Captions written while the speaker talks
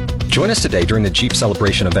Join us today during the Jeep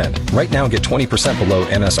Celebration event. Right now, get 20% below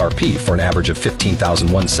MSRP for an average of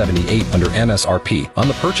 $15,178 under MSRP on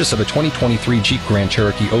the purchase of a 2023 Jeep Grand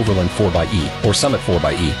Cherokee Overland 4xE or Summit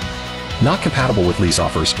 4xE. Not compatible with lease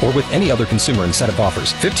offers or with any other consumer incentive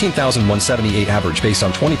offers. $15,178 average based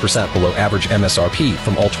on 20% below average MSRP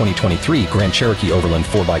from all 2023 Grand Cherokee Overland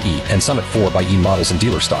 4xE and Summit 4xE models in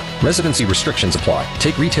dealer stock. Residency restrictions apply.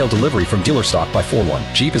 Take retail delivery from dealer stock by 4/1.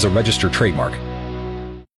 Jeep is a registered trademark.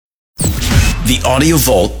 The Audio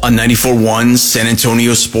Vault on 94.1 San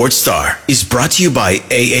Antonio Sports Star is brought to you by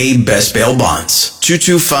AA Best Bail Bonds,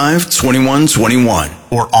 225-2121,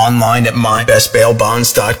 or online at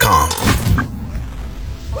mybestbailbonds.com.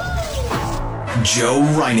 Joe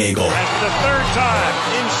Reinagel. That's the third time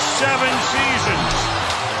in 7 seasons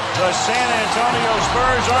the San Antonio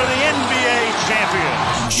Spurs are the NBA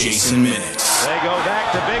champions. Jason Minix. They go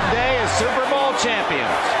back to big day as Super Bowl champions.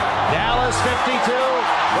 Dallas 52,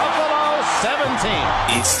 Buffalo 17.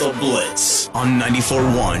 It's the Blitz on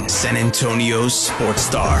 94.1 San Antonio Sports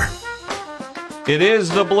Star. It is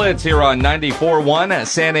the Blitz here on 94.1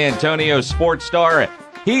 San Antonio Sports Star.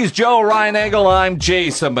 He's Joe Reinagel. I'm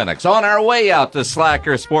Jason Minix. On our way out to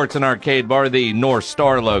Slacker Sports and Arcade Bar, the North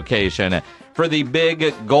Star location, for the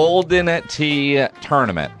big Golden Tee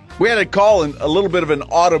tournament. We had to call a little bit of an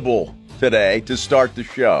audible today to start the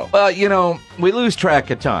show. Well, we lose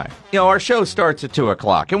track of time. Our show starts at 2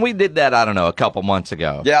 o'clock, and we did that, a couple months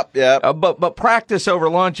ago. Yep. But practice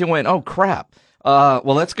over lunch and went, oh, crap. Well,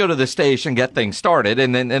 let's go to the station, get things started,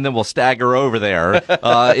 and then we'll stagger over there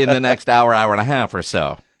in the next hour and a half or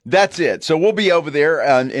so. That's it. So we'll be over there.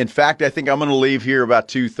 In fact, I think I'm going to leave here about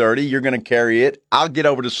 2:30. You're going to carry it. I'll get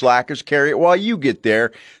over to Slackers, carry it while you get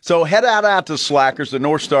there. So head out to Slackers, the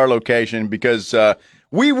North Star location, because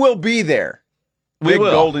we will be there. We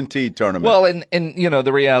will. Golden Tee tournament. Well, and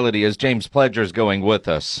the reality is James Pledger's going with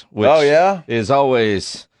us, which is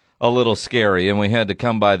always a little scary, and we had to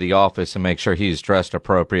come by the office and make sure he's dressed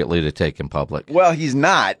appropriately to take in public. Well, he's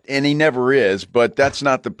not, and he never is, but that's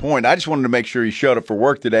not the point. I just wanted to make sure he showed up for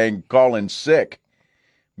work today and call in sick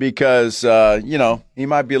because, he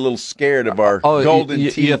might be a little scared of our Golden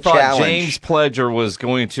Tee you thought challenge. James Pledger was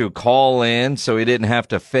going to call in so he didn't have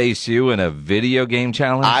to face you in a video game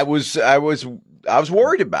challenge? I was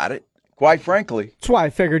worried about it. Quite frankly. That's why I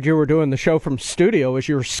figured you were doing the show from studio, as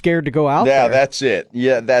you were scared to go out there. That's it.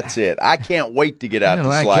 Yeah, that's it. I can't wait to get out to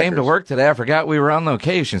Slackers. I came to work today. I forgot we were on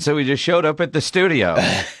location, so we just showed up at the studio.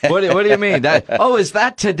 What do you mean? Is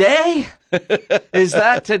that today? Is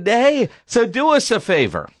that today? So do us a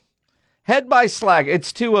favor. Head by Slack.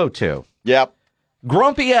 It's 2:02. Yep.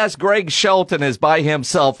 Grumpy-ass Greg Shelton is by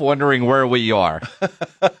himself wondering where we are.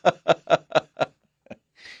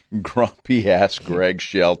 Grumpy-ass Greg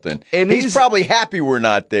Shelton. And he's probably happy we're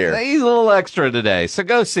not there. He's a little extra today, so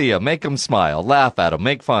go see him. Make him smile. Laugh at him.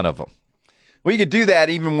 Make fun of him. Well, you could do that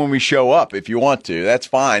even when we show up if you want to. That's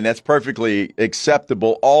fine. That's perfectly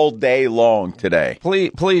acceptable all day long today.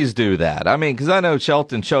 Please do that. because I know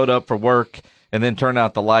Shelton showed up for work and then turned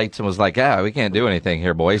out the lights and was like, we can't do anything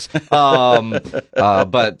here, boys.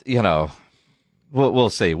 But, we'll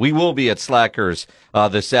see. We will be at Slackers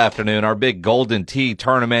this afternoon, our big Golden Tee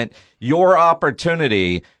tournament. Your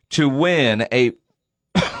opportunity to win a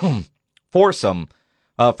foursome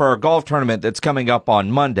for our golf tournament that's coming up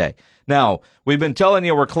on Monday. Now, we've been telling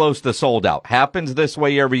you we're close to sold out. Happens this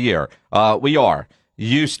way every year. We are.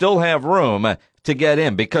 You still have room to get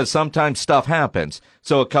in because sometimes stuff happens.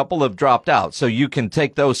 So a couple have dropped out. So you can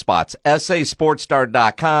take those spots.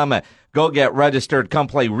 sasportstar.com. Go get registered. Come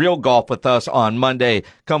play real golf with us on Monday.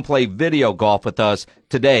 Come play video golf with us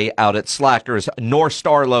today out at Slackers North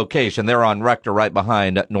Star location. They're on Rector right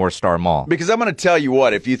behind North Star Mall. Because I'm going to tell you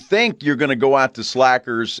what, if you think you're going to go out to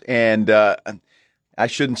Slackers and I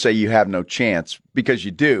shouldn't say you have no chance because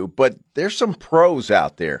you do, but there's some pros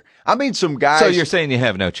out there. Some guys. So you're saying you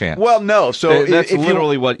have no chance? Well, no. So that's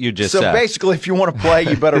literally what you just said. So basically, if you want to play,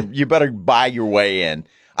 you better buy your way in.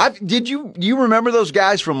 You remember those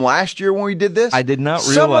guys from last year when we did this? I did not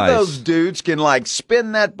realize. Some of those dudes can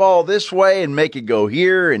spin that ball this way and make it go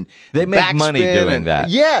here, and they make money doing that.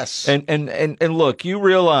 Yes. And look, you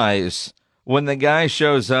realize when the guy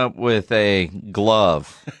shows up with a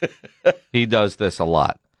glove, he does this a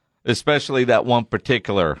lot, especially that one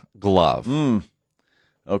particular glove.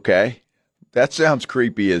 Okay. That sounds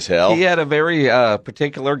creepy as hell. He had a very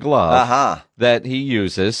particular glove that he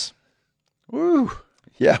uses. Woo.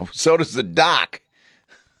 Yeah, so does the doc.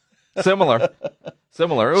 Similar. It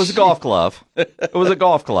was a golf glove.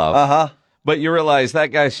 But you realize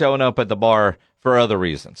that guy's showing up at the bar for other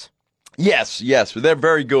reasons. Yes, they're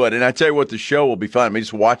very good. And I tell you what, the show will be fun.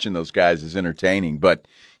 Just watching those guys is entertaining. But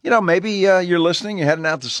maybe you're listening, you're heading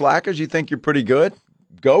out to Slackers, you think you're pretty good,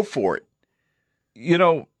 go for it.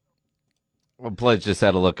 Well, Pledge just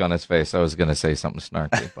had a look on his face. I was going to say something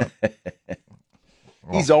snarky, but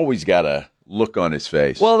He's always got a look on his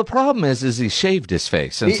face. Well, the problem is he shaved his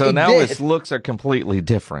face, and so now did. his looks are completely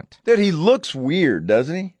different. Dude, he looks weird,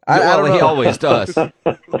 doesn't he? I Well, don't he know. always does.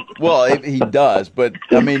 Well, he does, but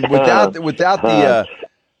I mean, without the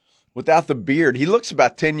beard, he looks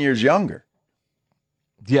about 10 years younger.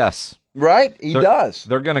 Yes. Right? He does.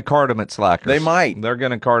 They're going to card him at Slackers. They might. They're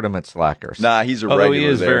going to card him at Slackers. Nah, he's a Although regular he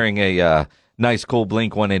is there. wearing a nice, cool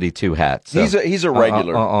Blink 182 hat. So He's a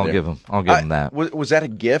regular. I'll there. give him. I'll give him that. Was that a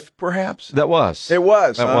gift, perhaps? That was. It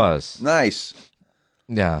was. That huh? was. Nice.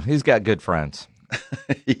 Yeah, he's got good friends.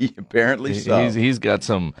 Apparently so. He's got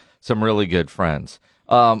some really good friends.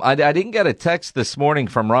 I didn't get a text this morning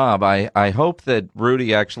from Rob. I hope that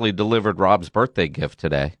Rudy actually delivered Rob's birthday gift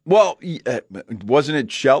today. Well, wasn't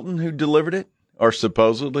it Shelton who delivered it, or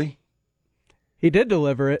supposedly? He did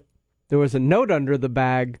deliver it. There was a note under the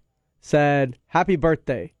bag said, "Happy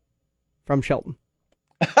birthday," from Shelton.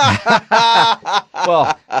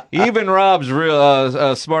 Well, even Rob's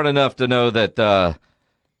real smart enough to know that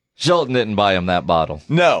Shelton didn't buy him that bottle.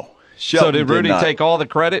 No. Shelton So did Rudy not. take all the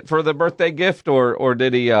credit for the birthday gift, or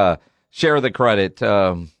did he share the credit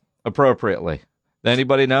appropriately?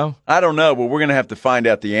 Anybody know? I don't know, but we're going to have to find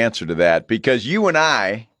out the answer to that because you and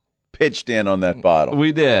I pitched in on that bottle.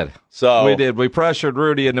 We did. So we did. We pressured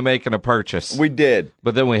Rudy into making a purchase. We did.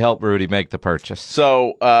 But then we helped Rudy make the purchase.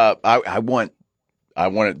 So I wanted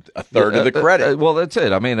a third of the credit. Well, that's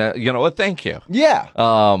it. I mean, you know what? Thank you. Yeah.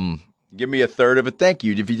 Give me a third of it. Thank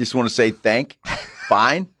you. If you just want to say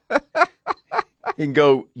fine. You can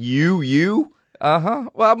go you. Uh-huh.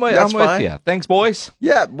 Well, I'm That's with fine. you. Thanks, boys.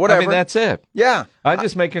 Yeah, whatever. I mean, that's it. Yeah. I'm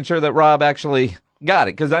just making sure that Rob actually got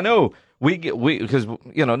it because I know because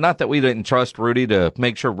not that we didn't trust Rudy to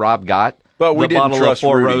make sure Rob got But we the didn't bottle trust of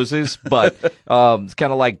Four Rudy. Roses, but it's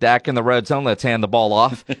kind of like Dak in the red zone. Let's hand the ball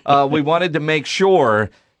off. We wanted to make sure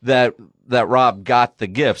that Rob got the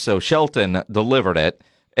gift, so Shelton delivered it,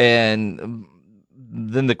 and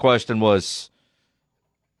then the question was,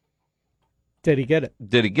 Did he get it?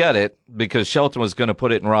 did he get it? Because Shelton was going to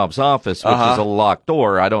put it in Rob's office, which is a locked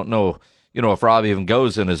door. I don't know, if Rob even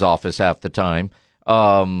goes in his office half the time.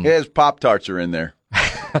 His Pop-Tarts are in there.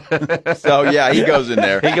 So, yeah, he goes in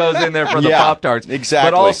there. He goes in there for the Yeah, Pop-Tarts.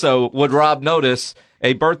 exactly. But also, would Rob notice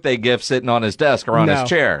a birthday gift sitting on his desk or on No. his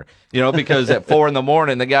chair? Because at 4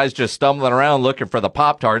 a.m, the guy's just stumbling around looking for the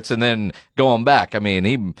Pop-Tarts and then going back. I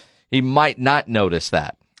mean, he might not notice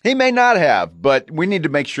that. He may not have, but we need to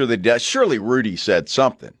make sure that he does. Surely Rudy said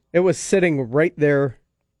something. It was sitting right there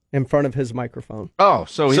in front of his microphone. Oh,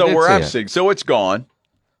 so he So did we're see up it. 6. So it's gone.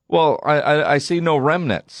 Well, I see no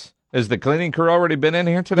remnants. Has the cleaning crew already been in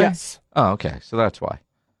here today? Yes. Oh, okay. So that's why.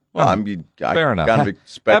 Well, I fair enough. kind of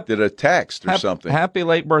expected a text or something. Happy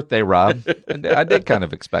late birthday, Rob. I did kind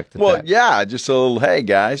of expect it. Well, yeah, just a little, hey,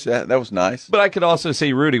 guys, that was nice. But I could also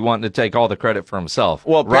see Rudy wanting to take all the credit for himself.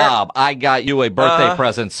 Well, Rob, I got you a birthday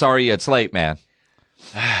present. Sorry it's late, man.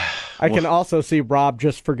 I can also see Rob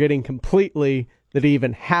just forgetting completely that he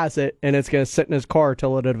even has it, and it's going to sit in his car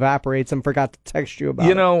till it evaporates and forgot to text you about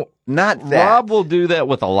it. Not that. Rob will do that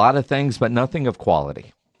with a lot of things, but nothing of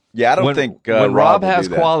quality. Yeah, I don't think when Rob will has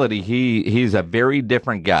do that. quality, he's a very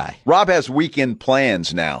different guy. Rob has weekend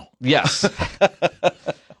plans now. Yes.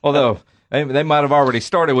 Although they might have already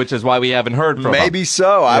started, which is why we haven't heard from him. Maybe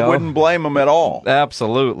so. I wouldn't blame him at all.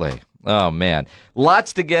 Absolutely. Oh, man.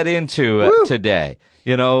 Lots to get into today.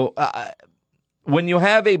 When you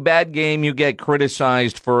have a bad game, you get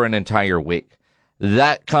criticized for an entire week.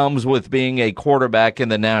 That comes with being a quarterback in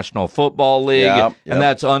the National Football League, Yep. and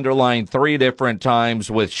that's underlined 3 different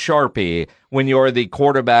times with Sharpie when you're the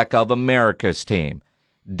quarterback of America's team.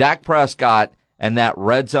 Dak Prescott and that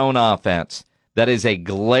red zone offense, that is a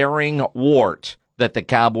glaring wart that the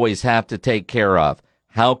Cowboys have to take care of.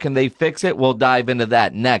 How can they fix it? We'll dive into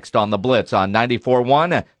that next on the Blitz on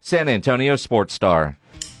 94.1 San Antonio Sports Star.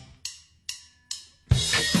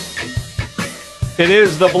 It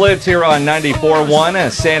is the Blitz here on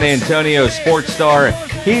 94.1 San Antonio Sports Star.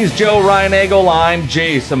 He's Joe Reinagel. I'm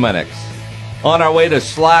Jason Minix. On our way to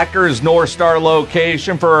Slackers North Star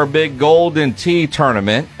location for our big Golden Tee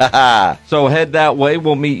tournament. So head that way.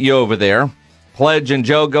 We'll meet you over there. Pledge and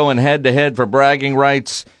Joe going head-to-head for bragging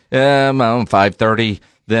rights 5:30.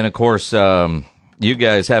 Then, of course, you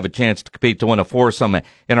guys have a chance to compete to win a foursome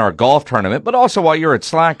in our golf tournament. But also while you're at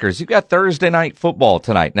Slackers, you've got Thursday night football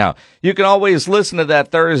tonight. Now, you can always listen to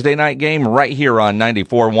that Thursday night game right here on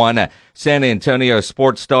 94.1 San Antonio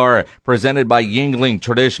Sports Star, presented by Yingling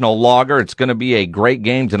Traditional Lager. It's going to be a great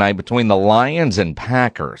game tonight between the Lions and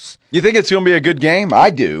Packers. You think it's going to be a good game? I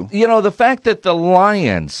do. You know, the fact that the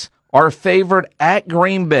Lions are favored at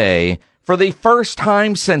Green Bay for the first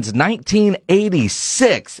time since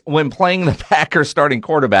 1986 when playing the Packers starting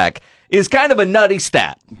quarterback is kind of a nutty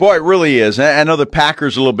stat. Boy, it really is. I know the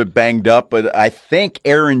Packers are a little bit banged up, but I think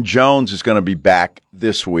Aaron Jones is going to be back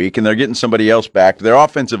this week, and they're getting somebody else back. Their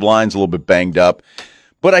offensive line's a little bit banged up.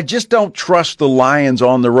 But I just don't trust the Lions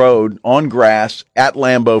on the road, on grass, at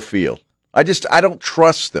Lambeau Field. I don't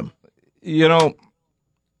trust them. You know,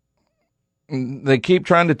 they keep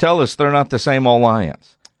trying to tell us they're not the same old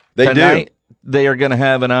Lions. Tonight, they are going to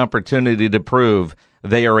have an opportunity to prove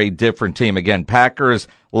they are a different team. Again, Packers,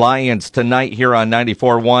 Lions tonight here on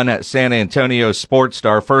 94.1 at San Antonio Sports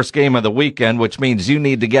Star. First game of the weekend, which means you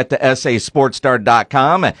need to get to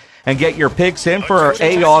sasportstar.com and get your picks in for our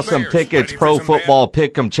A-Awesome Tickets Pro Football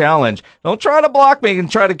Pick'em Challenge. Don't try to block me and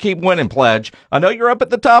try to keep winning, Pledge. I know you're up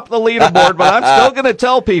at the top of the leaderboard, but I'm still going to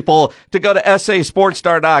tell people to go to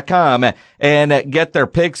sasportstar.com and get their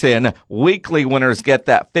picks in. Weekly winners get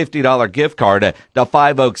that $50 gift card to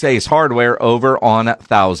Five Oaks Ace Hardware over on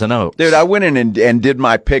Thousand Oaks. Dude, I went in and did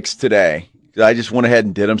my picks today. I just went ahead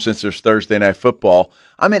and did them since there's Thursday Night Football.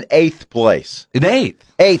 I'm in 8th place. In 8th?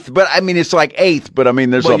 8th, but I mean, it's like 8th, but I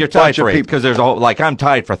mean, there's you're bunch of people. Because there's I'm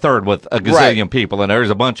tied for 3rd with a gazillion people, and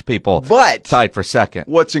there's a bunch of people tied for 2nd.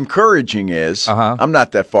 What's encouraging is I'm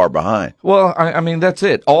not that far behind. Well, I mean, that's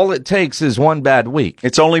it. All it takes is one bad week.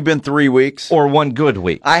 It's only been 3 weeks. Or one good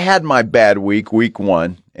week. I had my bad week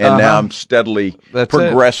 1, and now I'm steadily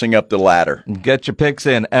progressing up the ladder. Get your picks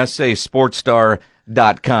in,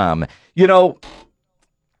 sasportstar.com. You know,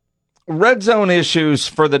 red zone issues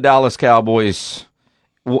for the Dallas Cowboys.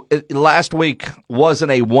 Last week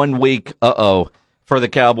wasn't a 1 week for the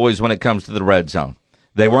Cowboys when it comes to the red zone.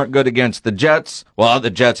 They weren't good against the Jets. Well, the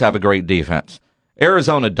Jets have a great defense.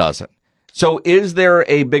 Arizona doesn't. So is there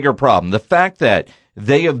a bigger problem? The fact that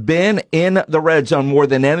they have been in the red zone more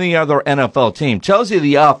than any other NFL team tells you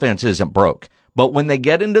the offense isn't broke. But when they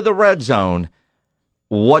get into the red zone,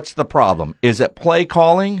 what's the problem? Is it play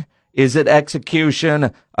calling? Is it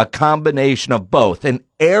execution? A combination of both. And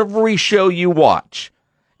every show you watch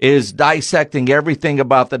is dissecting everything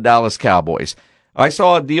about the Dallas Cowboys. I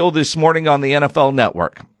saw a deal this morning on the NFL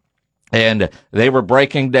Network, and they were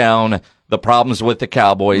breaking down the problems with the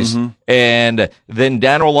Cowboys. And then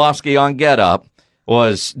Dan Orlovsky on Get Up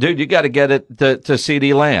was, dude, you got to get it to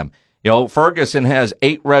CeeDee Lamb. You know, Ferguson has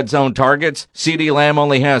 8 red zone targets. CeeDee Lamb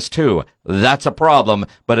only has 2. That's a problem,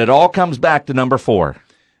 but it all comes back to number 4.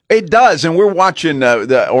 It does, and we're watching.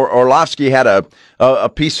 Orlovsky had a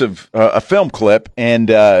piece of a film clip, and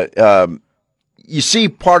you see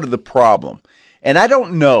part of the problem. And I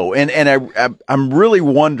don't know, and I'm really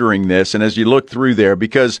wondering this. And as you look through there,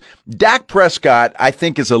 because Dak Prescott, I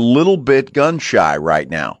think, is a little bit gun shy right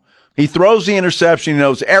now. He throws the interception. He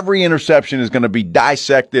knows every interception is going to be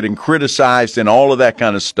dissected and criticized and all of that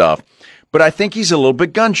kind of stuff. But I think he's a little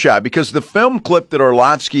bit gun shy because the film clip that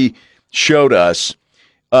Orlovsky showed us.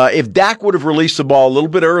 If Dak would have released the ball a little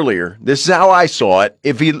bit earlier, this is how I saw it.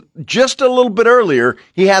 If he just a little bit earlier,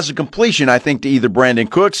 he has a completion, I think, to either Brandon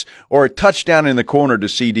Cooks or a touchdown in the corner to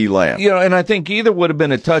CeeDee Lamb. You know, and I think either would have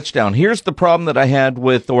been a touchdown. Here's the problem that I had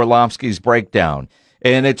with Orlovsky's breakdown,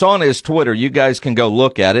 and it's on his Twitter. You guys can go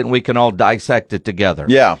look at it, and we can all dissect it together.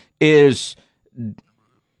 Yeah. Is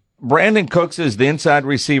Brandon Cooks is the inside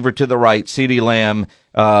receiver to the right. CeeDee Lamb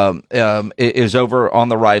is over on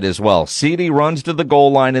the right as well. CeeDee runs to the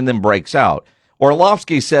goal line and then breaks out.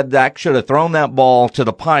 Orlovsky said Dak should have thrown that ball to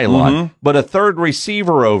the pylon, but a third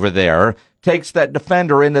receiver over there takes that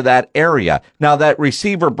defender into that area. Now that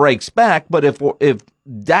receiver breaks back, but if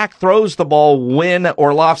Dak throws the ball when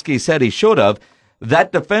Orlovsky said he should have,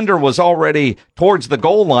 that defender was already towards the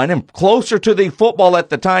goal line and closer to the football at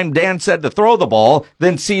the time Dan said to throw the ball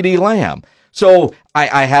than CeeDee Lamb. So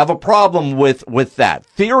I have a problem with that.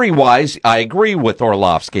 Theory-wise, I agree with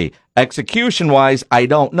Orlovsky. Execution-wise, I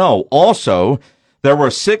don't know. Also, there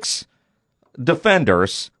were 6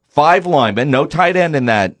 defenders, 5 linemen, no tight end in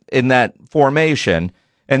that formation,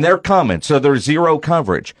 and they're coming, so there's 0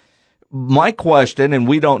 coverage. My question, and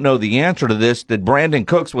we don't know the answer to this, did Brandon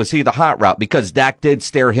Cooks, was he the hot route? Because Dak did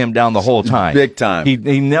stare him down the whole time. Big time.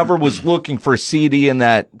 He never was looking for CeeDee in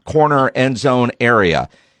that corner end zone area.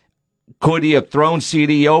 Could he have thrown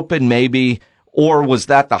CeeDee open? Maybe. Or was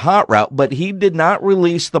that the hot route? But he did not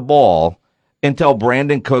release the ball until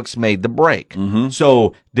Brandon Cooks made the break.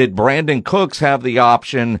 So did Brandon Cooks have the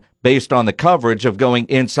option based on the coverage of going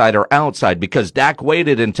inside or outside? Because Dak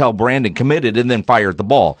waited until Brandon committed and then fired the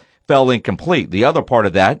ball. Fell incomplete. The other part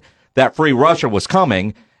of that free rusher was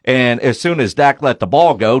coming, and as soon as Dak let the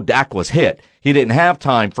ball go, Dak was hit. He didn't have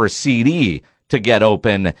time for CD to get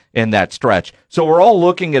open in that stretch. So we're all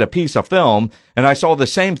looking at a piece of film, and I saw the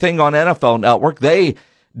same thing on NFL Network. They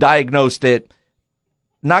diagnosed it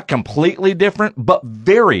not completely different, but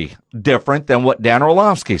very different than what Dan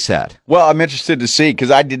Orlovsky said. Well, I'm interested to see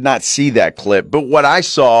because I did not see that clip. But what I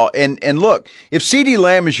saw, and look, if CeeDee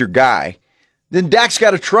Lamb is your guy, then Dak's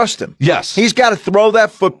got to trust him. Yes. He's got to throw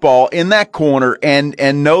that football in that corner and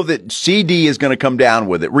know that CD is going to come down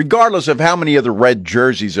with it, regardless of how many other red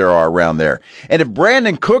jerseys there are around there. And if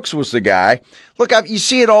Brandon Cooks was the guy, look, you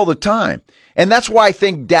see it all the time. And that's why I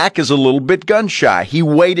think Dak is a little bit gun shy. He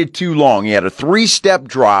waited too long. He had a 3-step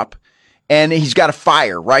drop, and he's got a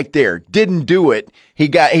fire right there. Didn't do it. He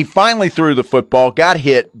finally threw the football, got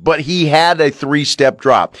hit, but he had a 3-step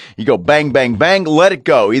drop. You go bang, bang, bang, let it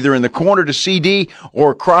go, either in the corner to CD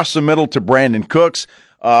or across the middle to Brandon Cooks.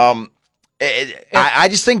 I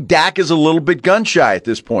just think Dak is a little bit gun shy at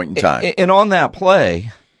this point in time. And on that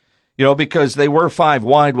play, because they were 5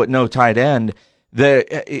 wide with no tight end,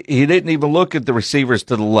 he didn't even look at the receivers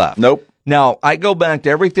to the left. Nope. Now, I go back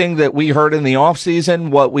to everything that we heard in the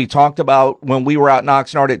offseason, what we talked about when we were out in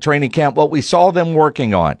Oxnard at training camp, what we saw them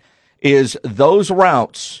working on is those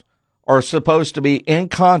routes are supposed to be in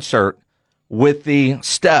concert with the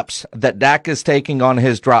steps that Dak is taking on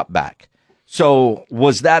his drop back. So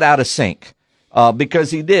was that out of sync?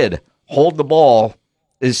 Because he did hold the ball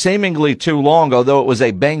seemingly too long, although it was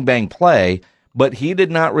a bang-bang play, but he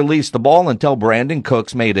did not release the ball until Brandon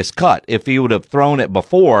Cooks made his cut. If he would have thrown it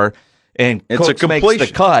before and Cooks makes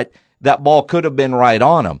the cut, that ball could have been right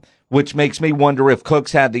on him, which makes me wonder if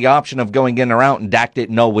Cooks had the option of going in or out and Dak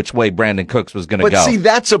didn't know which way Brandon Cooks was going to go. But see,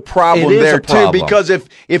 that's a problem there, too, because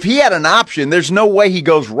if he had an option, there's no way he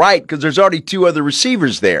goes right because there's already 2 other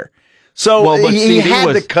receivers there. So he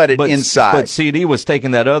had to cut it inside. But CD was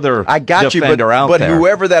taking that other defender out there. But there.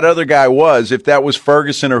 Whoever that other guy was, if that was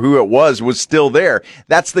Ferguson or who it was still there.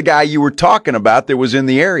 That's the guy you were talking about that was in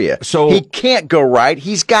the area. So he can't go right.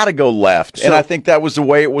 He's got to go left. And I think that was the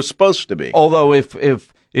way it was supposed to be. Although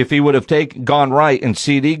if he would have gone right and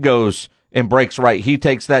CD goes and breaks right, he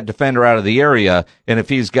takes that defender out of the area, and if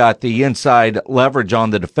he's got the inside leverage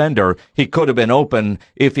on the defender, he could have been open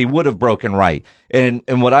if he would have broken right. And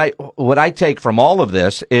what I take from all of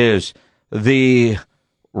this is the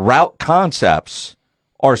route concepts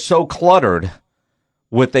are so cluttered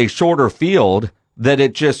with a shorter field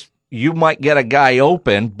that you might get a guy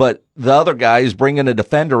open, but the other guy is bringing a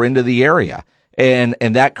defender into the area, and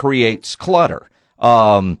that creates clutter.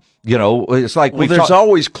 It's like there's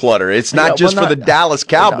always clutter. It's not just for the Dallas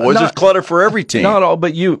Cowboys. There's clutter for every team. Not all,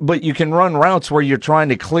 but you can run routes where you're trying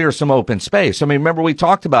to clear some open space. I mean, remember we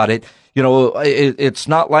talked about it. It's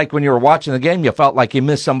not like when you were watching the game, you felt like you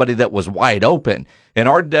missed somebody that was wide open. And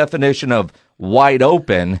our definition of wide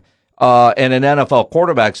open, and an NFL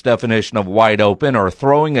quarterback's definition of wide open or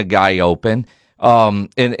throwing a guy open.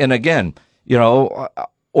 And again,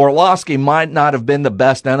 Orlovsky might not have been the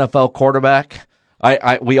best NFL quarterback.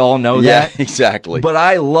 We all know that. Yeah, exactly. But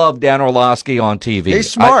I love Dan Orlovsky on TV.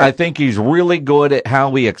 He's smart. I think he's really good at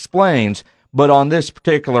how he explains. But on this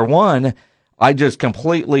particular one, I just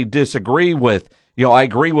completely disagree with, I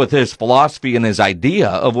agree with his philosophy and his idea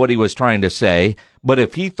of what he was trying to say. But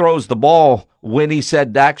if he throws the ball when he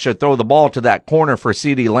said Dak should throw the ball to that corner for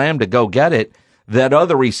CeeDee Lamb to go get it, that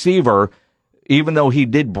other receiver, even though he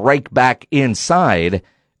did break back inside,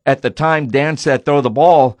 at the time Dan said throw the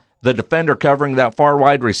ball, the defender covering that far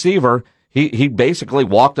wide receiver, he basically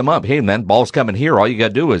walked him up. Hey, man, ball's coming here. All you got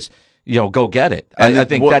to do is, go get it. I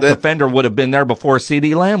think that defender would have been there before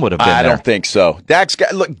CeeDee Lamb would have been there. I don't think so. Dak's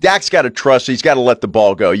got to trust. He's got to let the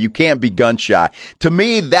ball go. You can't be gun shy. To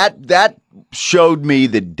me, that showed me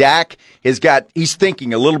that Dak he's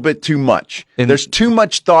thinking a little bit too much. And there's too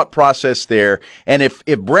much thought process there. And if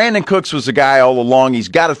Brandon Cooks was the guy all along, he's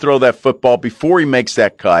got to throw that football before he makes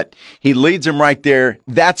that cut. He leads him right there.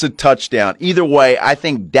 That's a touchdown. Either way, I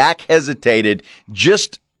think Dak hesitated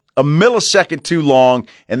just a millisecond too long,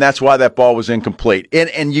 and that's why that ball was incomplete.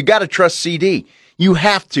 And you got to trust CD. You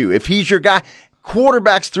have to. If he's your guy.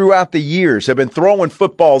 Quarterbacks throughout the years have been throwing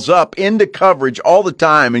footballs up into coverage all the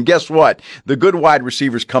time, and guess what? The good wide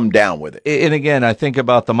receivers come down with it. And again, I think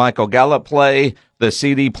about the Michael Gallup play, the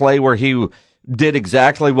CD play where he did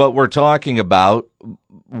exactly what we're talking about.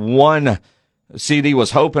 One, CD was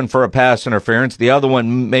hoping for a pass interference. The other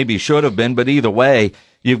one maybe should have been, but either way,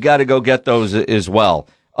 you've got to go get those as well.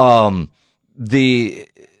 The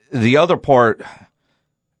other part,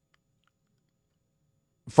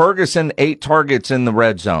 Ferguson 8 targets in the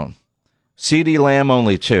red zone. CeeDee Lamb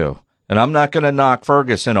only 2. And I'm not going to knock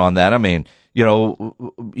Ferguson on that. I mean, you know,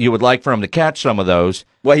 you would like for him to catch some of those.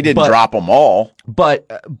 Well, he didn't drop them all. But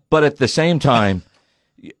at the same time,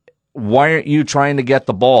 why aren't you trying to get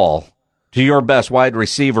the ball to your best wide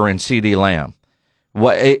receiver in CeeDee Lamb?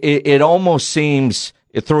 It almost seems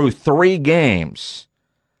through 3 games,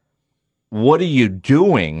 what are you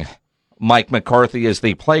doing, Mike McCarthy, as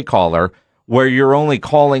the play caller, where you're only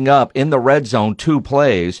calling up in the red zone 2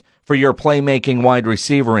 plays for your playmaking wide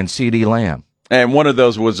receiver in CeeDee Lamb? And one of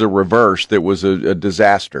those was a reverse that was a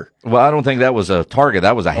disaster. Well, I don't think that was a target.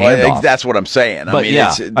 That was a handoff. Well, that's what I'm saying. But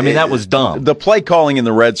that was dumb. The play calling in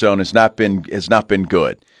the red zone has not been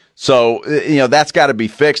good. So, that's got to be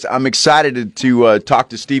fixed. I'm excited to talk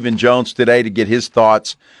to Stephen Jones today to get his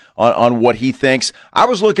thoughts on what he thinks. I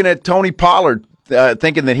was looking at Tony Pollard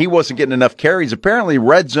thinking that he wasn't getting enough carries. Apparently,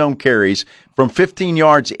 red zone carries from 15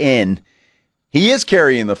 yards in. He is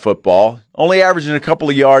carrying the football, only averaging a couple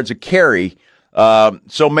of yards a carry. So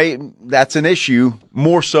that's an issue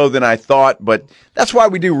more so than I thought, but that's why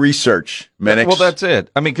we do research, Minix. Well, that's it.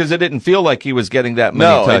 I mean, because it didn't feel like he was getting that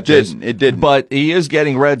many touches. It didn't. But he is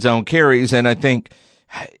getting red zone carries, and I think,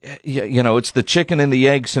 it's the chicken and the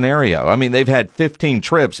egg scenario. I mean, they've had 15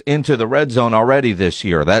 trips into the red zone already this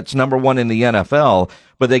year. That's number 1 in the NFL,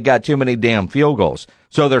 but they got too many damn field goals.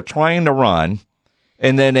 So they're trying to run,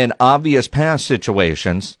 and then in obvious pass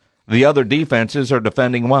situations, the other defenses are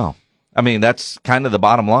defending well. I mean, that's kind of the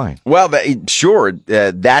bottom line. Well,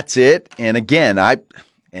 that's it. And again, I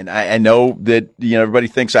know that everybody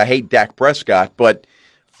thinks I hate Dak Prescott, but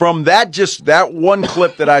from that one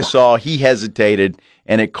clip that I saw, he hesitated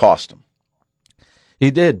and it cost him.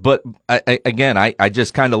 He did, but I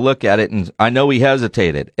just kind of look at it and I know he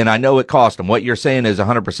hesitated and I know it cost him. What you're saying is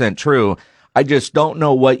 100% true. I just don't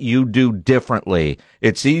know what you do differently.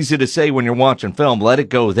 It's easy to say when you're watching film, let it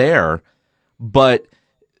go there, but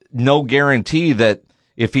no guarantee that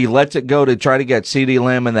if he lets it go to try to get CeeDee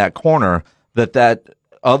Lamb in that corner, that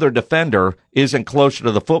other defender isn't closer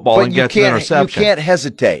to the football and gets an interception. You can't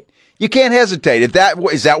hesitate. You can't hesitate. Is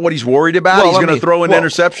that what he's worried about? He's going to throw an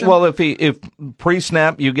interception? Well, if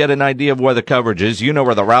pre-snap you get an idea of where the coverage is, you know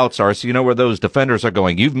where the routes are, so you know where those defenders are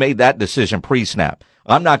going. You've made that decision pre-snap.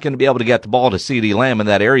 I'm not going to be able to get the ball to CeeDee Lamb in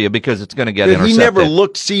that area because it's going to get intercepted. He never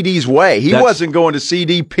looked CeeDee's way. He wasn't going to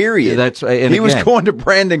CeeDee, period. He was going to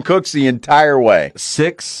Brandon Cooks the entire way.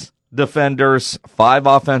 6 defenders, 5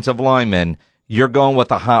 offensive linemen. You're going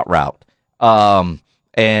with a hot route.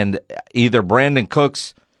 And either Brandon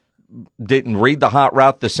Cooks didn't read the hot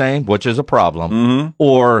route the same, which is a problem,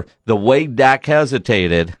 or the way Dak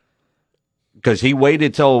hesitated, because he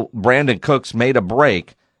waited till Brandon Cooks made a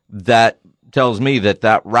break, that tells me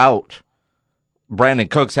that route, Brandon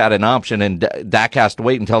Cooks had an option, and Dak has to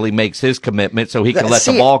wait until he makes his commitment so he can let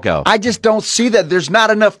the ball go. I just don't see that. There's not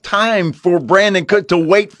enough time for Brandon Cooks to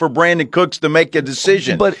wait for Brandon Cooks to make a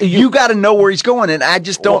decision. But you got to know where he's going, and I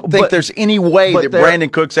just don't think there's any way that Brandon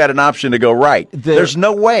Cooks had an option to go right. There's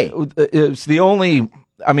no way. It's the only,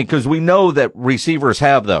 because we know that receivers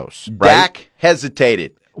have those. Right? Dak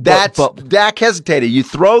hesitated. Dak hesitated. You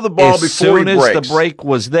throw the ball before he breaks. As soon as the break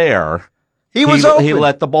was there, He was open. He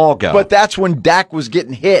let the ball go. But that's when Dak was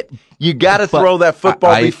getting hit. You got to throw that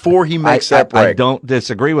football before he makes that break. I don't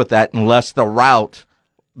disagree with that unless the route,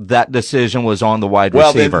 that decision was on the wide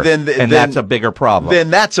receiver. Then that's a bigger problem. Then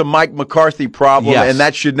that's a Mike McCarthy problem, yes. And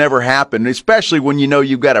that should never happen, especially when you know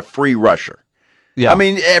you've got a free rusher. Yeah.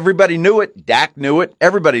 Everybody knew it. Dak knew it.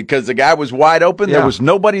 Everybody, because the guy was wide open. Yeah. There was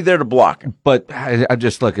nobody there to block him. But I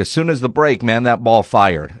just look, as soon as the break, man, that ball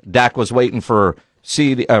fired. Dak was waiting for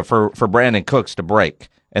Brandon Cooks to break,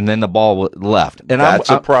 and then the ball left. And that's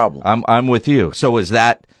a problem. I'm with you. So is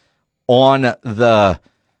that on the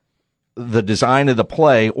design of the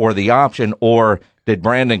play or the option, or did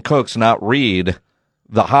Brandon Cooks not read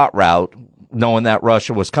the hot route knowing that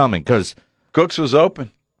Russia was coming? Because Cooks was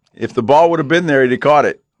open. If the ball would have been there, he'd have caught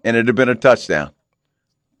it, and it'd have been a touchdown.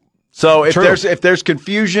 So if there's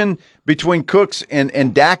confusion between Cooks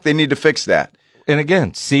and Dak, they need to fix that. And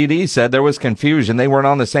again, CD said there was confusion. They weren't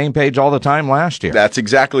on the same page all the time last year. That's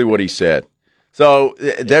exactly what he said. So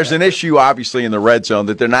there's an issue, obviously, in the red zone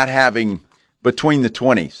that they're not having between the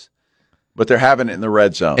 20s, but they're having it in the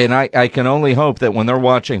red zone. And I can only hope that when they're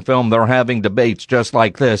watching film, they're having debates just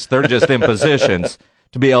like this. They're just in positions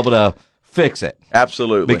to be able to fix it.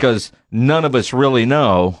 Absolutely. Because none of us really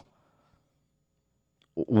know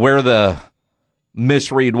where the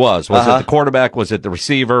misread was. Was it the quarterback? Was it the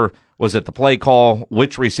receiver? Was it the play call?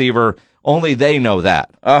 Which receiver? Only they know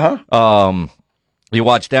that. You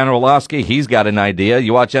watch Dan Orlovsky, he's got an idea.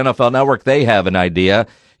 You watch NFL Network, they have an idea.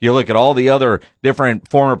 You look at all the other different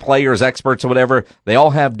former players, experts, or whatever, they all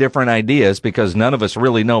have different ideas because none of us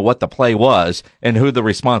really know what the play was and who the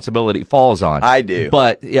responsibility falls on. I do.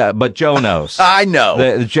 But Joe knows. I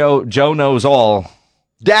know. Joe knows all.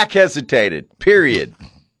 Dak hesitated, period.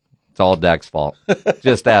 It's all Dak's fault.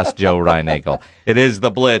 Just ask Joe Reinagle. It is the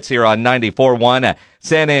Blitz here on 94.1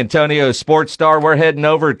 San Antonio Sports Star. We're heading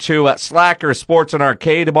over to Slacker Sports and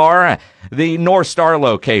Arcade Bar, the North Star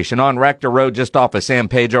location on Rector Road, just off of San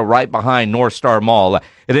Pedro, right behind North Star Mall.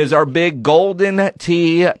 It is our big Golden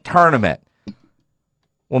Tee tournament.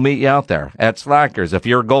 We'll meet you out there at Slackers. If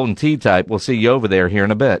you're a Golden Tee type, we'll see you over there here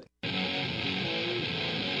in a bit.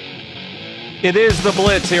 It is the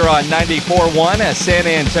Blitz here on 94.1 at San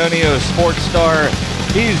Antonio Sports Star.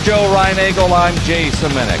 He's Joe Reinagle. I'm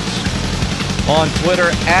Jason Minix. On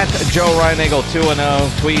Twitter, at Joe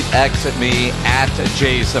Reinagle210. Tweet X at me, at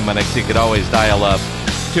Jason Minix. You could always dial up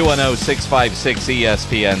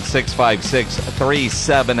 210-656-ESPN,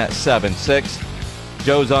 656-3776.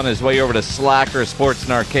 Joe's on his way over to Slacker Sports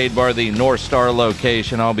and Arcade Bar, the North Star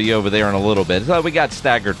location. I'll be over there in a little bit. So we got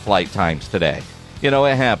staggered flight times today. You know,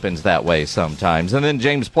 it happens that way sometimes. And then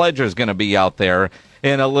James Pledger is going to be out there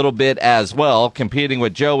in a little bit as well, competing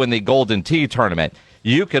with Joe in the Golden Tee tournament.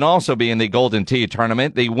 You can also be in the Golden Tee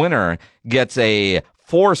tournament. The winner gets a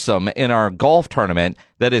foursome in our golf tournament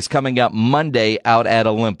that is coming up Monday out at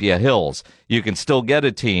Olympia Hills. You can still get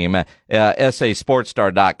a team,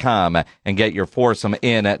 sasportstar.com, and get your foursome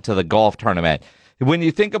in to the golf tournament. When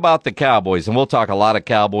you think about the Cowboys, and we'll talk a lot of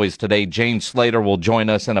Cowboys today, Jane Slater will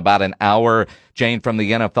join us in about an hour. Jane from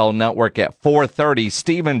the NFL Network at 4:30.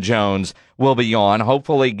 Stephen Jones will be on.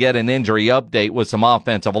 Hopefully get an injury update with some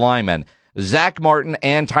offensive linemen. Zach Martin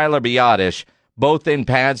and Tyler Biadasz both in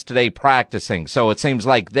pads today practicing, so it seems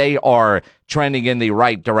like they are trending in the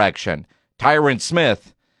right direction. Tyron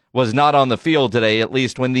Smith was not on the field today, at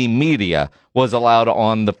least when the media was allowed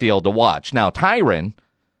on the field to watch. Now, Tyron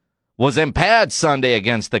was in pads Sunday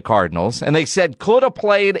against the Cardinals, and they said could have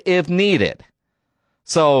played if needed.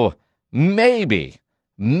 So maybe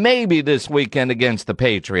this weekend against the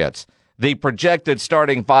Patriots, the projected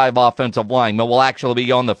starting 5 offensive linemen will actually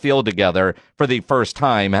be on the field together for the first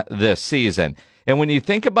time this season. And when you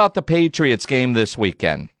think about the Patriots game this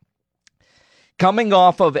weekend, coming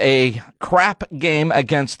off of a crap game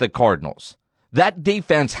against the Cardinals, that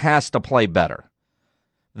defense has to play better.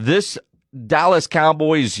 This Dallas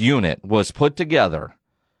Cowboys unit was put together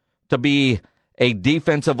to be a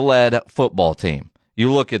defensive-led football team.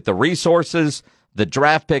 You look at the resources, the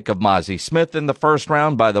draft pick of Mozzie Smith in the first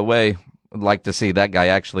round. By the way, I'd like to see that guy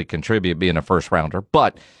actually contribute being a first-rounder.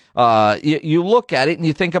 But you look at it and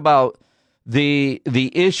you think about the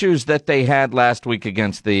issues that they had last week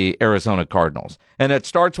against the Arizona Cardinals. And it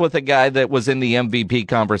starts with a guy that was in the MVP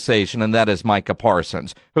conversation, and that is Micah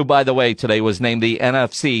Parsons, who, by the way, today was named the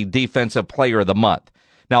NFC Defensive Player of the Month.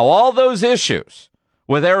 Now, all those issues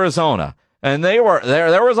with Arizona, and there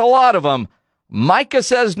was a lot of them, Micah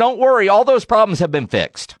says, don't worry, all those problems have been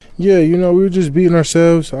fixed. Yeah, we were just beating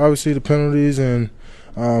ourselves. Obviously, the penalties and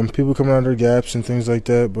people coming out of their gaps and things like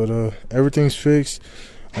that, but everything's fixed.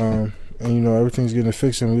 And, everything's getting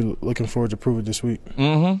fixed, and we're looking forward to prove it this week.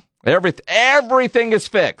 Mm-hmm. Everything is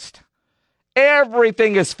fixed.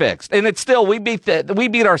 Everything is fixed. And it's still, we beat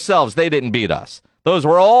ourselves. They didn't beat us. Those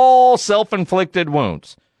were all self-inflicted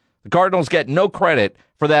wounds. The Cardinals get no credit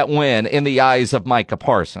for that win in the eyes of Micah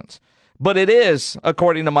Parsons. But it is,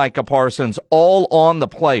 according to Micah Parsons, all on the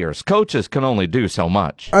players. Coaches can only do so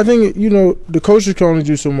much. I think, the coaches can only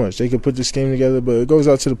do so much. They can put this game together, but it goes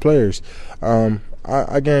out to the players.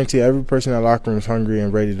 I guarantee every person in that locker room is hungry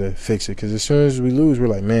and ready to fix it. Because as soon as we lose, we're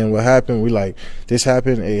like, man, what happened? We like, this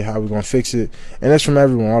happened. Hey, how are we going to fix it? And that's from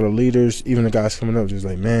everyone, all the leaders, even the guys coming up, just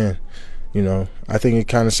like, man, I think it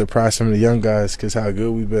kind of surprised some of the young guys because how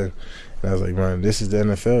good we've been. And I was like, man, this is the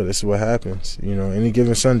NFL. This is what happens. Any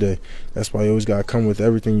given Sunday. That's why you always got to come with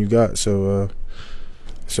everything you got. So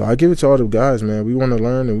I give it to all the guys, man. We want to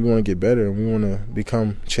learn and we want to get better and we want to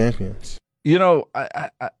become champions.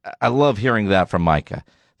 I love hearing that from Micah.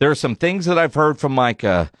 There are some things that I've heard from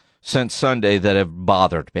Micah since Sunday that have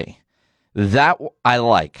bothered me. That I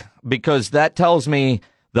like, because that tells me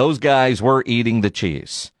those guys were eating the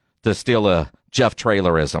cheese, to steal a Jeff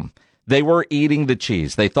Trailerism. They were eating the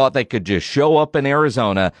cheese. They thought they could just show up in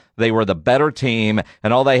Arizona. They were the better team,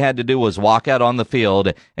 and all they had to do was walk out on the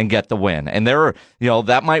field and get the win. And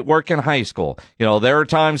that might work in high school. There are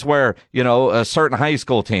times where, a certain high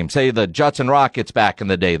school team, say the Judson Rockets back in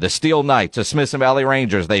the day, the Steel Knights, the Smithson Valley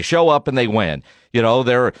Rangers, they show up and they win. There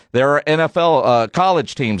are NFL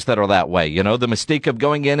college teams that are that way. The mystique of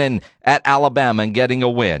going in and at Alabama and getting a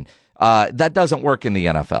win. That doesn't work in the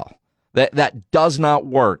NFL. That does not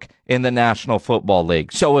work in the National Football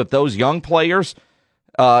League. So if those young players,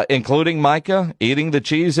 including Micah, eating the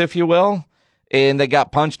cheese, if you will, and they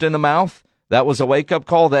got punched in the mouth, that was a wake-up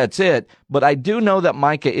call, that's it. But I do know that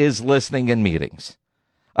Micah is listening in meetings.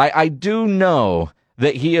 I do know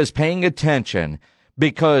that he is paying attention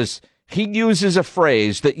because he uses a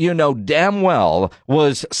phrase that damn well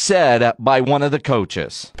was said by one of the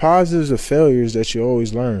coaches. Positives of failures that you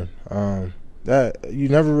always learn. That you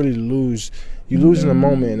never really lose. You lose in a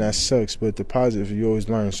moment, and that sucks. But the positive, you always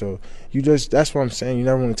learn. So that's what I'm saying. You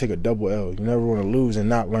never want to take a double L. You never want to lose and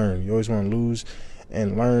not learn. You always want to lose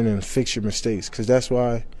and learn and fix your mistakes. Because that's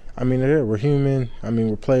why, we're human.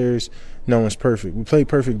 We're players. No one's perfect. We play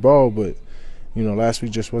perfect ball, but last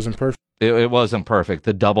week just wasn't perfect. It wasn't perfect.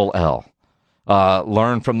 The double L.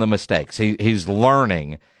 Learn from the mistakes. He's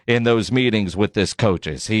learning in those meetings with this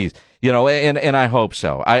coaches. He's, and I hope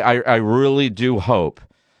so. I really do hope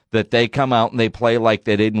that they come out and they play like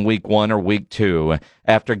they did in week 1 or week 2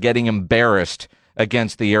 after getting embarrassed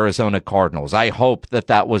against the Arizona Cardinals. I hope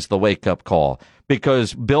that was the wake-up call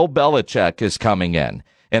because Bill Belichick is coming in.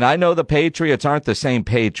 And I know the Patriots aren't the same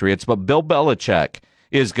Patriots, but Bill Belichick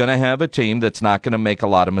is going to have a team that's not going to make a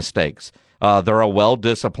lot of mistakes. They're a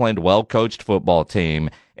well-disciplined, well-coached football team,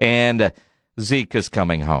 and Zeke is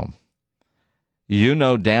coming home. You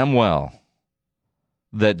know damn well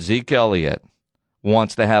that Zeke Elliott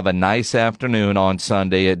wants to have a nice afternoon on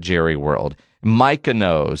Sunday at Jerry World. Micah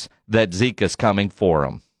knows that Zeke is coming for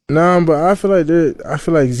him. No, but I feel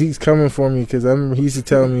like Zeke's coming for me because he used to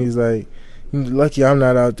tell me, he's like, lucky I'm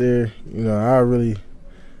not out there.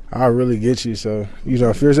 I'll really get you. So,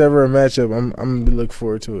 if there's ever a matchup, I'm going to look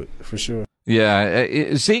forward to it for sure.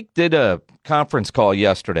 Yeah, Zeke did a conference call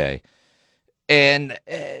yesterday and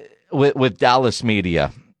with Dallas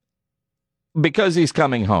media because he's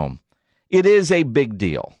coming home. It is a big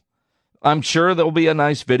deal. I'm sure there'll be a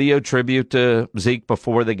nice video tribute to Zeke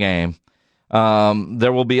before the game.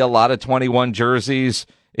 There will be a lot of 21 jerseys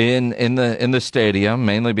in the stadium,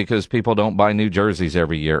 mainly because people don't buy new jerseys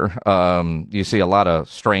every year. You see a lot of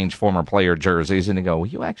strange former player jerseys, and you go, well,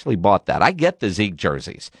 you actually bought that. I get the Zeke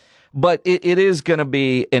jerseys. But it is going to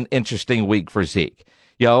be an interesting week for Zeke.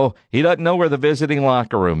 He doesn't know where the visiting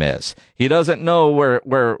locker room is. He doesn't know where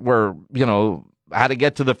how to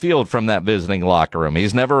get to the field from that visiting locker room.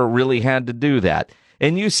 He's never really had to do that.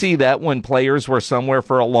 And you see that when players were somewhere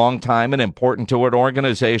for a long time and important to an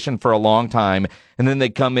organization for a long time, and then they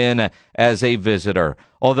come in as a visitor.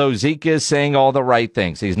 Although Zeke is saying all the right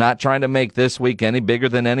things. He's not trying to make this week any bigger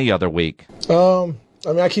than any other week. I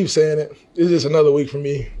keep saying it. It's just another week for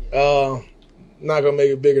me. Not going to make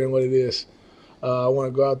it bigger than what it is. I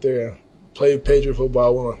want to go out there and play Patriot football. I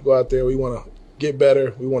want to go out there. We want to get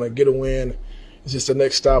better. We want to get a win. It's just the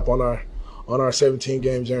next stop on our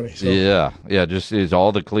 17-game journey. So. Yeah, just is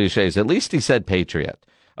all the cliches. At least he said Patriot.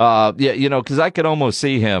 Because I could almost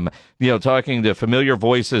see him, talking to familiar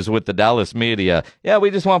voices with the Dallas media. Yeah, we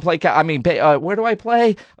just want to play. Where do I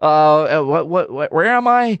play? Where am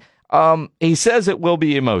I? He says it will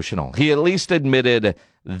be emotional. He at least admitted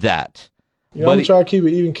that. I'm going to try to keep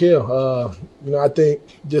it even keel. I think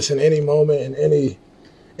just in any moment,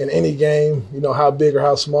 in any game, how big or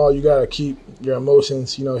how small, you got to keep your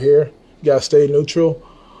emotions, here. You got to stay neutral.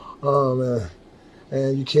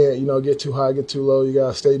 And you can't, get too high, get too low. You got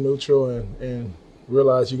to stay neutral and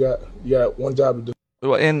realize you got one job to do.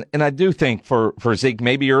 Well, and I do think for Zeke,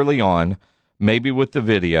 maybe early on, maybe with the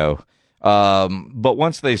video, but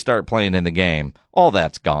once they start playing in the game, all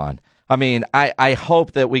that's gone. I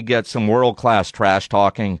hope that we get some world-class trash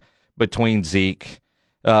talking between Zeke,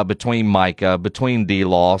 between Micah, between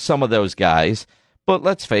D-Law, some of those guys. But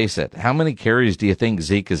let's face it, how many carries do you think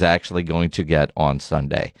Zeke is actually going to get on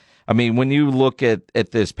Sunday? When you look at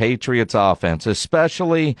this Patriots offense,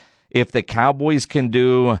 especially if the Cowboys can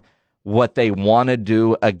do what they want to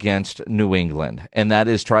do against New England, and that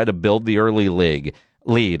is try to build the early lead.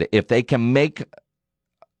 If they can make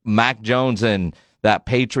Mac Jones and that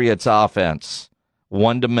Patriots offense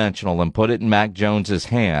one-dimensional and put it in Mac Jones's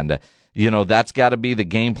hand, that's got to be the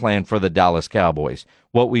game plan for the Dallas Cowboys.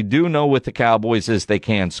 What we do know with the Cowboys is they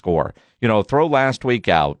can score. Throw last week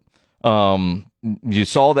out. You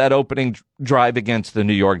saw that opening drive against the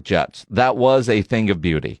New York Jets. That was a thing of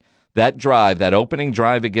beauty. That drive, that opening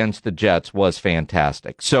drive against the Jets was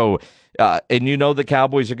fantastic. So, and you know the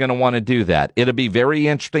Cowboys are going to want to do that. It'll be very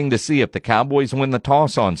interesting to see if the Cowboys win the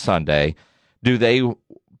toss on Sunday. Do they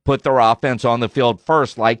put their offense on the field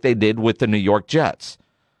first like they did with the New York Jets?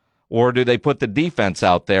 Or do they put the defense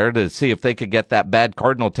out there to see if they could get that bad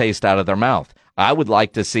Cardinal taste out of their mouth? I would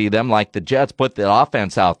like to see them, like the Jets, put the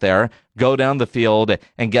offense out there, go down the field,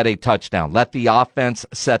 and get a touchdown. Let the offense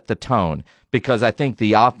set the tone, because I think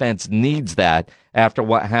the offense needs that after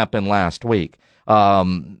what happened last week.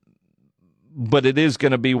 But it is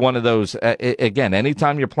going to be one of those, again,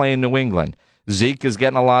 anytime you're playing New England, Zeke is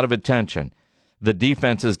getting a lot of attention. The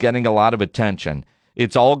defense is getting a lot of attention.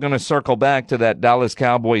 It's all going to circle back to that Dallas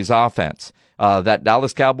Cowboys offense. That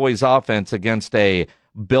Dallas Cowboys offense against a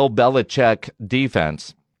Bill Belichick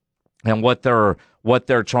defense, and what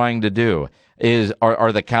they're trying to do is,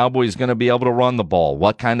 are the Cowboys going to be able to run the ball?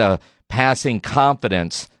 What kind of passing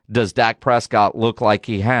confidence does Dak Prescott look like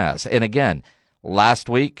he has? And again, last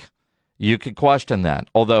week, you could question that.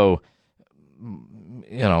 Although,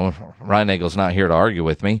 you know, Ryan Nagel's not here to argue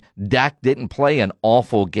with me. Dak didn't play an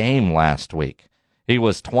awful game last week. He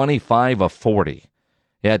was 25 of 40.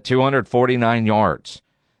 He had 249 yards.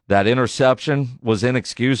 That interception was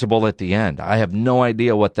inexcusable at the end. I have no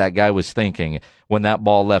idea what that guy was thinking when that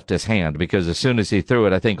ball left his hand, because as soon as he threw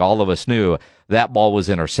it, I think all of us knew that ball was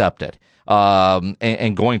intercepted,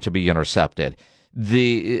 and going to be intercepted.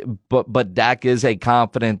 But Dak is a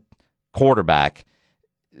confident quarterback.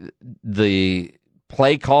 The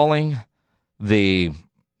play calling, the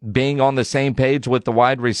being on the same page with the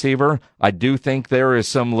wide receiver, I do think there is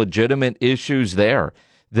some legitimate issues there.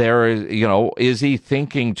 There is, you know, is he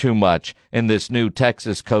thinking too much in this new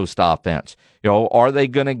Texas Coast offense? You know, are they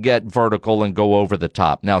going to get vertical and go over the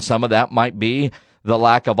top? Now, some of that might be the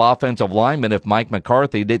lack of offensive linemen. If Mike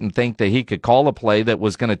McCarthy didn't think that he could call a play that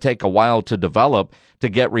was going to take a while to develop, to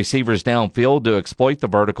get receivers downfield, to exploit the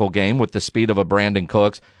vertical game with the speed of a Brandon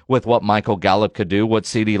Cooks, with what Michael Gallup could do, what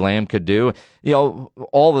CeeDee Lamb could do, you know,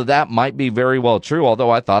 all of that might be very well true, although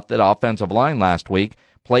I thought that offensive line last week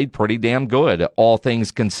played pretty damn good, all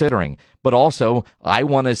things considering. But also, I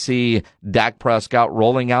want to see Dak Prescott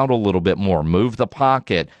rolling out a little bit more, move the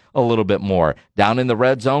pocket a little bit more. Down in the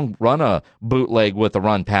red zone, run a bootleg with a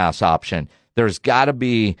run-pass option. There's got to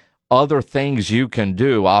be other things you can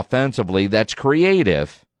do offensively that's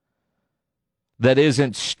creative, that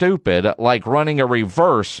isn't stupid, like running a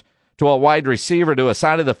reverse to a wide receiver to a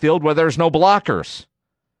side of the field where there's no blockers,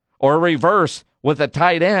 or a reverse with a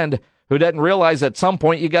tight end who doesn't realize at some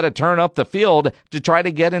point you got to turn up the field to try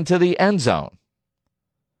to get into the end zone.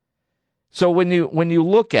 So when you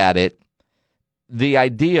look at it, the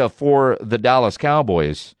idea for the Dallas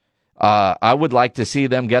Cowboys, I would like to see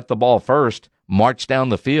them get the ball first, march down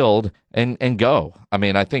the field, and go. I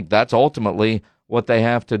mean, I think that's ultimately what they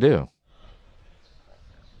have to do.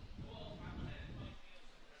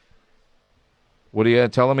 What are you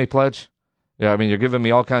telling me, Pledge? Yeah, I mean, you're giving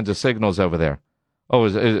me all kinds of signals over there. Oh,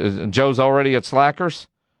 is Joe's already at Slackers?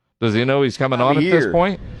 Does he know he's coming on at this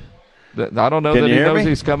point? I don't know that he knows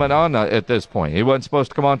he's coming on at this point. He wasn't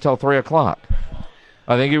supposed to come on until 3 o'clock.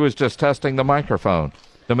 I think he was just testing the microphone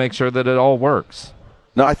to make sure that it all works.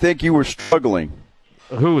 No, I think you were struggling.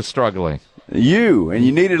 Who was struggling? You, and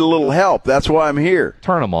you needed a little help. That's why I'm here.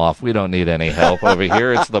 Turn them off. We don't need any help over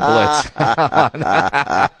here. It's the Blitz.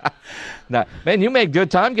 Now, man, you made good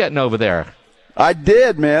time getting over there. I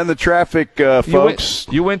did, man. The traffic folks.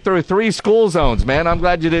 You went through 3 school zones, man. I'm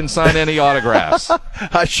glad you didn't sign any autographs.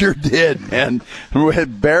 I sure did, man. We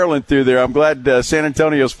had barreling through there. I'm glad San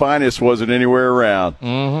Antonio's finest wasn't anywhere around.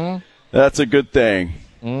 Mm-hmm. That's a good thing.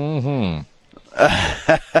 Mm-hmm.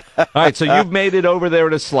 All right, so you've made it over there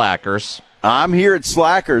to Slackers. I'm here at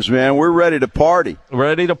Slackers, man. We're ready to party.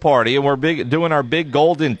 Ready to party, and we're doing our big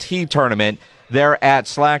Golden Tee tournament there at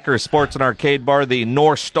Slackers Sports and Arcade Bar, the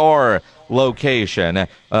North Star location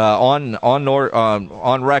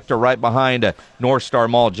on Rector, right behind North Star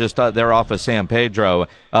Mall, just there off of San Pedro.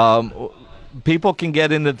 People can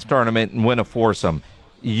get into the tournament and win a foursome.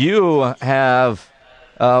 You have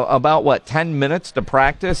about 10 minutes to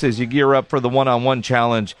practice as you gear up for the one-on-one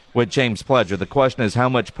challenge with James Pledger. The question is, how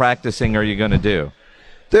much practicing are you going to do?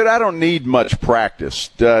 Dude, I don't need much practice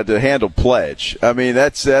to handle Pledge. I mean,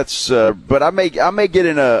 that's. But I may get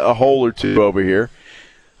in a hole or two over here.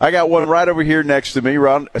 I got one right over here next to me,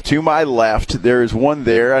 right to my left. There is one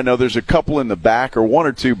there. I know there's a couple in the back, or 1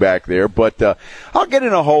 or 2 back there. But I'll get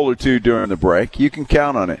in a hole or two during the break. You can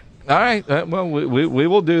count on it. All right. Well, we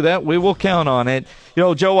will do that. We will count on it. You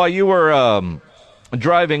know, Joe, while you were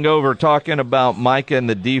driving over, talking about Micah and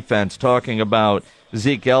the defense, talking about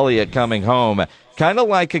Zeke Elliott coming home, kind of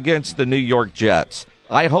like against the New York Jets.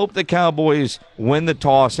 I hope the Cowboys win the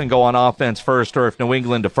toss and go on offense first, or if New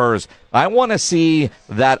England defers, I want to see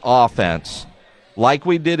that offense, like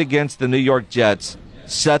we did against the New York Jets,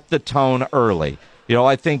 set the tone early. You know,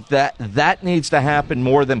 I think that needs to happen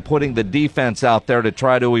more than putting the defense out there to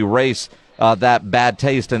try to erase that bad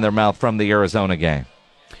taste in their mouth from the Arizona game.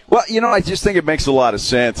 Well, you know, I just think it makes a lot of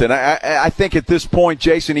sense. And I think at this point,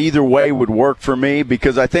 Jason, either way would work for me,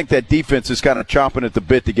 because I think that defense is kind of chomping at the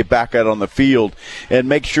bit to get back out on the field and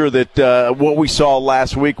make sure that what we saw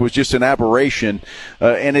last week was just an aberration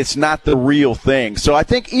and it's not the real thing. So I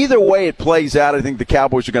think either way it plays out, I think the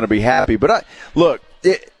Cowboys are going to be happy. But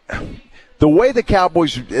the way the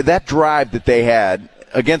Cowboys, that drive that they had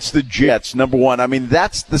against the Jets, number one, I mean,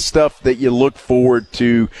 that's the stuff that you look forward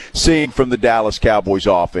to seeing from the Dallas Cowboys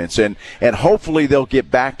offense. And hopefully they'll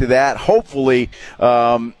get back to that. Hopefully,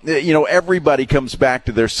 everybody comes back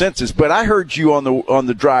to their senses. But I heard you on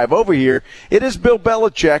the drive over here. It is Bill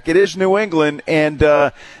Belichick. It is New England. And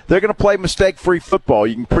they're going to play mistake-free football.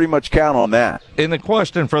 You can pretty much count on that. And the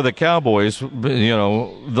question for the Cowboys,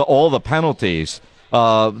 all the penalties,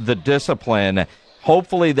 the discipline,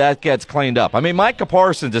 hopefully that gets cleaned up. I mean, Micah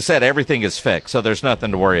Parsons has said everything is fixed, so there's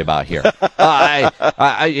nothing to worry about here.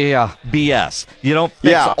 BS. You don't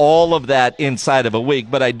fix all of that inside of a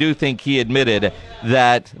week, but I do think he admitted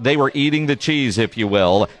that they were eating the cheese, if you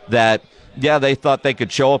will, that they thought they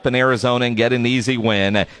could show up in Arizona and get an easy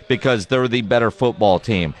win because they're the better football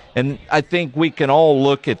team. And I think we can all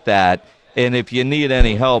look at that. And if you need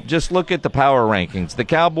any help, just look at the power rankings. The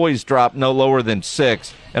Cowboys dropped no lower than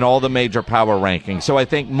 6 in all the major power rankings. So I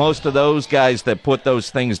think most of those guys that put those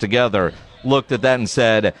things together looked at that and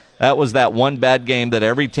said, that was that one bad game that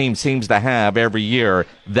every team seems to have every year.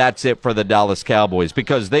 That's it for the Dallas Cowboys,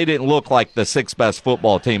 because they didn't look like the 6th best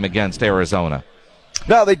football team against Arizona.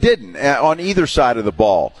 No, they didn't on either side of the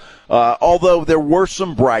ball. Although there were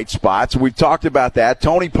some bright spots. We've talked about that.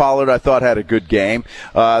 Tony Pollard, I thought, had a good game.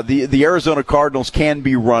 The Arizona Cardinals can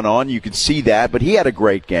be run on. You can see that, but he had a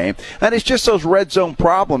great game. And it's just those red zone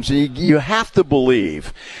problems. You have to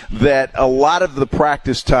believe that a lot of the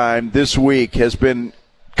practice time this week has been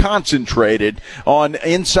concentrated on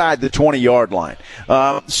inside the 20-yard line.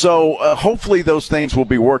 So hopefully those things will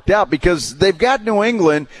be worked out, because they've got New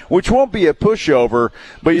England, which won't be a pushover,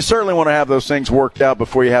 but you certainly want to have those things worked out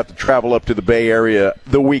before you have to travel up to the Bay Area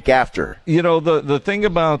the week after. You know, the thing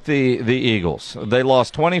about the Eagles, they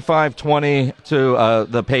lost 25-20 to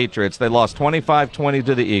the Patriots. They lost 25-20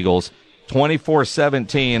 to the Eagles,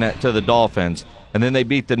 24-17 to the Dolphins, and then they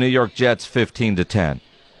beat the New York Jets 15-10.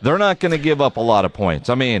 They're not going to give up a lot of points.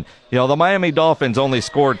 I mean, the Miami Dolphins only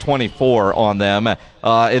scored 24 on them,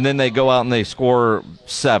 and then they go out and they score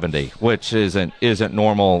 70, which isn't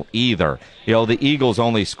normal either. The Eagles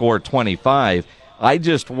only scored 25. I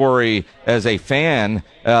just worry as a fan,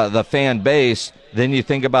 the fan base, then you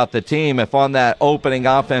think about the team. If on that opening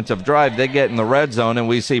offensive drive they get in the red zone and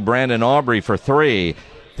we see Brandon Aubrey for 3,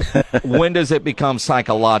 when does it become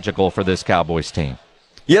psychological for this Cowboys team?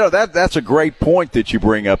 That's a great point that you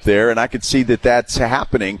bring up there, and I could see that that's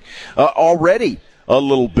happening already a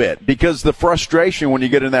little bit, because the frustration when you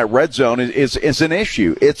get in that red zone is an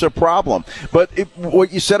issue. It's a problem. But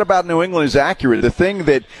what you said about New England is accurate. The thing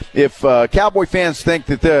that if Cowboy fans think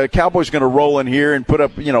that the Cowboys are going to roll in here and put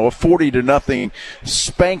up, a 40-0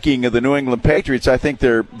 spanking of the New England Patriots, I think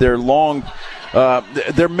they're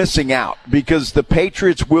missing out, because the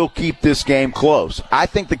Patriots will keep this game close. I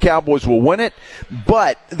think the Cowboys will win it,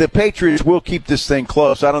 but the Patriots will keep this thing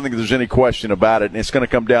close. I don't think there's any question about it, and it's going to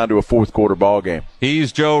come down to a fourth-quarter ball game.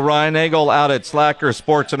 He's Joe Reinagel out at Slacker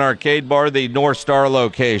Sports and Arcade Bar, the North Star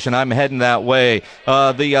location. I'm heading that way.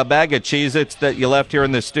 The bag of Cheez-Its that you left here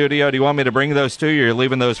in the studio, do you want me to bring those to you, or you're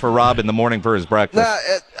leaving those for Rob in the morning for his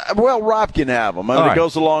breakfast? Well, Rob can have them. It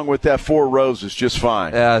goes along with that 4 Roses just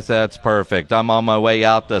fine. Yes, that's perfect. I'm on my way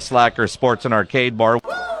out to Slacker Sports and Arcade Bar.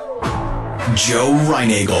 Joe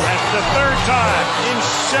Reinagel. That's the 3rd time in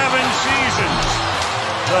 7 seasons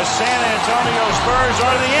the San Antonio Spurs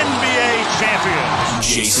are the NBA champions.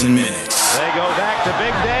 Jason Minnick. They go back to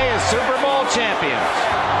big day as Super Bowl champions.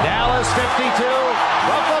 Dallas 52,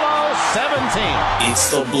 Buffalo 17.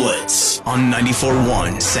 It's the Blitz on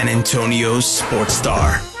 94.1 San Antonio's Sports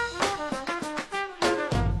Star.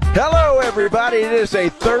 Hello, everybody. It is a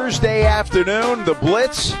Thursday afternoon. The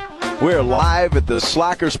Blitz. We're live at the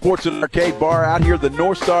Slacker Sports and Arcade Bar out here at the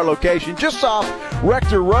North Star location, just off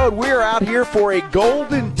Rector Road. We're out here for a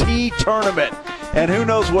Golden Tee tournament. And who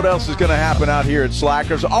knows what else is going to happen out here at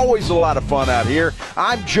Slackers. Always a lot of fun out here.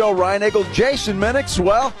 I'm Joe Reinagle. Jason Minix,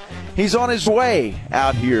 well, he's on his way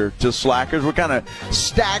out here to Slackers. We're kind of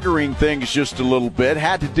staggering things just a little bit.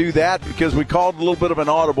 Had to do that because we called a little bit of an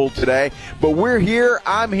audible today. But we're here.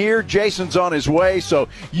 I'm here. Jason's on his way. So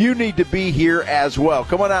you need to be here as well.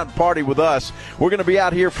 Come on out and party with us. We're going to be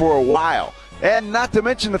out here for a while. And not to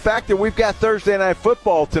mention the fact that we've got Thursday Night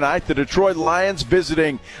Football tonight. The Detroit Lions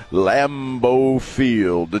visiting Lambeau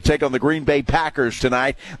Field to take on the Green Bay Packers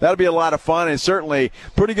tonight. That'll be a lot of fun and certainly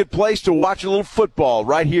a pretty good place to watch a little football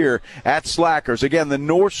right here at Slackers. Again, the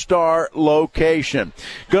North Star location.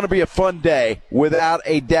 Going to be a fun day without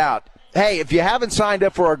a doubt. Hey, if you haven't signed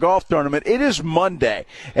up for our golf tournament, it is Monday,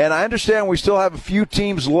 and I understand we still have a few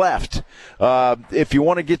teams left. If you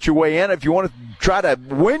want to get your way in, if you want to try to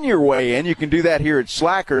win your way in, you can do that here at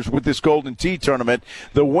Slackers with this Golden Tee tournament.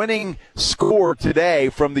 The winning score today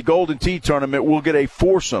from the Golden Tee tournament will get a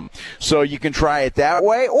foursome, so you can try it that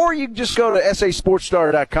way, or you can just go to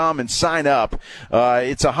sasportstar.com and sign up.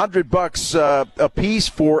 It's $100 a piece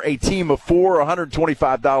for a team of four,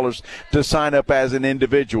 $125 to sign up as an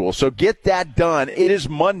individual. So get that done. It is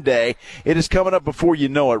Monday. It is coming up before you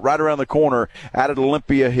know it, right around the corner out at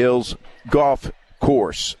Olympia Hills Golf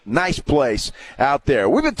Course. Nice place out there.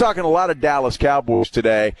 We've been talking a lot of Dallas Cowboys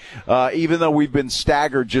today, even though we've been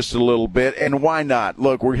staggered just a little bit, and why not?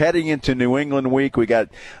 Look, we're heading into New England week. We got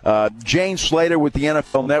James Slater with the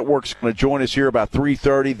NFL Network's going to join us here about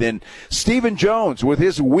 3:30. Then Stephen Jones with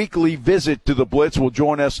his weekly visit to the Blitz will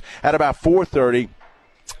join us at about 4:30.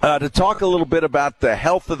 To talk a little bit about the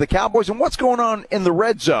health of the Cowboys and what's going on in the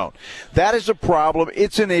red zone. That is a problem.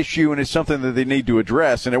 It's an issue, and it's something that they need to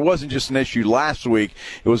address. And it wasn't just an issue last week.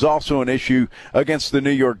 It was also an issue against the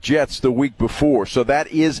New York Jets the week before. So that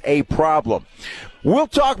is a problem. We'll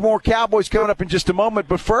talk more Cowboys coming up in just a moment.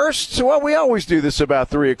 But first, well, we always do this about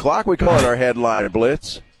 3 o'clock. We call it our Headline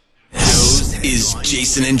Blitz. This is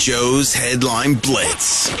Jason and Joe's Headline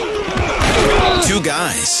Blitz. Two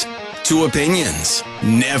guys. Two opinions.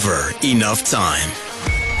 Never enough time.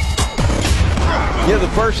 Yeah, the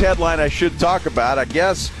first headline I should talk about, I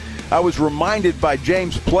guess I was reminded by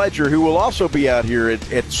James Pledger, who will also be out here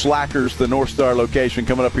at Slackers, the North Star location,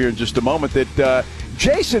 coming up here in just a moment, that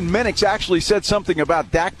Jason Minix actually said something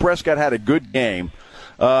about Dak Prescott had a good game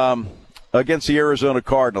against the Arizona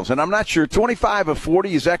Cardinals. And I'm not sure, 25 of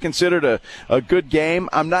 40, is that considered a good game?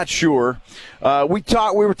 I'm not sure. We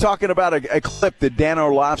were talking about a clip that Dan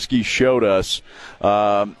Orlovsky showed us,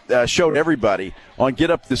 showed everybody on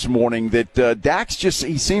Get Up this morning, that Dak's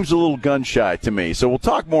he seems a little gun-shy to me. So we'll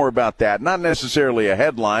talk more about that. Not necessarily a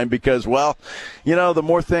headline because, well, you know, the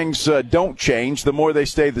more things don't change, the more they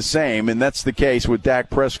stay the same, and that's the case with Dak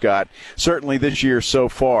Prescott, certainly this year so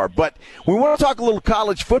far. But we want to talk a little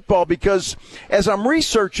college football because as I'm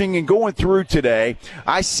researching and going through today,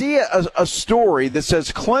 I see a story that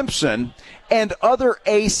says Clemson and other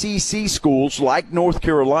ACC schools like North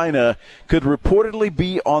Carolina could reportedly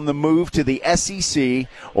be on the move to the SEC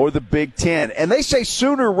or the Big Ten. And they say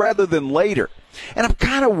sooner rather than later. And I'm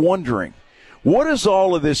kind of wondering, what does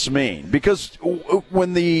all of this mean? Because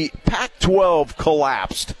when the Pac-12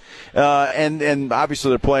 collapsed, and obviously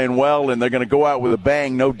they're playing well and they're going to go out with a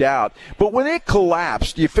bang, no doubt. But when it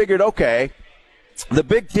collapsed, you figured, okay, the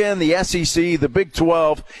Big Ten, the SEC, the Big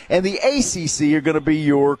 12, and the ACC are going to be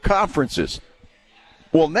your conferences.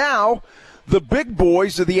 Well, now the big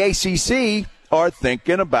boys of the ACC are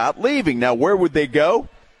thinking about leaving. Now, where would they go?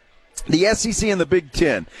 The SEC and the Big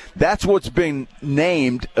Ten. That's what's been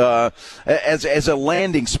named as a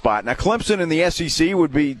landing spot. Now, Clemson and the SEC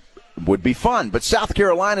would be fun, but South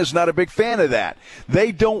Carolina's not a big fan of that.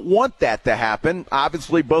 They don't want that to happen.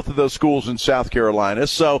 Obviously, both of those schools in South Carolina.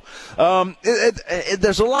 So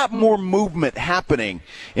there's a lot more movement happening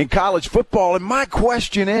in college football, and my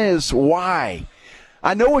question is, why?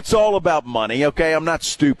 I know it's all about money, okay? I'm not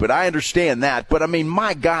stupid. I understand that. But, I mean,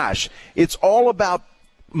 my gosh, it's all about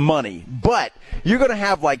money. But you're going to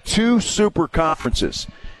have like two super conferences.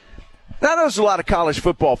 Now, there's a lot of college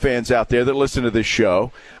football fans out there that listen to this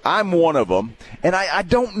show. I'm one of them, and I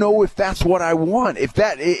don't know if that's what I want, if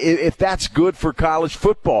that's good for college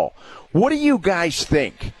football. What do you guys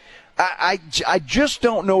think? I just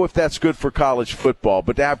don't know if that's good for college football.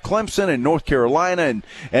 But to have Clemson and North Carolina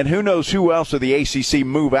and who knows who else of the ACC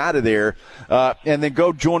move out of there and then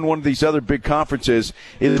go join one of these other big conferences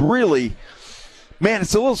is really – man,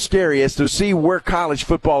 it's a little scary as to see where college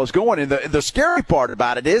football is going. And the scary part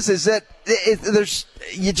about it is that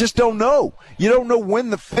you just don't know. You don't know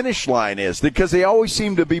when the finish line is because they always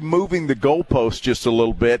seem to be moving the goalposts just a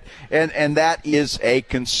little bit, and that is a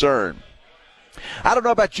concern. I don't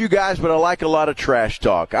know about you guys, but I like a lot of trash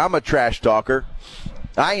talk. I'm a trash talker.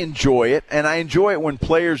 I enjoy it, and I enjoy it when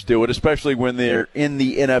players do it, especially when they're in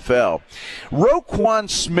the NFL. Roquan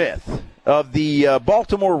Smith of the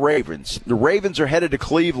Baltimore Ravens. The Ravens are headed to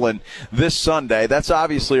Cleveland this Sunday. That's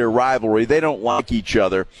obviously a rivalry. They don't like each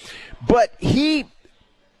other. But he,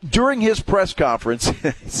 during his press conference,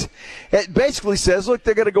 it basically says, look,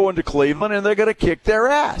 they're going to go into Cleveland and they're going to kick their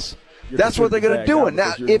ass. That's what they're going to do. And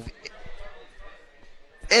now, if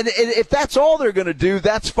that's all they're going to do,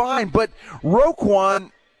 that's fine. But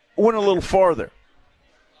Roquan went a little farther.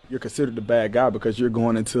 You're considered the bad guy because you're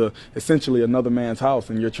going into essentially another man's house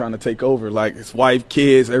and you're trying to take over, like his wife,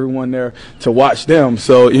 kids, everyone there to watch them.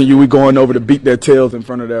 So we going over to beat their tails in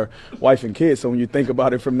front of their wife and kids. So when you think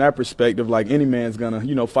about it from that perspective, like any man's going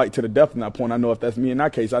to, fight to the death in that point. I know if that's me in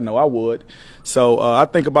that case, I know I would. So I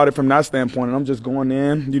think about it from that standpoint, and I'm just going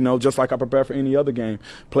in, just like I prepare for any other game.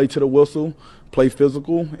 Play to the whistle, play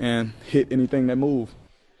physical, and hit anything that moves.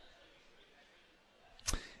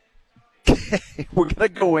 We're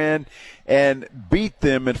going to go in and beat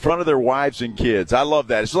them in front of their wives and kids. I love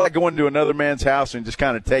that. It's like going to another man's house and just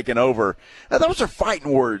kind of taking over. Now, those are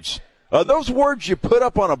fighting words. Those words you put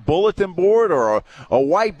up on a bulletin board or a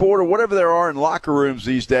whiteboard or whatever there are in locker rooms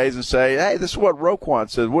these days and say, hey, this is what Roquan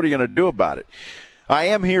said. What are you going to do about it? I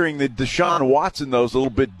am hearing that Deshaun Watson, though, is a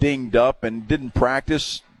little bit dinged up and didn't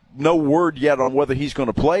practice. No word yet on whether he's going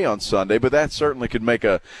to play on Sunday, but that certainly could make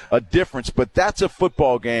a difference. But that's a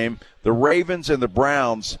football game, the Ravens and the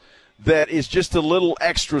Browns, that is just a little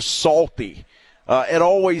extra salty. It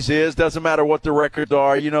always is. Doesn't matter what the records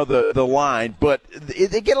are, the line. But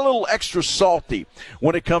they get a little extra salty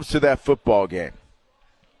when it comes to that football game.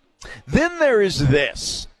 Then there is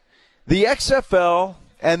this. The XFL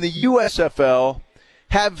and the USFL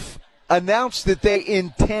have announced that they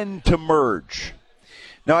intend to merge.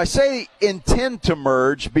 Now, I say intend to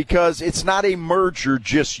merge because it's not a merger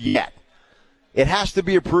just yet. It has to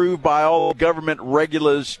be approved by all the government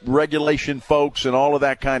regulation folks and all of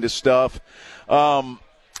that kind of stuff. And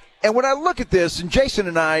when I look at this, and Jason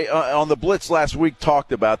and I on the Blitz last week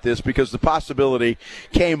talked about this because the possibility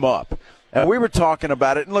came up. And we were talking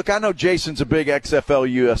about it. And look, I know Jason's a big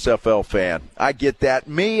XFL, USFL fan. I get that.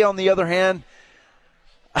 Me, on the other hand,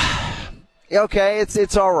 okay,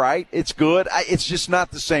 it's all right. It's good. It's just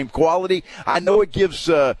not the same quality. I know it gives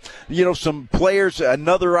some players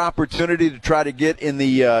another opportunity to try to get in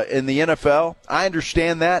the NFL. I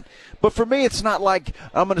understand that, but for me, it's not like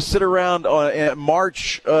I'm going to sit around in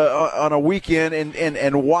March on a weekend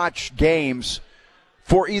and watch games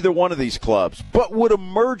for either one of these clubs. But would a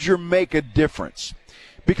merger make a difference?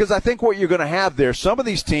 Because I think what you're going to have there, some of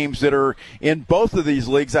these teams that are in both of these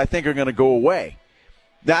leagues, I think are going to go away.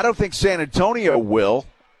 Now, I don't think San Antonio will,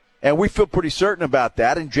 and we feel pretty certain about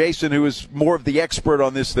that. And Jason, who is more of the expert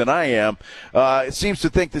on this than I am, seems to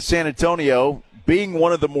think that San Antonio, being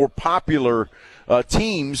one of the more popular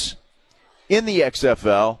teams in the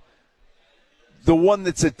XFL, the one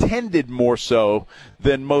that's attended more so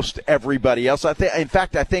than most everybody else. In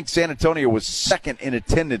fact, I think San Antonio was second in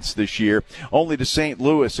attendance this year, only to St.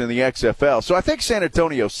 Louis in the XFL. So I think San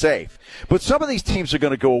Antonio's safe. But some of these teams are going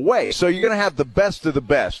to go away, so you're going to have the best of the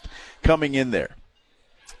best coming in there.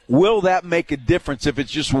 Will that make a difference if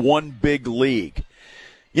it's just one big league?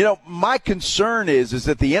 My concern is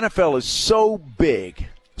that the NFL is so big,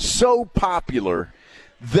 so popular,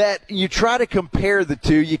 that you try to compare the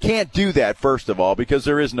two. You can't do that, first of all, because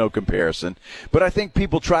there is no comparison. But I think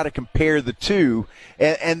people try to compare the two,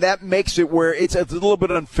 and that makes it where it's a little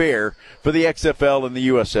bit unfair for the XFL and the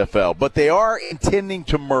USFL. But they are intending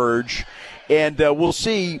to merge, and we'll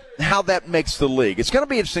see how that makes the league. It's going to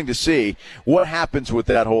be interesting to see what happens with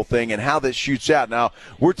that whole thing and how this shoots out. Now,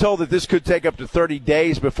 we're told that this could take up to 30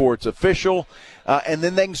 days before it's official. And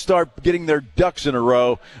then they can start getting their ducks in a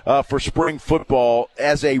row for spring football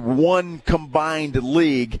as a one combined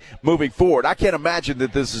league moving forward. I can't imagine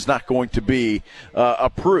that this is not going to be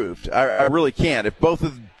approved. I really can't. If both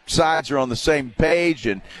of the sides are on the same page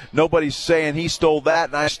and nobody's saying he stole that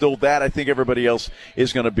and I stole that, I think everybody else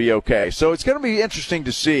is going to be okay. So it's going to be interesting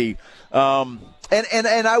to see. And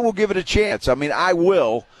I will give it a chance. I mean, I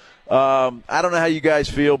will. I don't know how you guys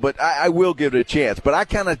feel, but I will give it a chance. But I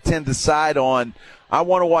kind of tend to side on I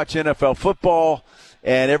want to watch NFL football,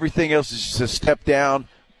 and everything else is just a step down.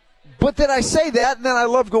 But then I say that, and then I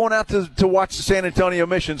love going out to watch the San Antonio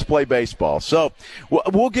Missions play baseball. So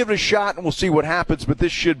we'll give it a shot, and we'll see what happens. But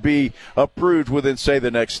this should be approved within, say, the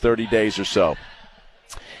next 30 days or so.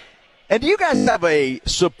 And do you guys have a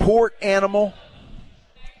support animal?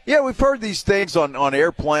 Yeah, we've heard these things on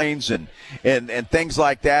airplanes and things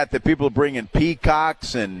like that people are bringing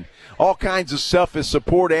peacocks and all kinds of stuff as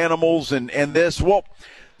support animals and this. Well,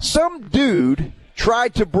 some dude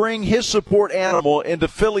tried to bring his support animal into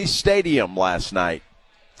Philly Stadium last night.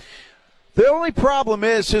 The only problem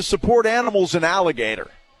is his support animal's an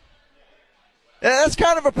alligator. And that's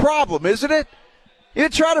kind of a problem, isn't it? You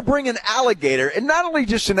try to bring an alligator, and not only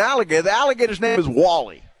just an alligator, the alligator's name is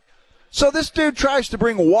Wally. So this dude tries to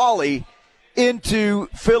bring Wally into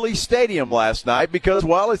Philly Stadium last night because,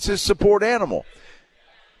 well, it's his support animal.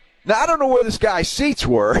 Now, I don't know where this guy's seats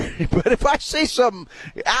were, but if I see some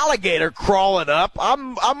alligator crawling up,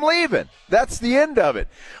 I'm leaving. That's the end of it.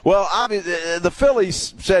 Well, the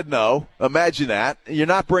Phillies said no. Imagine that. You're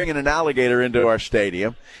not bringing an alligator into our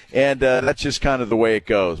stadium, and that's just kind of the way it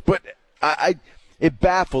goes. But it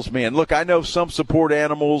baffles me. And, look, I know some support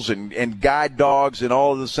animals and guide dogs and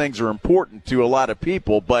all of those things are important to a lot of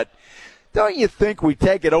people, but don't you think we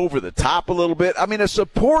take it over the top a little bit? I mean, a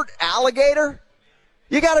support alligator?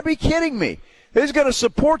 You got to be kidding me. He's going to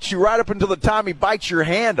support you right up until the time he bites your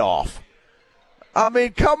hand off. I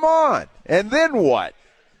mean, come on. And then what?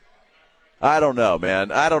 I don't know,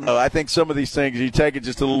 man. I don't know. I think some of these things, you take it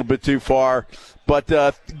just a little bit too far. But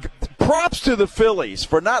props to the Phillies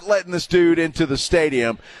for not letting this dude into the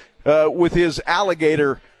stadium with his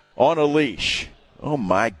alligator on a leash. Oh,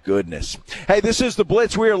 my goodness. Hey, this is the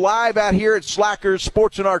Blitz. We are live out here at Slackers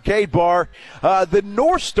Sports and Arcade Bar. The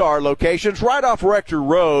North Star location's right off Rector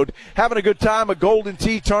Road. Having a good time, a Golden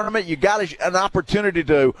Tee tournament. You got an opportunity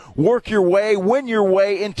to work your way, win your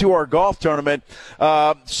way into our golf tournament.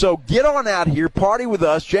 So get on out here, party with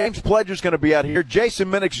us. James Pledger's going to be out here.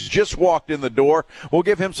 Jason Minnick's just walked in the door. We'll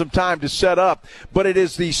give him some time to set up. But it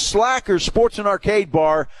is the Slackers Sports and Arcade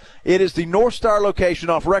Bar. It is the North Star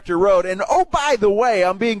location off Rector Road. And, oh, by the way,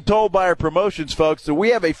 I'm being told by our promotions folks that we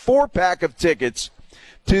have a 4-pack of tickets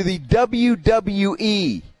to the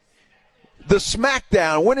WWE, the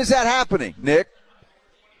SmackDown. When is that happening, Nick?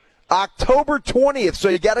 October 20th. So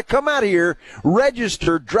you got to come out here,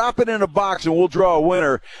 register, drop it in a box, and we'll draw a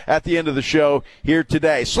winner at the end of the show here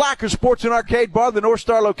today. Slacker Sports and Arcade Bar, the North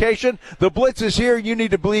Star location. The Blitz is here. You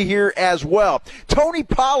need to be here as well. Tony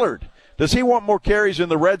Pollard. Does he want more carries in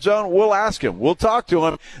the red zone? We'll ask him. We'll talk to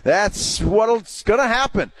him. That's what's going to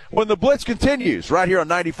happen when the Blitz continues right here on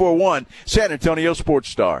 94.1 San Antonio Sports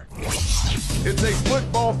Star. It's a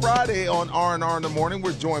Football Friday on R&R in the Morning.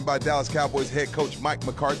 We're joined by Dallas Cowboys head coach Mike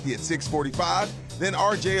McCarthy at 6:45. Then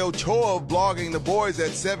RJ Ochoa of Blogging the Boys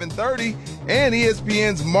at 7:30. And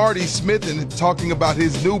ESPN's Marty Smith and talking about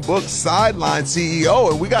his new book, Sideline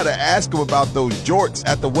CEO. And we got to ask him about those jorts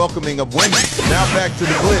at the welcoming of women. Now back to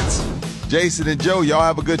the Blitz. Jason and Joe, y'all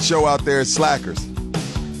have a good show out there at Slackers.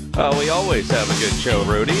 We always have a good show,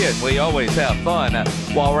 Rudy, and we always have fun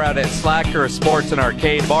while we're out at Slackers Sports and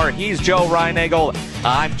Arcade Bar. He's Joe Reinagel.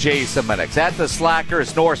 I'm Jason Minnick. At the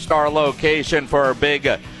Slackers North Star location for our big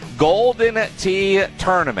Golden Tee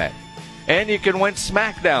tournament. And you can win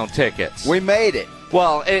SmackDown tickets. We made it.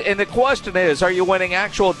 Well, and the question is, are you winning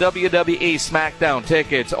actual WWE SmackDown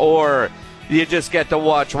tickets, or you just get to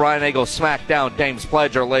watch Reinagel smack down James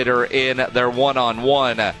Pledger later in their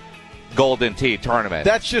one-on-one Golden Tee tournament?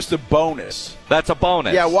 That's just a bonus. That's a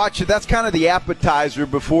bonus. Yeah, watch it. That's kind of the appetizer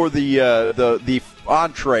before the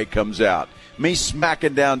entree comes out. Me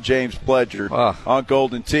smacking down James Pledger on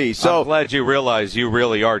Golden Tee. So I'm glad you realize you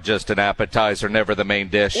really are just an appetizer, never the main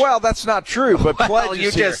dish. Well, that's not true, but Pledge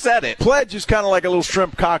you just said it. Pledge is kind of like a little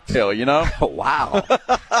shrimp cocktail, you know? Wow.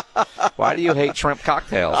 Why do you hate shrimp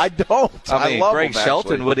cocktails? I don't. I mean, love Greg them,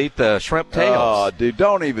 Shelton actually would eat the shrimp tails. Oh, dude,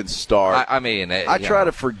 don't even start. I mean, I try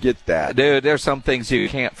to forget that. Dude, there's some things you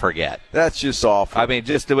can't forget. That's just awful. I mean,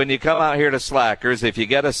 just when you come out here to Slackers, if you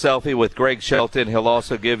get a selfie with Greg Shelton, he'll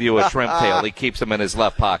also give you a shrimp tail. He keeps them in his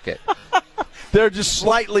left pocket. They're just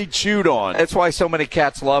slightly chewed on. That's why so many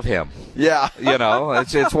cats love him. Yeah. You know,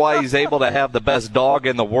 it's why he's able to have the best dog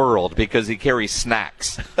in the world, because he carries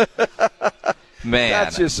snacks.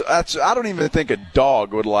 Man. I don't even think a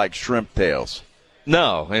dog would like shrimp tails.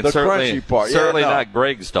 No, and the certainly, crunchy part. Certainly not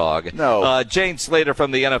Greg's dog. No. Jane Slater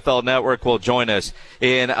from the NFL Network will join us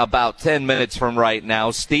in about 10 minutes from right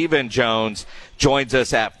now. Stephen Jones joins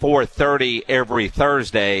us at 4:30 every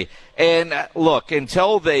Thursday. And look,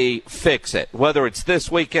 until they fix it, whether it's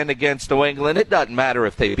this weekend against New England, it doesn't matter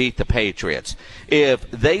if they beat the Patriots. If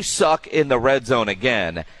they suck in the red zone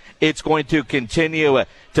again, it's going to continue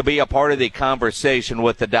to be a part of the conversation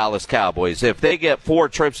with the Dallas Cowboys. If they get 4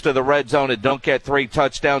 trips to the red zone and don't get 3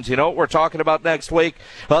 touchdowns, you know what we're talking about next week?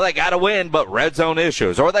 Well, they got to win, but red zone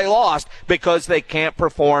issues. Or they lost because they can't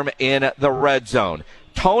perform in the red zone.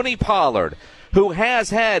 Tony Pollard, who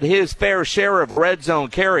has had his fair share of red zone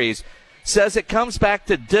carries, says it comes back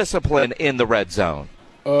to discipline in the red zone.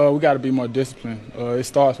 We got to be more disciplined. It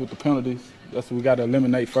starts with the penalties. That's what we got to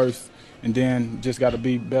eliminate first, and then just got to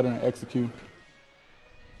be better and execute.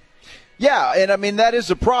 Yeah, and I mean that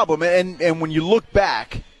is a problem. And when you look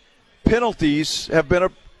back, penalties have been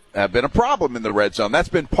a problem in the red zone. That's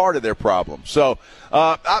been part of their problem. So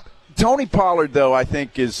Tony Pollard, though, I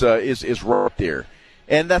think is right there,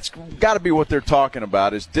 and that's got to be what they're talking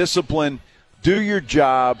about: is discipline. Do your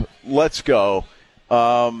job. Let's go.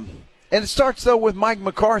 And it starts though with Mike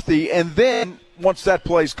McCarthy, and then once that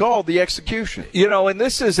play's called, the execution. And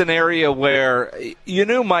this is an area where you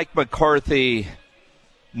knew Mike McCarthy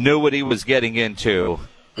knew what he was getting into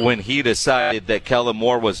when he decided that Kellen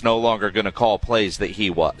Moore was no longer going to call plays that he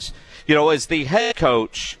was. As the head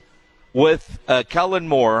coach with Kellen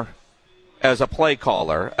Moore as a play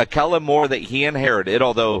caller, a Kellen Moore that he inherited,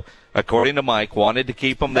 although according to Mike, wanted to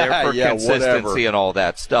keep him there for consistency whatever. And all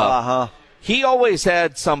that stuff. He always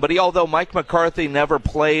had somebody, although Mike McCarthy never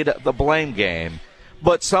played the blame game,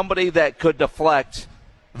 but somebody that could deflect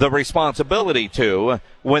the responsibility to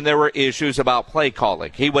when there were issues about play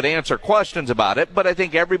calling. He would answer questions about it, but I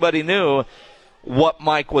think everybody knew what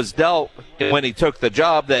Mike was dealt when he took the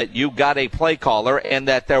job, that you got a play caller and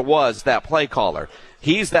that there was that play caller.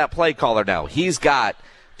 He's that play caller now. He's got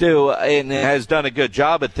to, and has done a good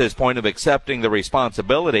job at this point of accepting the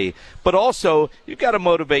responsibility, but also you've got to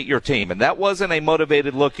motivate your team, and that wasn't a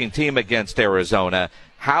motivated looking team against Arizona.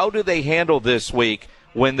 How do they handle this week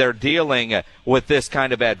when they're dealing with this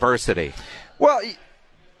kind of adversity? Well,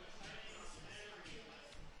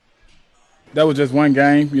 that was just one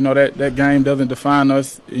game. That game doesn't define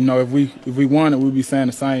us. If we won it, we'd be saying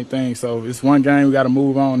the same thing. So it's one game. We got to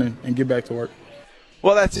move on and get back to work.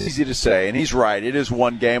 Well, that's easy to say, and he's right. It is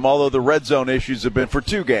one game, although the red zone issues have been for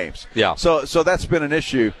 2 games. Yeah. So that's been an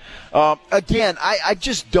issue. Again, I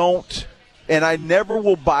just don't, and I never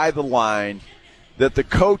will buy the line that the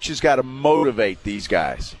coach has got to motivate these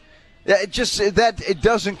guys. It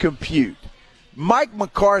doesn't compute. Mike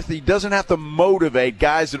McCarthy doesn't have to motivate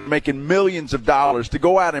guys that are making millions of dollars to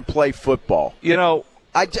go out and play football.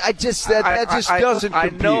 That just doesn't compute.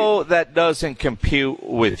 I know that doesn't compute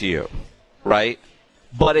with you, right?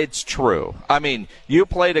 But it's true. I mean, you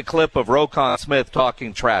played a clip of Roquan Smith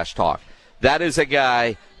talking trash talk. That is a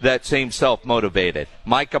guy that seems self-motivated.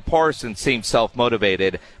 Micah Parsons seems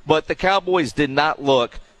self-motivated, but the Cowboys did not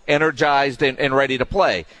look energized and ready to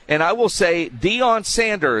play. And I will say Deion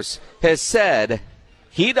Sanders has said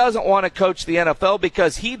he doesn't want to coach the NFL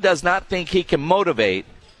because he does not think he can motivate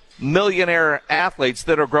millionaire athletes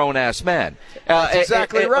that are grown-ass men. That's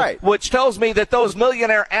exactly right. Which tells me that those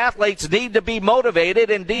millionaire athletes need to be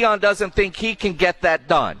motivated, and Deion doesn't think he can get that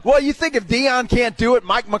done. Well, you think if Deion can't do it,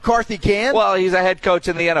 Mike McCarthy can? Well, he's a head coach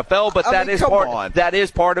in the NFL, but that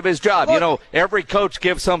is part of his job. Look, every coach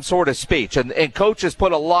gives some sort of speech, and coaches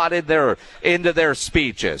put a lot into their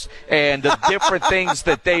speeches and the different things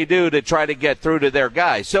that they do to try to get through to their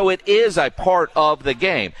guys. So it is a part of the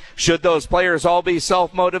game. Should those players all be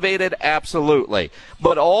self-motivated? Absolutely.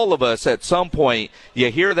 But all of us, at some point,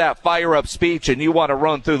 you hear that fire-up speech and you want to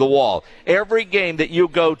run through the wall. Every game that you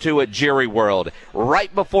go to at Jerry World,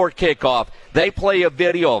 right before kickoff, they play a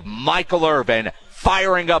video of Michael Irvin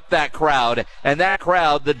firing up that crowd, and that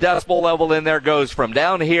crowd, the decibel level in there goes from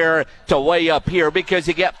down here to way up here because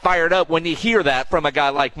you get fired up when you hear that from a guy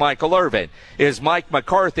like Michael Irvin. Is Mike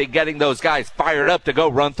McCarthy getting those guys fired up to go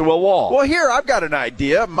run through a wall? Well, here, I've got an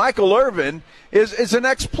idea. Michael Irvin is an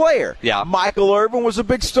ex-player. Yeah. Michael Irvin was a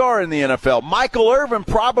big star in the NFL. Michael Irvin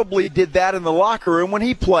probably did that in the locker room when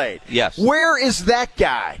he played. Yes. Where is that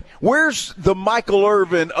guy? Where's the Michael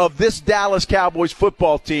Irvin of this Dallas Cowboys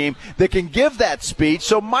football team that can give that speech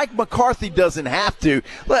so Mike McCarthy doesn't have to?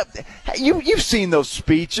 You've seen those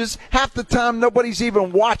speeches. Half the time, nobody's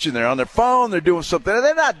even watching. They're on their phone. They're doing something.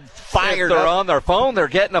 They're not fired up. If they're up. On their phone, they're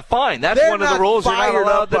getting a fine. That's one of the rules you're not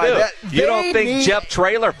allowed to do. You don't think Jeff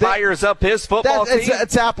Traylor fires up his football team?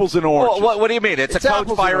 It's apples and oranges. Well, what do you mean? It's a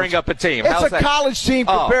coach firing up a team. It's a college team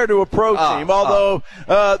compared to a pro team, although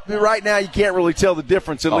right now you can't really tell the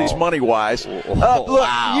difference, at least money-wise. Look,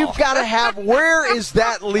 you've got to have – where is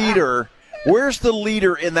that leader – where's the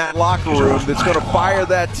leader in that locker room that's going to fire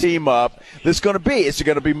that team up? That's going to be? Is it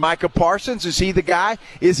going to be Micah Parsons? Is he the guy?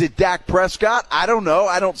 Is it Dak Prescott? I don't know.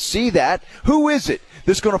 I don't see that. Who is it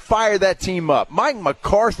that's going to fire that team up? Mike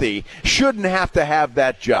McCarthy shouldn't have to have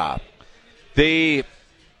that job.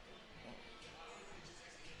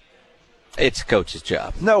 It's coach's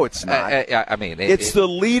job. No, it's not. I mean, it's the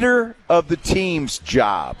leader of the team's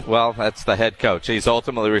job. Well, that's the head coach. He's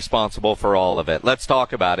ultimately responsible for all of it. Let's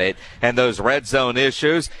talk about it and those red zone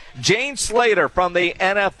issues. Jane Slater from the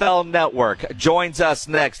NFL Network joins us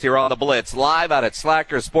next here on the Blitz, live out at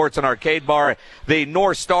Slacker Sports and Arcade Bar, the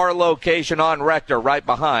North Star location on Rector, right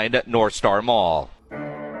behind North Star Mall.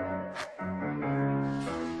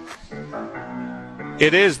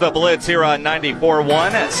 It is the Blitz here on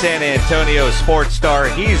 94.1 San Antonio Sports Star.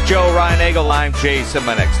 He's Joe Reinagel. I'm Jason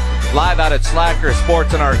Minix. Live out at Slacker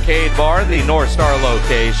Sports and Arcade Bar, the North Star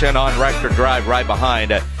location on Rector Drive right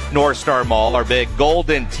behind North Star Mall. Our big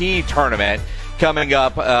Golden Tee tournament coming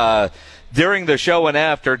up during the show and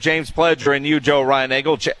after. James Pledger and you, Joe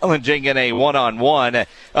Reinagel, challenging in a one-on-one.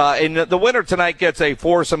 And the winner tonight gets a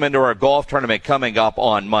foursome into our golf tournament coming up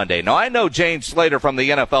on Monday. Now, I know Jane Slater from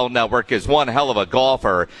the NFL Network is one hell of a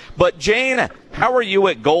golfer, but Jane, how are you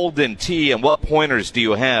at Golden Tee, and what pointers do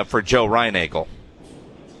you have for Joe Reinagel?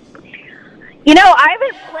 You know, I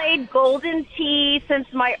haven't played Golden Tee since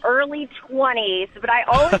my early 20s, but I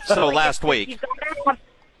always so last week.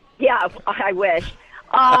 Yeah, I wish.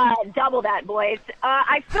 Double that, boys.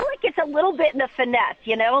 I feel like it's a little bit in the finesse,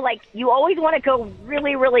 you know? Like, you always want to go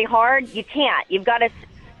really, really hard. You can't. You've got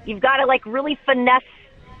to like, really finesse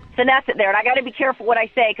it there. And I got to be careful what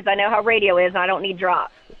I say because I know how radio is, and I don't need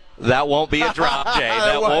drops. That won't be a drop, Jane.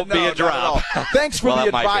 That won't be a drop. Thanks for the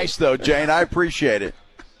advice, though, Jane. I appreciate it.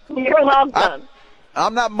 You're welcome.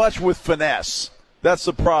 I'm not much with finesse. That's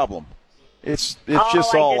the problem. It's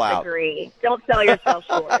just all out. Don't sell yourself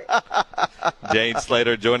short. Jane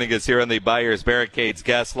Slater joining us here on the Buyers Barricades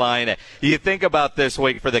guest line. You think about this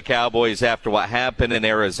week for the Cowboys after what happened in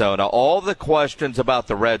Arizona, all the questions about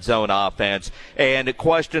the red zone offense and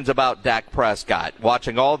questions about Dak Prescott.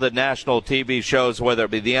 Watching all the national TV shows, whether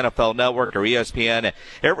it be the NFL Network or ESPN,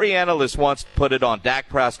 every analyst wants to put it on Dak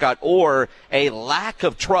Prescott or a lack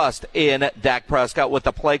of trust in Dak Prescott with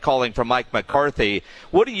the play calling from Mike McCarthy.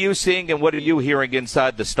 What are you seeing and what are you hearing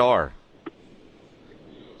inside the Star?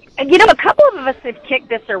 You know, a couple of us have kicked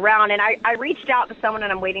this around, and I reached out to someone,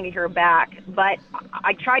 and I'm waiting to hear back, but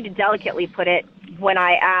I tried to delicately put it when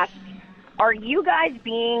I asked, are you guys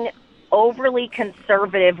being overly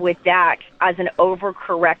conservative with Dak as an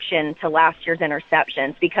overcorrection to last year's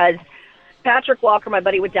interceptions? Because Patrick Walker, my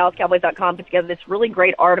buddy with DallasCowboys.com, put together this really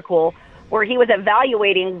great article where he was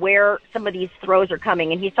evaluating where some of these throws are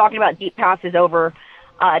coming, and he's talking about deep passes over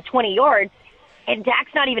 20 yards, and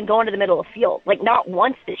Dak's not even going to the middle of the field, like not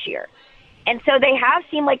once this year. And so they have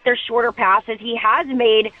seemed like they're shorter passes. He has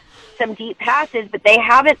made some deep passes, but they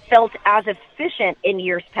haven't felt as efficient in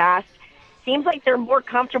years past. Seems like they're more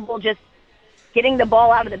comfortable just getting the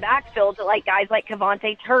ball out of the backfield to like guys like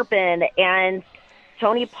Kevontae Turpin and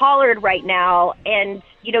Tony Pollard right now. And,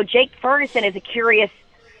 you know, Jake Ferguson is a curious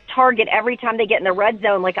target every time they get in the red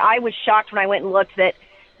zone. Like, I was shocked when I went and looked that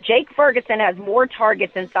Jake Ferguson has more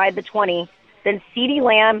targets inside the 20 than CeeDee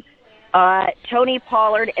Lamb, Tony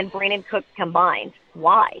Pollard, and Brandon Cook combined.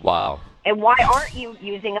 Why? Wow. And why aren't you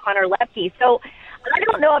using Hunter Lepke? So I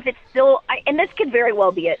don't know if it's still – and this could very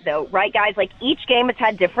well be it, though, right, guys? Like, each game has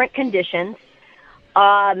had different conditions.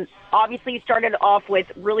 Obviously, you started off with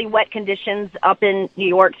really wet conditions up in New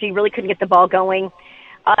York, so you really couldn't get the ball going.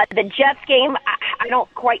 The Jets game, I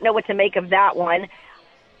don't quite know what to make of that one.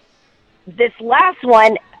 This last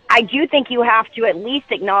one – I do think you have to at least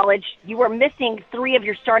acknowledge you were missing 3 of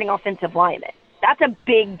your starting offensive linemen. That's a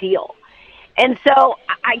big deal. And so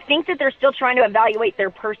I think that they're still trying to evaluate their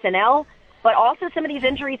personnel, but also some of these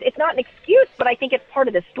injuries, it's not an excuse, but I think it's part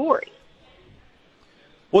of the story.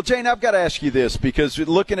 Well, Jane, I've got to ask you this, because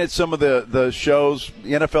looking at some of the shows,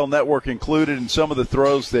 the NFL Network included, and some of the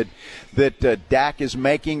throws that Dak is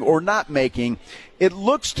making or not making, it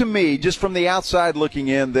looks to me, just from the outside looking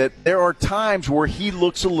in, that there are times where he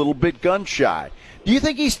looks a little bit gun-shy. Do you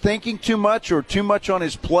think he's thinking too much or too much on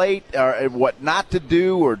his plate, or what not to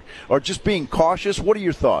do, or just being cautious? What are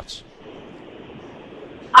your thoughts?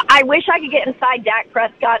 I wish I could get inside Dak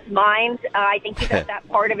Prescott's mind. I think he's at that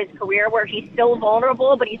part of his career where he's still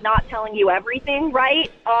vulnerable, but he's not telling you everything, right?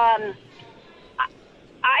 I've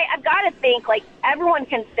got to think, like, everyone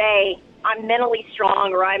can say I'm mentally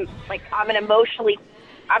strong or I'm emotional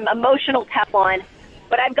Teflon,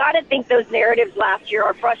 but I've got to think those narratives last year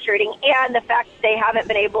are frustrating, and the fact that they haven't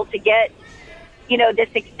been able to get, you know, this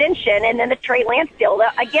extension, and then the Trey Lance deal.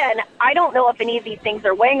 Again, I don't know if any of these things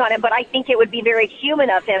are weighing on him, but I think it would be very human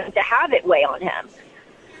of him to have it weigh on him.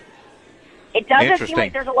 It doesn't seem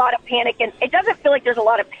like there's a lot of panic, and it doesn't feel like there's a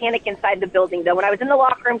lot of panic inside the building, though. When I was in the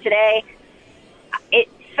locker room today, it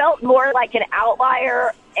felt more like an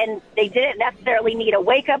outlier and they didn't necessarily need a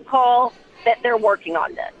wake-up call, that they're working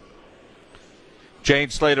on this. Jane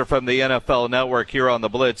Slater from the NFL Network here on the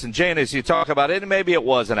Blitz. And Jane, as you talk about it, maybe it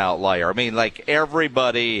was an outlier. I mean, like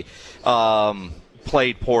everybody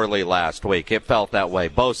played poorly last week. It felt that way,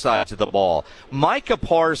 both sides of the ball. Micah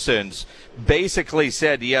Parsons basically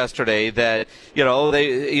said yesterday that,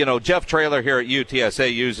 Jeff Traylor here at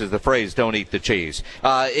UTSA uses the phrase, don't eat the cheese.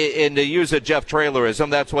 And to use a Jeff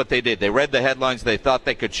Trailerism, that's what they did. They read the headlines. They thought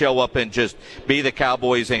they could show up and just be the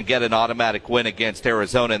Cowboys and get an automatic win against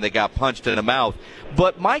Arizona, and they got punched in the mouth.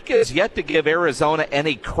 But Micah is yet to give Arizona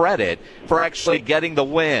any credit for actually getting the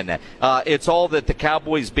win. It's all that the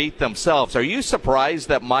Cowboys beat themselves. Are you surprised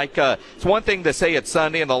that Micah, it's one thing to say it's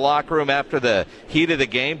Sunday in the locker room after the heat of the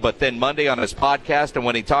game, but then Monday on his podcast and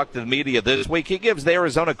when he talked to the media this week, he gives the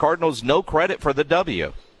Arizona Cardinals no credit for the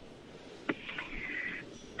W.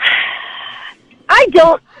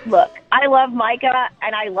 Look, I love Micah,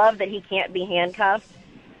 and I love that he can't be handcuffed,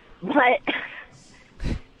 but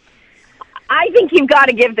I think you've got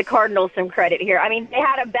to give the Cardinals some credit here. I mean, they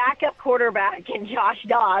had a backup quarterback in Josh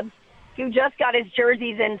Dobbs who just got his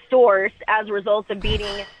jerseys in stores as a result of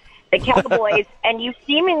beating the Cowboys, and you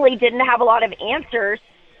seemingly didn't have a lot of answers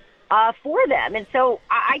for them. And so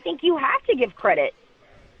I think you have to give credit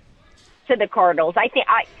to the Cardinals.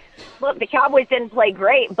 Look, the Cowboys didn't play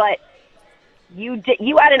great, but you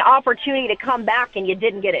had an opportunity to come back and you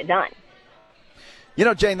didn't get it done.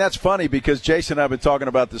 Jane, that's funny because Jason and I have been talking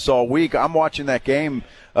about this all week. I'm watching that game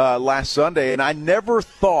last Sunday, and I never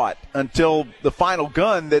thought until the final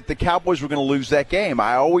gun that the Cowboys were going to lose that game.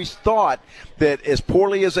 I always thought that as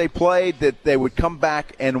poorly as they played, that they would come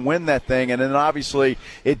back and win that thing, and then obviously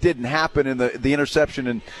it didn't happen in the interception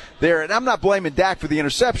in there. And I'm not blaming Dak for the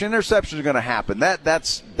interception. Interceptions are going to happen.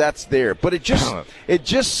 That's there. But it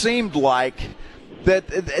just seemed like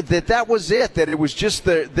that was it. That it was just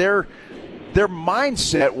their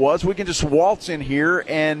mindset was, we can just waltz in here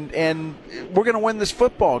and we're going to win this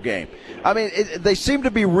football game. I mean, they seem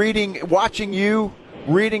to be reading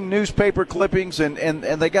newspaper clippings, and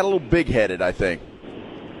they got a little big-headed, I think.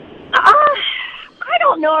 I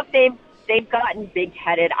don't know if they've gotten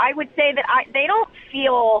big-headed. I would say that they don't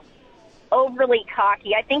feel overly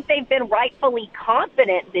cocky. I think they've been rightfully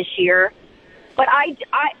confident this year. But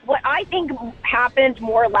what I think happened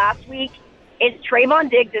more last week is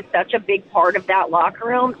Trayvon Diggs is such a big part of that locker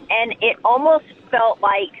room, and it almost felt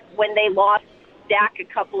like when they lost Dak a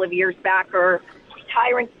couple of years back, or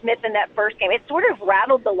Tyron Smith in that first game, it sort of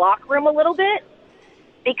rattled the locker room a little bit,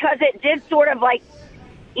 because it did sort of like,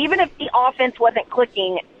 even if the offense wasn't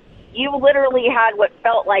clicking, you literally had what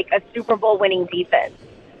felt like a Super Bowl winning defense.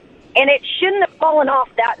 And it shouldn't have fallen off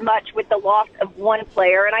that much with the loss of one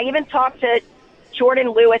player. And I even talked to Jordan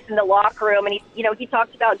Lewis in the locker room, and he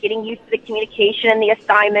talked about getting used to the communication and the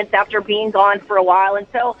assignments after being gone for a while. And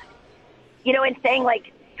so, and saying,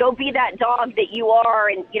 like, go be that dog that you are,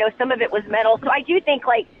 and, some of it was mental. So I do think,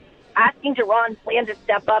 like, asking Deron Bland to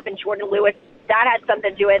step up and Jordan Lewis, that had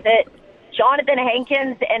something to do with it. Jonathan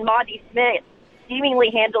Hankins and Monty Smith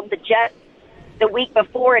seemingly handled the Jets the week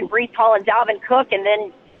before, and Breece Hall and Dalvin Cook, and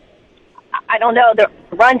then I don't know, the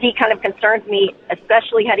run D kind of concerns me,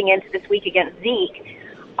 especially heading into this week against Zeke.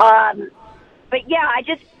 But yeah,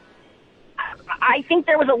 I think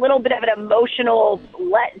there was a little bit of an emotional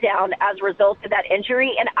letdown as a result of that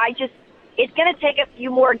injury, and it's going to take a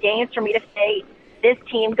few more games for me to say this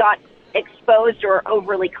team got exposed or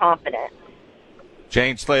overly confident.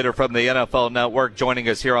 Jane Slater from the NFL Network joining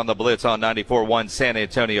us here on the Blitz on 94.1 San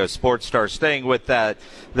Antonio Sports Star. Staying with that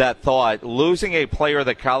thought, losing a player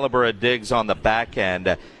the caliber of Diggs on the back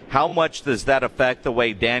end, how much does that affect the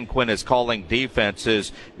way Dan Quinn is calling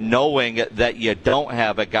defenses, knowing that you don't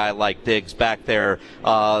have a guy like Diggs back there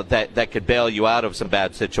that could bail you out of some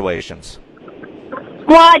bad situations?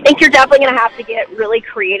 Well, I think you're definitely going to have to get really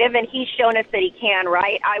creative, and he's shown us that he can,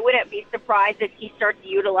 right? I wouldn't be surprised if he starts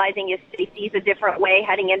utilizing his safeties a different way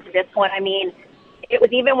heading into this one. I mean, it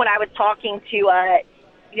was even when I was talking to,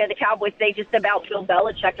 the Cowboys today just about Bill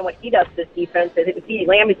Belichick and what he does to this defense. It was CeeDee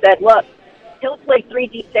Lamb who said, look, he'll play 3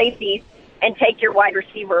 deep safeties and take your wide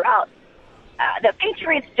receiver out. The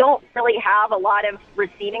Patriots don't really have a lot of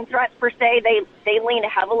receiving threats per se. They lean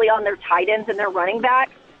heavily on their tight ends and their running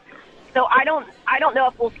backs. So I don't know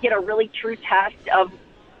if we'll get a really true test of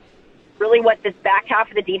really what this back half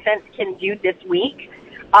of the defense can do this week.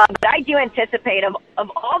 But I do anticipate of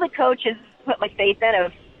all the coaches put my faith in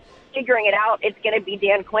of figuring it out, it's going to be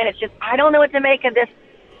Dan Quinn. It's just I don't know what to make of this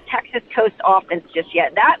Texas Coast offense just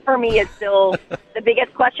yet. That for me is still the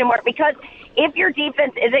biggest question mark, because if your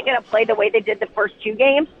defense isn't going to play the way they did the first 2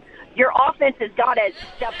 games, your offense has got to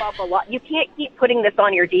step up a lot. You can't keep putting this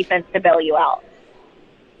on your defense to bail you out.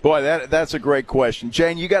 Boy, that's a great question.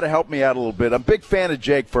 Jane, you got to help me out a little bit. I'm a big fan of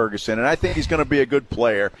Jake Ferguson, and I think he's going to be a good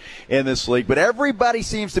player in this league. But everybody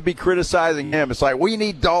seems to be criticizing him. It's like, we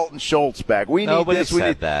need Dalton Schultz back. We need Nobody this. We said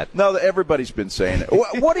need that. No, everybody's been saying it.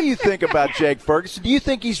 What do you think about Jake Ferguson? Do you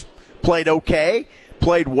think he's played okay,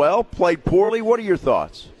 played well, played poorly? What are your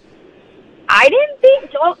thoughts? I didn't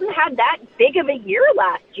think Dalton had that big of a year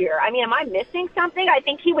last year. I mean, am I missing something? I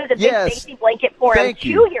think he was a big safety blanket for him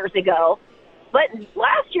 2 years ago. But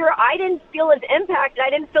last year, I didn't feel his impact. I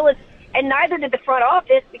didn't feel his, and neither did the front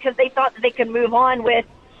office, because they thought that they could move on with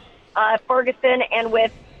Ferguson and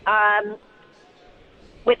with Hendershot.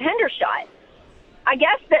 I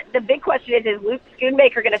guess that the big question is Luke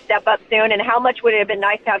Schoonmaker going to step up soon, and how much would it have been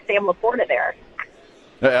nice to have Sam Laporta there?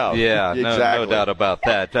 Yeah, exactly. no doubt about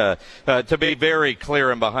that. To be very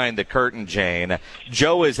clear and behind the curtain, Jane,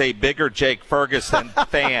 Joe is a bigger Jake Ferguson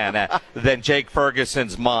fan than Jake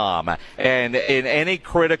Ferguson's mom. And in any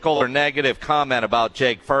critical or negative comment about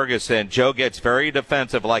Jake Ferguson, Joe gets very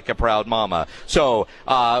defensive like a proud mama. So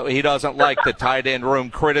he doesn't like the tight end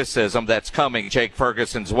room criticism that's coming Jake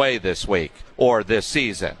Ferguson's way this week or this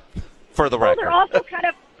season, for the record.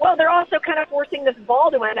 They're also kind of forcing this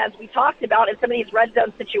ball to him, as we talked about in some of these red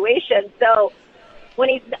zone situations. So when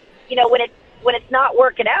he's, when it's not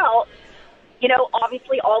working out,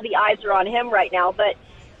 obviously all the eyes are on him right now. But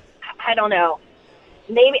I don't know.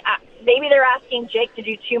 Maybe they're asking Jake to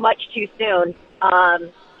do too much too soon.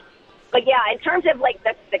 But yeah, in terms of like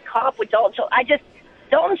the comp with Dalton Schultz,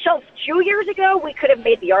 Dalton Schultz 2 years ago, we could have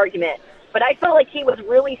made the argument, but I felt like he was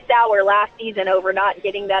really sour last season over not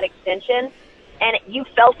getting that extension. And you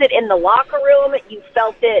felt it in the locker room. You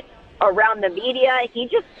felt it around the media. I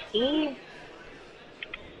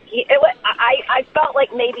felt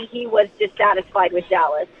like maybe he was dissatisfied with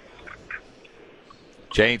Dallas.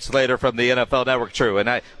 Jane Slater from the NFL Network. True.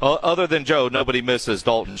 And other than Joe, nobody misses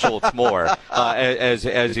Dalton Schultz more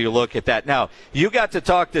as you look at that. Now, you got to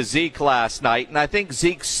talk to Zeke last night, and I think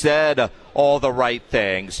Zeke said all the right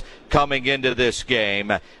things coming into this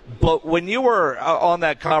game. But when you were on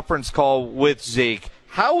that conference call with Zeke,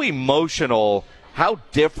 how emotional, how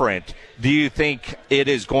different do you think it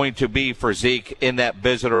is going to be for Zeke in that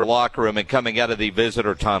visitor locker room and coming out of the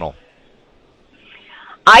visitor tunnel?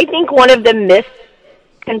 I think one of the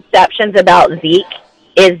misconceptions about Zeke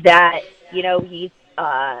is that, he's,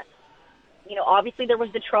 obviously there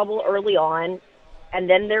was the trouble early on, and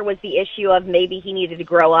then there was the issue of maybe he needed to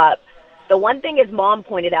grow up. The one thing his mom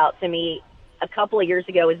pointed out to me a couple of years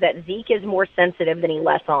ago is that Zeke is more sensitive than he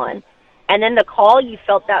lets on. And then the call, you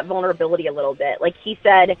felt that vulnerability a little bit. Like he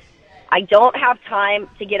said, I don't have time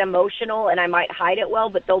to get emotional, and I might hide it well,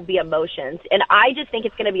 but there'll be emotions. And I just think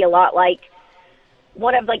it's going to be a lot like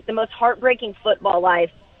one of the most heartbreaking football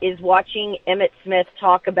life is watching Emmitt Smith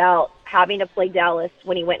talk about having to play Dallas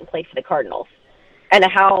when he went and played for the Cardinals and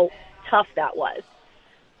how tough that was.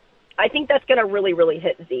 I think that's going to really, really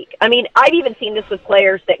hit Zeke. I mean, I've even seen this with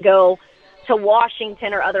players that go to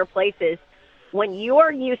Washington or other places. When you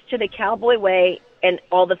are used to the Cowboy way and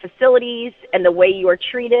all the facilities and the way you are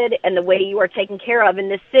treated and the way you are taken care of in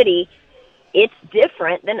this city, it's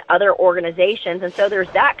different than other organizations. And so there's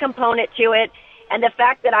that component to it. And the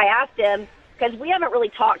fact that I asked him, because we haven't really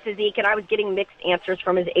talked to Zeke, and I was getting mixed answers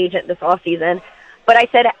from his agent this offseason, but I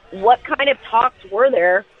said, what kind of talks were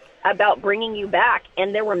there about bringing you back?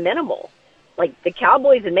 And there were minimal. Like, the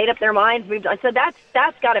Cowboys had made up their minds, moved on. So that's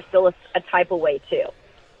got to feel a type of way, too.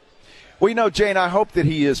 Well, Jane, I hope that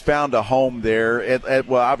he has found a home there,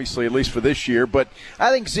 well, obviously, at least for this year. But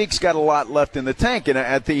I think Zeke's got a lot left in the tank, and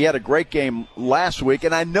I think he had a great game last week,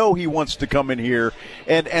 and I know he wants to come in here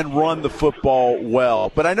and run the football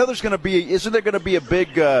well. But I know isn't there going to be a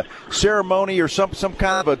big ceremony or some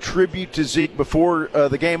kind of a tribute to Zeke before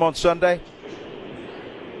the game on Sunday?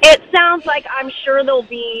 It sounds like I'm sure there'll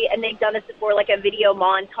be, and they've done this before, like a video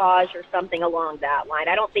montage or something along that line.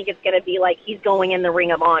 I don't think it's going to be like he's going in the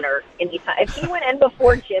Ring of Honor anytime. If he went in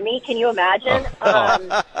before Jimmy, can you imagine?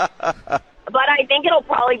 But I think it'll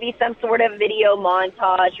probably be some sort of video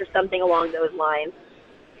montage or something along those lines.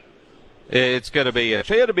 It's going to be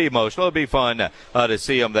emotional. It'll be fun to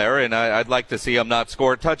see him there, and I'd like to see him not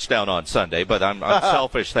score a touchdown on Sunday, but I'm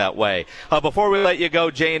selfish that way. Before we let you go,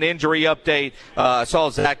 Jane, injury update. I saw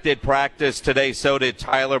Zach did practice today, so did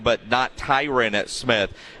Tyler, but not Tyron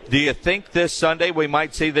Smith. Do you think this Sunday we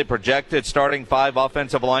might see the projected starting 5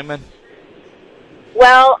 offensive linemen?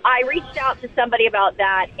 Well, I reached out to somebody about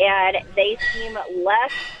that, and they seem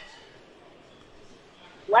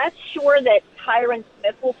less sure that Tyron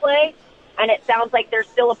Smith will play. And it sounds like there's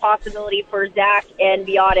still a possibility for Zach and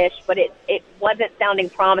Biotish, but it wasn't sounding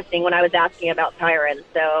promising when I was asking about Tyron.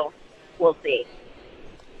 So we'll see.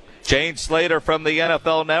 Jane Slater from the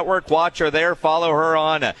NFL Network. Watch her there. Follow her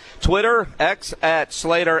on Twitter, X at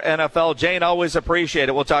Slater NFL. Jane, always appreciate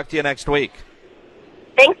it. We'll talk to you next week.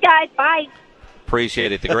 Thanks, guys. Bye.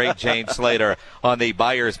 Appreciate it. The great Jane Slater on the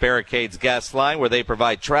Buyers Barricades guest line, where they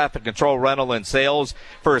provide traffic control, rental, and sales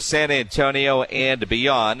for San Antonio and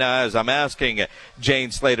beyond. Now, as I'm asking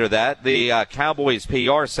Jane Slater that, the Cowboys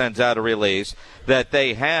PR sends out a release that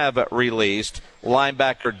they have released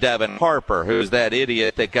linebacker Devin Harper, who's that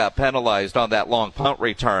idiot that got penalized on that long punt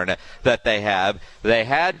return that they have. They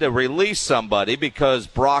had to release somebody because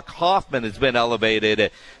Brock Hoffman has been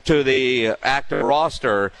elevated to the active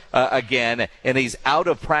roster again, and he's out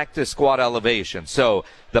of practice squad elevation. So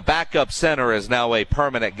the backup center is now a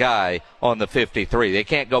permanent guy on the 53. They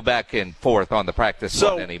can't go back and forth on the practice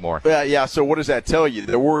squad anymore. Yeah, so what does that tell you?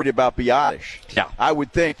 They're worried about Biotish. Yeah. I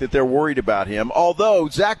would think that they're worried about him. Although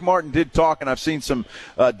Zach Martin did talk, and I've seen some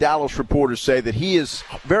Dallas reporters say that he is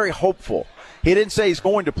very hopeful. He didn't say he's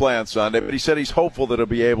going to play on Sunday, but he said he's hopeful that he'll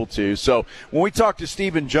be able to. So when we talk to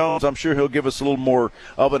Stephen Jones, I'm sure he'll give us a little more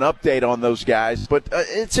of an update on those guys. But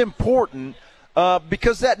it's important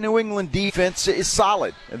because that New England defense is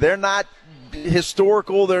solid. They're not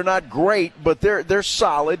historical, they're not great, but they're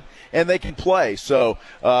solid and they can play. So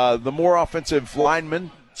the more offensive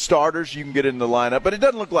linemen, starters you can get in the lineup, but it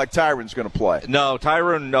doesn't look like Tyron's going to play. No,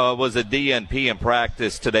 Tyron was a DNP in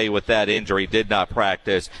practice today with that injury, did not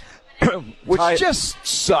practice. Which just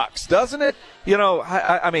sucks, doesn't it? You know,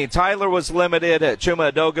 I mean, Tyler was limited.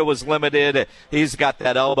 Chuma Edoga was limited. He's got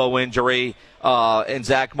that elbow injury. And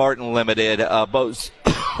Zach Martin limited. Both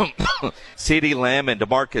CeeDee Lamb and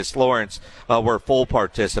DeMarcus Lawrence were full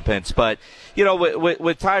participants. But, you know,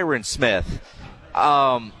 with Tyron Smith,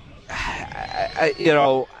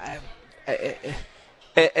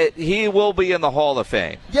 he will be in the Hall of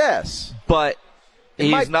Fame. Yes. But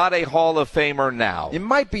he's not a Hall of Famer now. It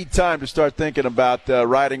might be time to start thinking about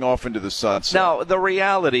riding off into the sunset. Now, the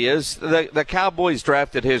reality is the Cowboys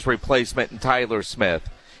drafted his replacement in Tyler Smith,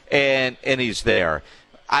 and he's there.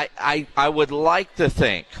 I would like to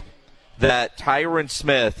think that Tyron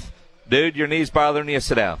Smith, dude, your knee's bothering you,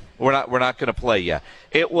 sit down. We're not going to play you.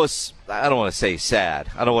 It was, I don't want to say sad.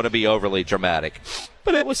 I don't want to be overly dramatic.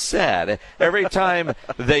 But it was sad. Every time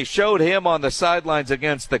they showed him on the sidelines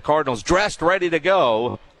against the Cardinals, dressed, ready to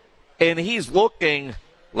go, and he's looking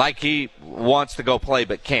like he wants to go play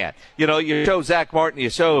but can't. You know, you show Zach Martin, you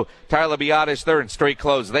show Tyler Biotish, they're in street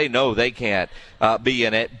clothes. They know they can't be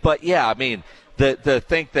in it. But, yeah, I mean, to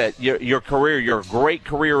think that your career, your great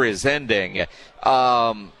career is ending.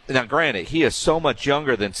 Now, granted, he is so much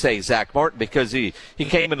younger than, say, Zach Martin because he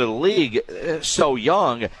came into the league so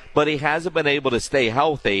young, but he hasn't been able to stay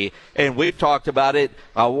healthy. And we've talked about it.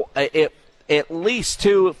 At least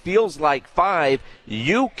 2, it feels like 5.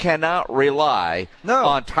 You cannot rely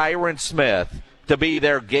on Tyron Smith to be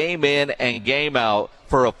there game in and game out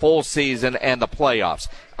for a full season and the playoffs.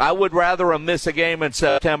 I would rather him miss a game in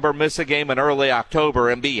September, miss a game in early October,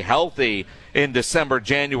 and be healthy in December,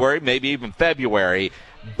 January, maybe even February.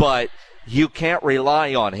 But you can't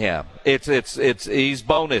rely on him. He's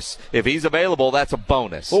bonus. If he's available, that's a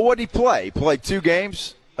bonus. Well, what did he play? He played 2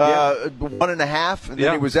 games. 1.5, and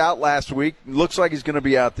then he was out last week. Looks like he's going to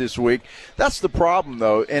be out this week. That's the problem,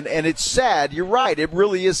 though, and it's sad. You're right. It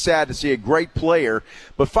really is sad to see a great player,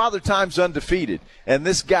 but Father Time's undefeated, and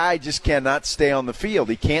this guy just cannot stay on the field.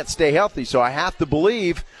 He can't stay healthy, so I have to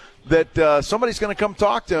believe that somebody's going to come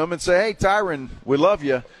talk to him and say, hey, Tyron, we love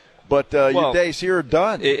you, but your days here are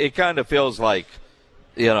done. It kind of feels like,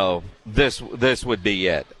 you know, this would be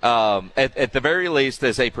it. At the very least,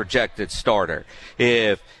 as a projected starter.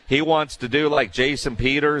 If he wants to do like Jason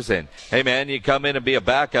Peters and, hey, man, you come in and be a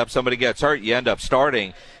backup, somebody gets hurt, you end up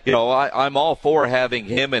starting. You know, I'm all for having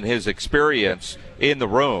him and his experience in the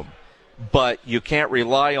room. But you can't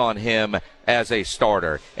rely on him as a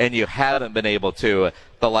starter, and you haven't been able to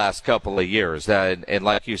the last couple of years. And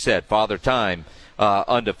like you said, Father Time,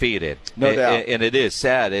 undefeated. No doubt. And it is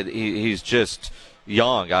sad. He's just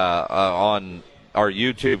young. On our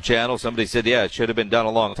YouTube channel, somebody said, yeah, it should have been done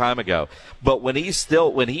a long time ago. But when he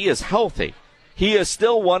is healthy, he is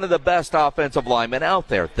still one of the best offensive linemen out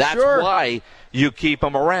there. That's why you keep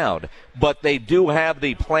him around. But they do have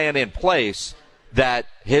the plan in place that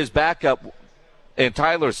his backup in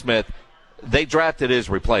Tyler Smith, they drafted his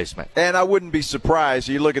replacement. And I wouldn't be surprised.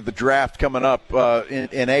 You look at the draft coming up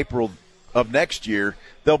in April. of next year,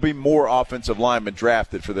 there'll be more offensive linemen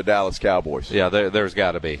drafted for the Dallas Cowboys. Yeah, there's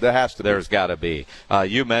got to be. There has to be. There's got to be.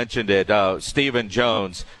 You mentioned it. Stephen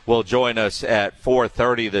Jones will join us at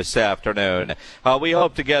 4:30 this afternoon. We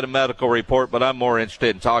hope to get a medical report, but I'm more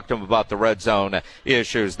interested in talking to him about the red zone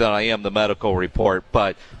issues than I am the medical report.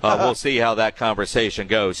 But we'll see how that conversation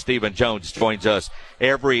goes. Stephen Jones joins us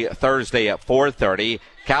every Thursday at 4:30.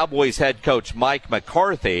 Cowboys head coach Mike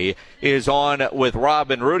McCarthy is on with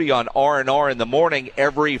Rob and Rudy on R&R in the morning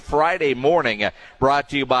every Friday morning, brought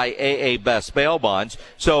to you by AA Best Bail Bonds.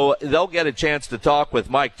 So they'll get a chance to talk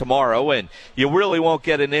with Mike tomorrow, and you really won't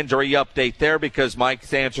get an injury update there because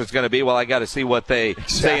Mike's answer is going to be, well, I got to see what they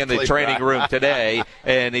say in the training room today,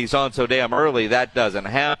 and he's on so damn early that doesn't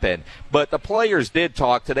happen. But the players did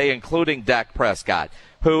talk today, including Dak Prescott,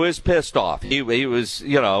 who is pissed off. He was,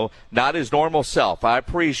 not his normal self. I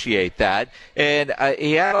appreciate that. And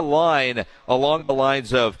he had a line along the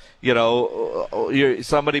lines of,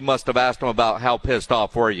 somebody must have asked him about how pissed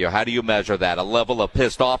off were you. How do you measure that? A level of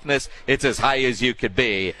pissed offness? It's as high as you could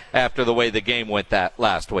be after the way the game went that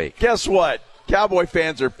last week. Guess what? Cowboy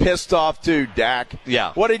fans are pissed off too, Dak.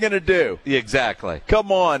 Yeah. What are you going to do? Exactly.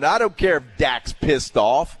 Come on. I don't care if Dak's pissed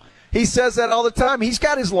off. He says that all the time. He's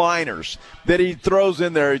got his liners that he throws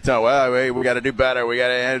in there every time. Well, wait, we got to do better. We got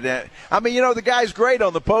to. I mean, the guy's great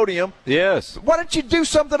on the podium. Yes. Why don't you do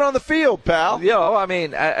something on the field, pal?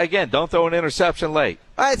 Again, don't throw an interception late.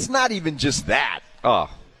 It's not even just that. Oh,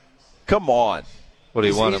 come on. What do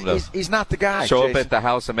you want him to? He's not the guy. Show Jason. up at the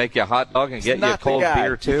house and make you a hot dog and get you a cold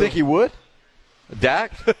beer too. You think he would?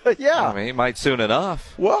 Dak? Yeah. I mean, he might soon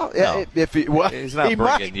enough. Well, no. if he he's not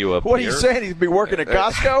bringing you a beer. What are you saying? He'd be working at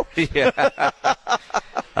Costco?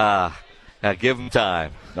 Yeah. Now give him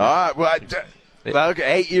time. All right. Well,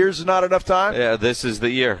 okay, 8 years is not enough time? Yeah, this is the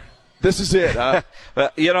year. This is it, huh?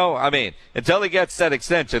 Until he gets that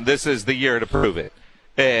extension, this is the year to prove it.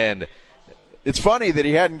 And it's funny that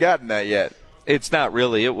he hadn't gotten that yet. It's not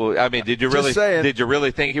really. Did you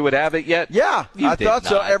really think he would have it yet? Yeah, I thought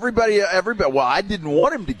so. Everybody. Well, I didn't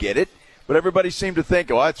want him to get it, but everybody seemed to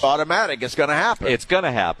think, it's automatic. It's going to happen. It's going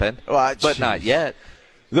to happen, but not yet.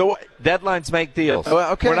 Deadlines make deals.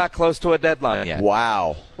 Okay. We're not close to a deadline yet.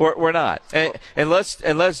 Wow. We're not.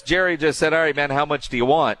 Unless Jerry just said, all right, man, how much do you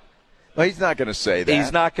want? Well, he's not going to say that.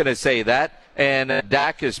 He's not going to say that. And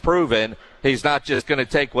Dak has proven he's not just going to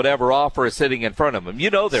take whatever offer is sitting in front of him.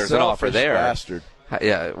 There's an offer there. Bastard.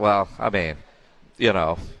 Yeah, well,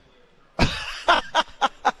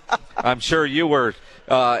 I'm sure you were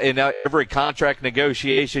in every contract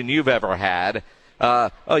negotiation you've ever had.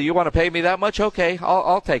 You want to pay me that much? Okay,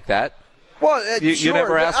 I'll take that. Well, you sure.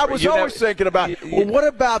 never asked. I was always thinking about, what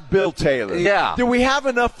about Bill Taylor? Yeah. Do we have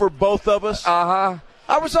enough for both of us? Uh-huh.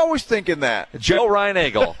 I was always thinking that. Joe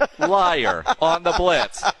Reinagle, liar, on the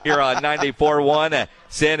Blitz here on 94.1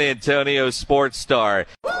 San Antonio Sports Star.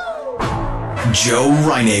 Joe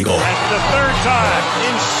Reinagle. And the third time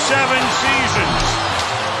in 7 seasons,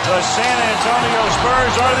 the San Antonio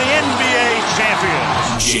Spurs are the NBA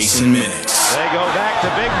champions. Jason Minix. They go back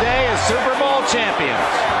to big day as Super Bowl champions.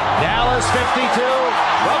 Dallas 52,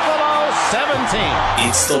 Buffalo 17.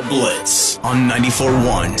 It's the Blitz on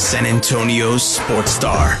 94.1 San Antonio Sports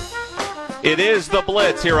Star. It is the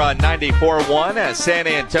Blitz here on 94.1 San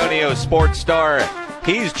Antonio Sports Star.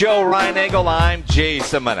 He's Joe Reinagle. I'm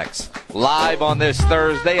Jason Minix. Live on this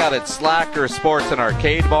Thursday out at Slacker Sports and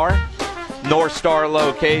Arcade Bar, North Star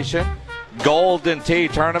location. Golden Tee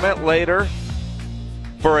tournament later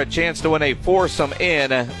for a chance to win a foursome in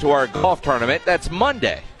to our golf tournament. That's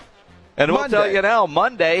Monday. And we'll tell you now,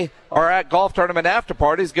 Monday, our golf tournament after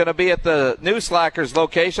party is going to be at the new Slackers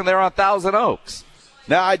location there on Thousand Oaks.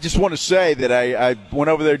 Now, I just want to say that I went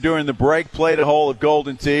over there during the break, played a hole at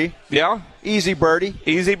Golden Tee. Yeah? Easy birdie.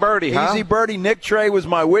 Easy birdie, huh? Easy birdie. Nick Trey was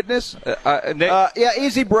my witness.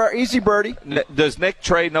 Easy birdie. Does Nick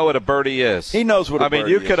Trey know what a birdie is? He knows what a birdie is. I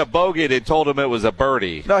mean, you could have bogeyed and told him it was a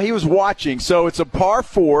birdie. No, he was watching. So it's a par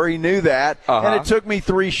 4. He knew that. And it took me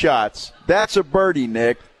 3 shots. That's a birdie,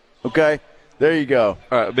 Nick. Okay? There you go.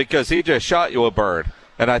 Because he just shot you a bird.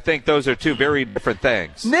 And I think those are two very different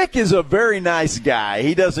things. Nick is a very nice guy.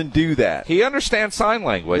 He doesn't do that. He understands sign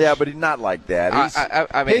language. Yeah, but he's not like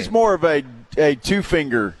that. He's more of a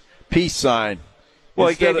 2-finger peace sign. Well,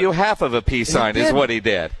 he gave you half of a peace sign is what he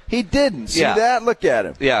did. He didn't. See that? Look at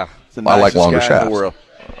him. Yeah. I like longer shafts.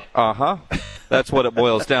 Uh-huh. That's what it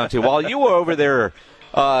boils down to. While you were over there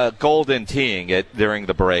golden teeing it during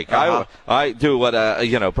the break, I do what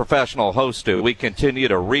professional hosts do. We continue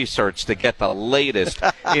to research to get the latest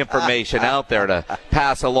information out there to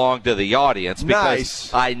pass along to the audience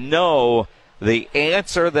because I know the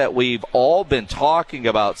answer that we've all been talking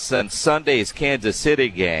about since Sunday's Kansas City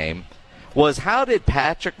game was, how did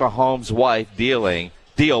Patrick Mahomes' wife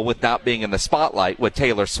deal with not being in the spotlight with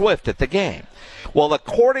Taylor Swift at the game? Well,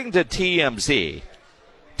 according to TMZ,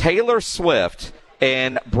 Taylor Swift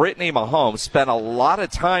and Brittany Mahomes spent a lot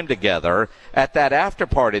of time together at that after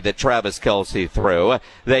party that Travis Kelce threw.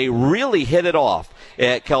 They really hit it off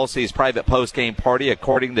at Kelce's private post-game party,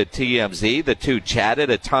 according to TMZ. The two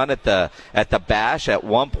chatted a ton at the bash. At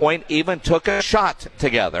one point, even took a shot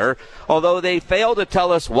together, although they failed to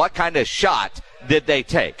tell us what kind of shot did they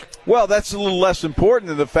take. Well, that's a little less important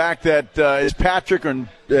than the fact that is Patrick and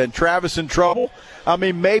Travis in trouble? I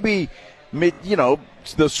mean, maybe, you know,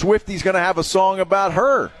 the Swifty's going to have a song about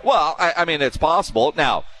her. Well, I mean, it's possible.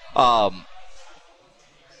 Now,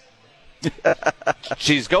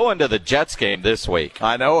 she's going to the Jets game this week.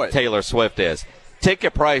 I know it. Taylor Swift is.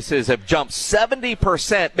 Ticket prices have jumped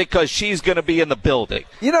 70% because she's going to be in the building.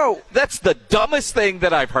 You know, that's the dumbest thing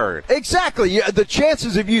that I've heard. Exactly. Yeah, the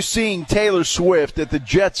chances of you seeing Taylor Swift at the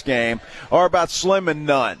Jets game are about slim and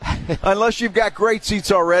none. Unless you've got great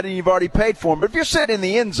seats already and you've already paid for them. But if you're sitting in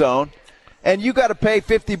the end zone and you got to pay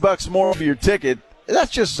 $50 more for your ticket,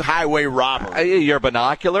 that's just highway robbery. Your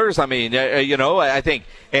binoculars, I mean, you know, I think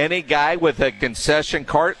any guy with a concession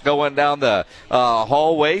cart going down the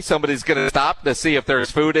hallway, somebody's going to stop to see if there's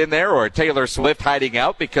food in there, or Taylor Swift hiding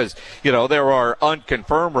out, because, you know, there are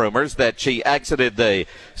unconfirmed rumors that she exited the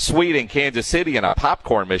suite in Kansas City in a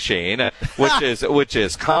popcorn machine, which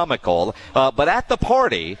is comical. But at the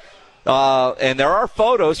party, and there are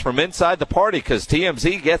photos from inside the party, because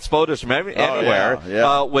TMZ gets photos from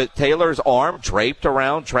anywhere, with Taylor's arm draped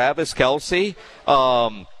around Travis Kelce.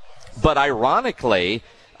 But ironically,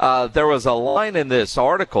 there was a line in this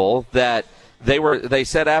article that they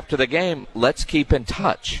said after the game, let's keep in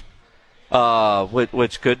touch,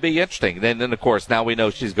 which could be interesting. And then, of course, now we know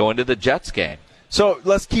she's going to the Jets game. So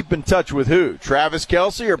let's keep in touch with who? Travis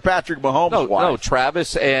Kelce or Patrick Mahomes' wife? No,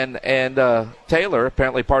 Travis and Taylor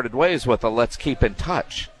apparently parted ways with a let's keep in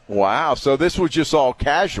touch. Wow, so this was just all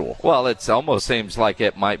casual. Well, it almost seems like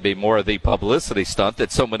it might be more of the publicity stunt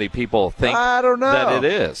that so many people think I don't know that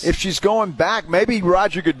it is. If she's going back, maybe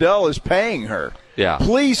Roger Goodell is paying her. Yeah.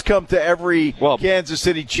 Please come to every Kansas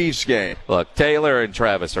City Chiefs game. Look, Taylor and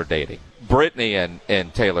Travis are dating. Brittany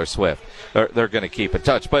and Taylor Swift, they're going to keep in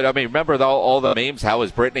touch. But, I mean, remember all the memes? How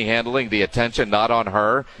is Brittany handling the attention not on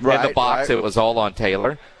her? Right, in the box, it was all on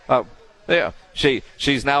Taylor. Yeah,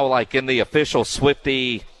 she's now, like, in the official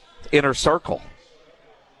Swiftie inner circle.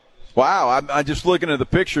 Wow, I'm just looking at the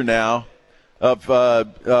picture now of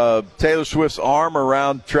Taylor Swift's arm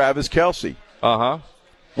around Travis Kelce. Uh-huh.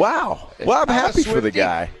 Wow. Well, I'm happy for the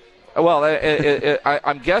guy. Well,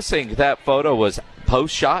 I'm guessing that photo was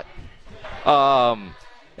post-shot. And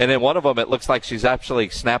in one of them, it looks like she's actually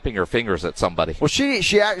snapping her fingers at somebody. Well,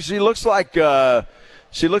 she actually looks like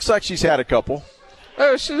she's had a couple.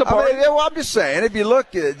 She's a party. I'm just saying, if you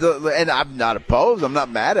look, and I'm not opposed, I'm not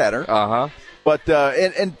mad at her. Uh-huh. But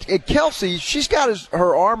and Kelce, she's got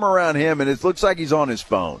her arm around him, and it looks like he's on his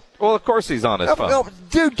phone. Well, of course he's on his phone. No,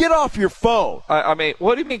 dude, get off your phone. I mean,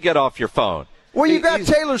 what do you mean get off your phone? Well, you got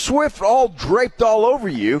Taylor Swift all draped all over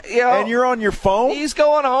you, and you're on your phone? He's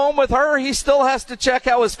going home with her. He still has to check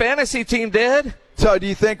how his fantasy team did. So do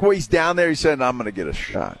you think when he's down there, he said, I'm going to get a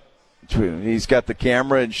shot? He's got the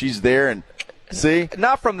camera, and she's there, and see?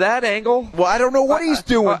 Not from that angle. Well, I don't know what he's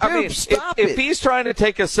doing. Dude, I mean, stop if he's trying to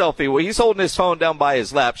take a selfie, well, he's holding his phone down by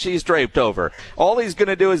his lap. She's draped over. All he's going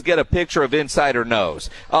to do is get a picture of inside her nose.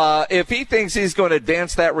 If he thinks he's going to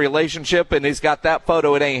dance that relationship and he's got that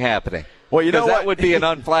photo, it ain't happening. Well, you know that would be an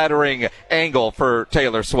unflattering angle for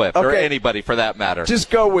Taylor Swift, or anybody for that matter. Just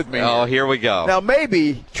go with me. Oh, here we go. Now,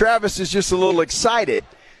 maybe Travis is just a little excited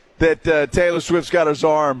that Taylor Swift's got her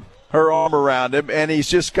arm around him, and he's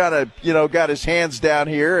just kind of, got his hands down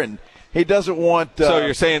here, and he doesn't want. So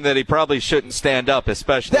you're saying that he probably shouldn't stand up,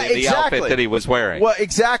 especially in the outfit that he was wearing. Well,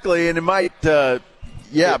 exactly, and it might.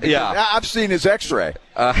 Yeah. I've seen his X-ray,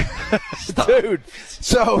 dude.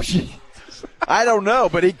 So. I don't know,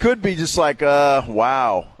 but he could be just like,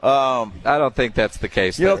 wow. I don't think that's the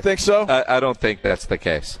case. You don't think so? I don't think that's the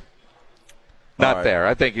case. Not there.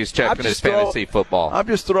 I think he's checking his fantasy football. I'm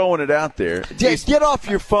just throwing it out there. Get off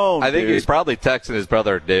your phone, I think he's probably texting his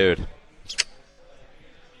brother, dude.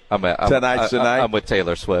 Tonight's the night? I'm with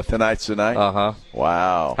Taylor Swift. Tonight's the night? Uh-huh.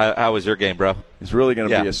 Wow. How was your game, bro? He's really going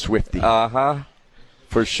to be a Swiftie. Uh-huh.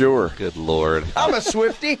 For sure. Good Lord. I'm a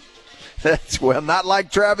Swiftie. That's, not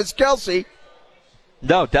like Travis Kelce.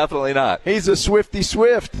 No, definitely not. He's a Swifty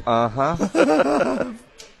Swift. Uh-huh.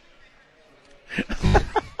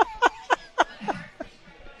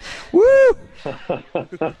 Woo!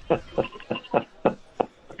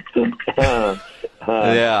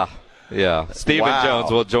 Yeah. Stephen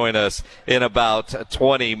Jones will join us in about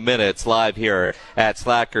 20 minutes live here at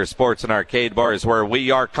Slacker Sports and Arcade Bar is where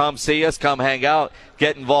we are. Come see us. Come hang out.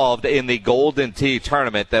 Get involved in the Golden Tee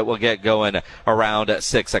tournament that will get going around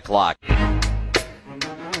 6 o'clock.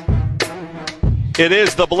 It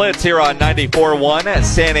is the Blitz here on 94.1 at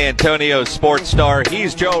San Antonio Sports Star.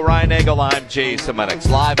 He's Joe Reinagel. I'm Jason Minix.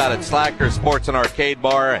 Live out at Slacker Sports and Arcade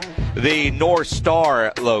Bar, the North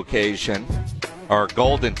Star location. Our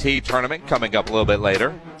Golden Tee tournament coming up a little bit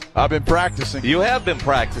later. I've been practicing. You have been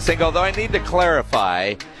practicing, although I need to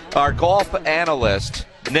clarify. Our golf analyst,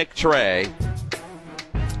 Nick Trey,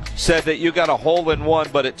 said that you got a hole-in-one,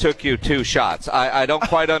 but it took you 2 shots. I don't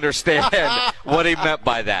quite understand what he meant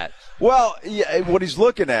by that. Well, yeah, what he's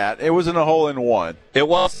looking at, it wasn't a hole-in-one. It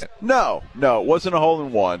wasn't? No, it wasn't a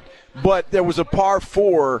hole-in-one. But there was a par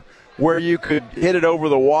 4 where you could hit it over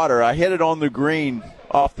the water. I hit it on the green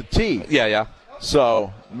off the tee. Yeah.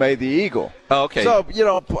 So, made the eagle. Oh, okay. So,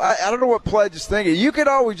 I don't know what Pledge is thinking. You could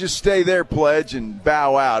always just stay there, Pledge, and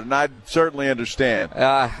bow out, and I certainly understand.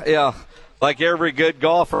 Yeah. Like every good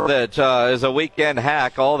golfer that is a weekend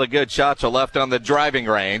hack, all the good shots are left on the driving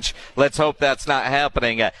range. Let's hope that's not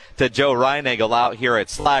happening to Joe Reinagel out here at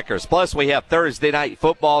Slackers. Plus, we have Thursday night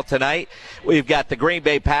football tonight. We've got the Green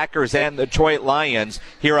Bay Packers and the Detroit Lions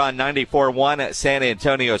here on 94.1 at San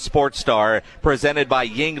Antonio Sports Star, presented by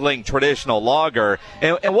Yingling Traditional Lager.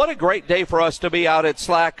 And what a great day for us to be out at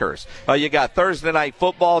Slackers. You got Thursday night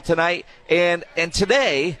football tonight, and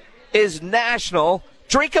today is National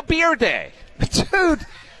Drink a Beer Day. Dude,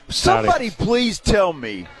 somebody please tell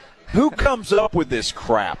me who comes up with this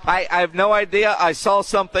crap. I have no idea. I saw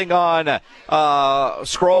something on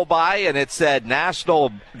scroll by, and it said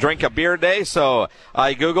National Drink a Beer Day, so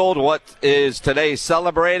I Googled what is today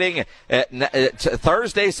celebrating.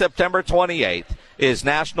 Thursday, September 28th, is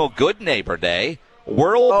National Good Neighbor Day,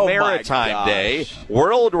 World Maritime Day,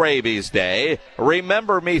 World Rabies Day,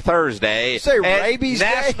 Remember Me Thursday. Say Rabies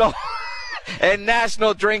Day? And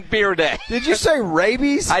National Drink Beer Day. Did you say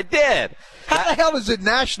rabies? I did. How the hell is it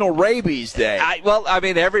National Rabies Day?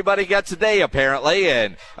 Everybody gets a day apparently,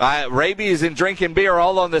 and rabies and drinking beer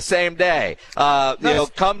all on the same day.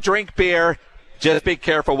 Come drink beer. Just be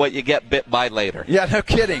careful what you get bit by later. Yeah, no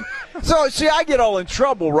kidding. So, see, I get all in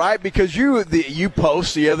trouble, right? Because you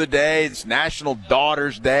post the other day, it's National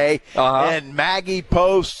Daughters Day, and Maggie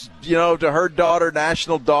posts, to her daughter,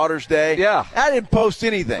 National Daughters Day. Yeah. I didn't post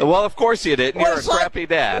anything. Well, of course you didn't. You're a crappy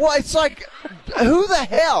dad. Well, it's like, who the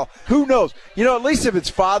hell? Who knows? At least if it's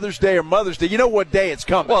Father's Day or Mother's Day, you know what day it's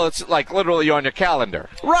coming. Well, it's like literally on your calendar.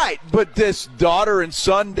 Right, but this Daughter and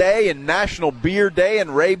Son Day and National Beer Day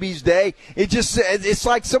and Rabies Day, it's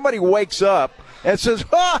like somebody wakes up and says,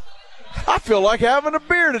 I feel like having a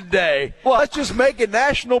beer today. Well, let's just make it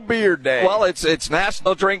National Beer Day. Well, it's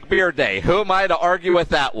National Drink Beer Day. Who am I to argue with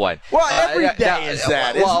that one? Well, every day is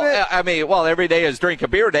that, isn't it? Every day is Drink a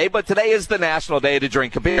Beer Day, but today is the National Day to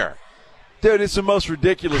drink a beer. Dude, it's the most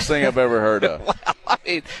ridiculous thing I've ever heard of.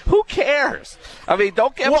 Who cares?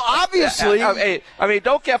 Don't get. Well, obviously.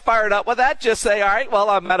 Don't get fired up with that. Just say, all right, well,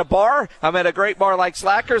 I'm at a bar. I'm at a great bar like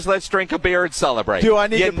Slackers. Let's drink a beer and celebrate. Do I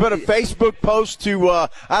need to put a Facebook post to,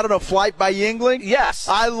 Flight by Yingling? Yes.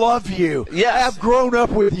 I love you. Yes. I've grown up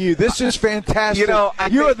with you. This is fantastic.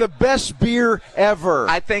 You are the best beer ever.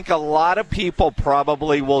 I think a lot of people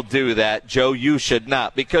probably will do that. Joe, you should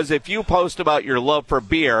not. Because if you post about your love for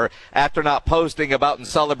beer after not posting about and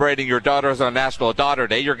celebrating your daughters on National Daughter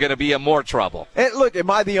Day, you're going to be in more trouble. And look, am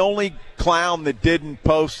I the only clown that didn't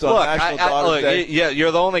post on National Daughter Day? Yeah,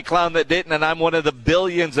 you're the only clown that didn't, and I'm one of the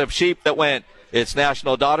billions of sheep that went, it's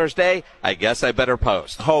National Daughters Day, I guess I better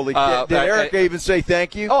post. Holy did Erica even say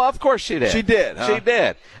thank you? Oh, of course she did. She did, huh? She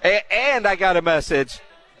did. And I got a message.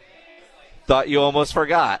 Thought you almost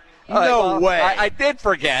forgot. No way. I did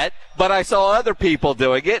forget, but I saw other people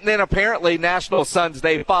doing it, and then apparently National Sons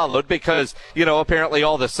Day followed because, apparently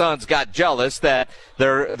all the sons got jealous that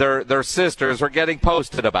their sisters were getting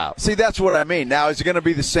posted about. See, that's what I mean. Now, is it going to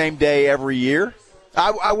be the same day every year?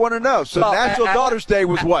 I want to know. So National Daughters Day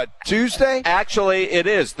was what, Tuesday? Actually, it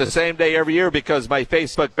is the same day every year because my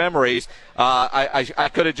Facebook memories, I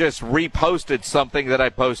could have just reposted something that I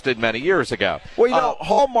posted many years ago. Well,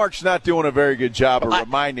 Hallmark's not doing a very good job of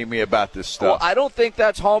reminding me about this stuff. Well, I don't think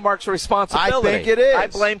that's Hallmark's responsibility. I think it is. I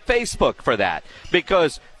blame Facebook for that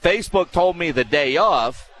because Facebook told me the day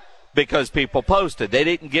of because people posted. They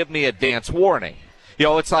didn't give me a dance warning.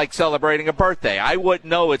 It's like celebrating a birthday. I wouldn't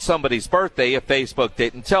know it's somebody's birthday if Facebook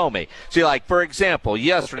didn't tell me. See, like, for example,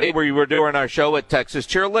 yesterday we were doing our show at Texas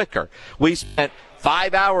Cheer Liquor. We spent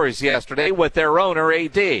 5 hours yesterday with their owner,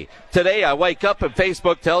 AD. Today I wake up and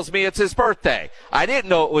Facebook tells me it's his birthday. I didn't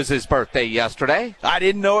know it was his birthday yesterday. I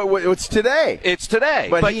didn't know it was today. It's today.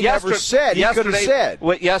 But he never said. He could have said.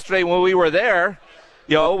 Yesterday when we were there,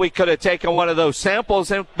 we could have taken one of those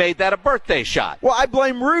samples and made that a birthday shot. Well, I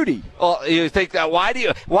blame Rudy. Well, you think that?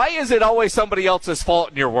 Why is it always somebody else's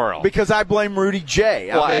fault in your world? Because I blame Rudy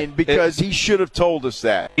J. Because he should have told us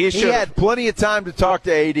that. He had plenty of time to talk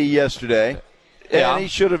to AD yesterday. Yeah. And he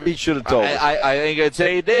should have told us. I think it's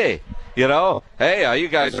AD. Hey, you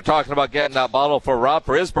guys are talking about getting that bottle for Rob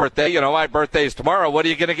for his birthday. My birthday's tomorrow. What are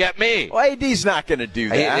you going to get me? Well, AD's not going to do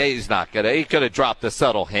that. He's not going to. He could have dropped a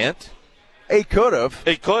subtle hint. He could have.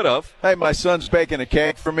 He could have. Hey, my son's baking a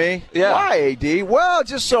cake for me. Yeah. Why, AD? Well, it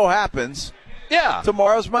just so happens. Yeah.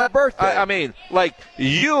 Tomorrow's my birthday.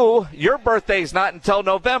 Your birthday's not until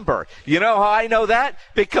November. You know how I know that?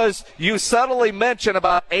 Because you subtly mention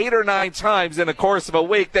about 8 or 9 times in the course of a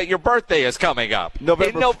week that your birthday is coming up. In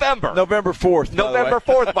November. November 4th. November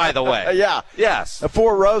 4th, by the way. Yeah. Yes. The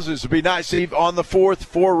 4 roses would be nice. See, on the 4th,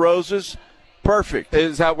 4 roses. Perfect.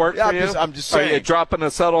 Does that work for you? I'm just saying. Are you dropping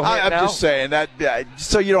a subtle hint now? I'm just saying that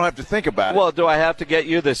so you don't have to think about it. Well, do I have to get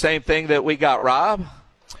you the same thing that we got Rob?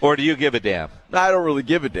 Or do you give a damn? I don't really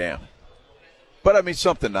give a damn. But,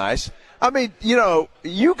 something nice.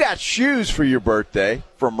 You got shoes for your birthday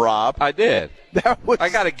from Rob. I did. I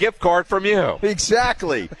got a gift card from you.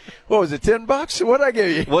 Exactly. What was it, $10? What did I give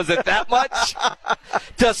you? Was it that much?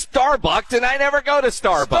 To Starbucks, and I never go to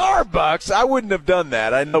Starbucks. Starbucks? I wouldn't have done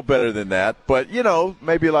that. I know better than that. But,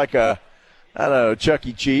 maybe like I don't know, Chuck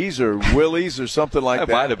E. Cheese or Willie's or something like that.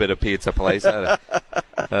 It might have been a pizza place.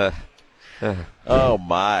 Oh,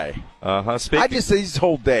 my. Uh-huh. These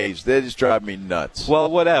whole days, they just drive me nuts. Well,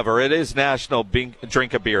 whatever. It is National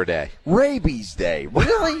Drink a Beer Day. Rabies Day.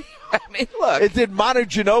 Really? Look. Did Manu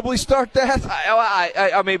Ginobili start that?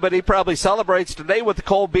 But he probably celebrates today with the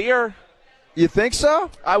cold beer. You think so?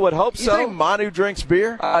 I would hope so. You think Manu drinks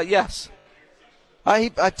beer? Yes. I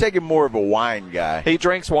take him more of a wine guy. He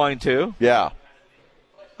drinks wine, too. Yeah.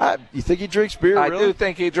 You think he drinks beer, I really? do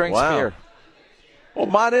think he drinks beer. Well,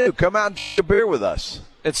 Manu, come out and drink a beer with us.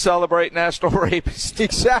 And celebrate National Rabies Day.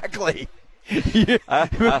 Exactly.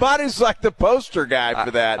 Manu's like the poster guy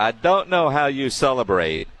for that. I don't know how you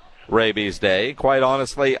celebrate Rabies Day. Quite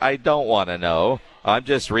honestly, I don't want to know. I'm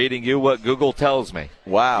just reading you what Google tells me.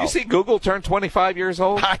 Wow. You see Google turned 25 years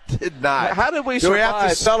old? I did not. How did we survive? Do we have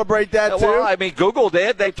to celebrate that, too? Well, Google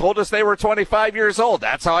did. They told us they were 25 years old.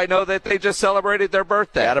 That's how I know that they just celebrated their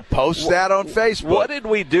birthday. Got to post that on Facebook. What did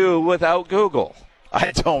we do without Google?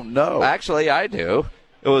 I don't know. Actually, I do.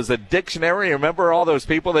 It was a dictionary. Remember all those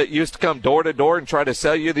people that used to come door to door and try to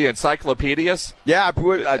sell you the encyclopedias? Yeah,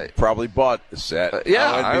 I probably bought a set.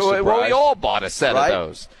 Well, we all bought a set of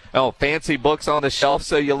those. Oh, fancy books on the shelf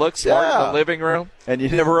so you look smart in the living room. And you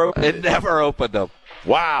never opened them? Never opened them.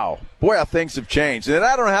 Wow. Boy, how things have changed. And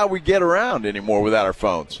I don't know how we get around anymore without our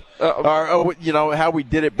phones. How we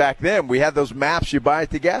did it back then. We had those maps you buy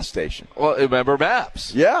at the gas station. Well, remember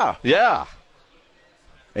maps? Yeah. Yeah.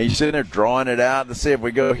 And you're sitting there drawing it out to see if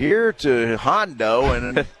we go here to Hondo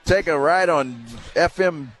and take a ride on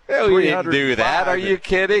FM 300. We didn't do that. Are you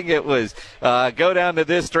kidding? It was go down to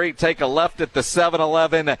this street, take a left at the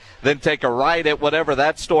 7-Eleven, then take a right at whatever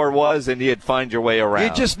that store was, and you'd find your way around.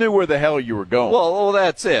 You just knew where the hell you were going. Well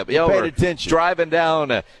that's it. You paid attention. Driving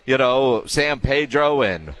down, San Pedro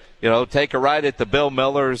and, take a ride at the Bill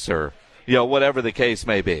Millers or, whatever the case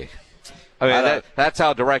may be. That's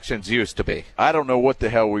how directions used to be. I don't know what the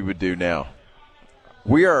hell we would do now.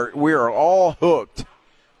 We are all hooked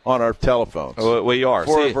on our telephones. We are.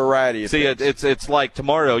 For a variety of things. It's like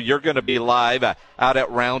tomorrow you're going to be live out at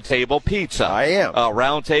Round Table Pizza. I am.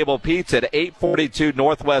 Round Table Pizza at 842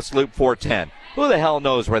 Northwest Loop 410. Who the hell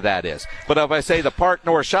knows where that is? But if I say the Park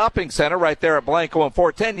North Shopping Center right there at Blanco and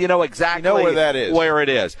 410, you know exactly where that is. Where it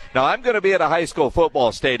is. Now, I'm going to be at a high school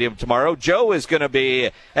football stadium tomorrow. Joe is going to be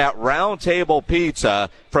at Round Table Pizza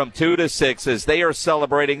from 2 to 6 as they are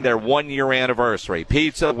celebrating their 1-year anniversary.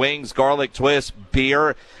 Pizza, wings, garlic twist,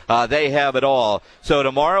 beer, they have it all. So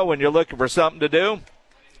tomorrow when you're looking for something to do,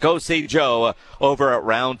 go see Joe over at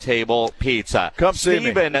Round Table Pizza. Come see me.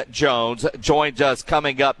 Stephen Jones joins us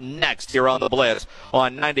coming up next here on the Blitz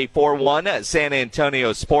on 94.1 San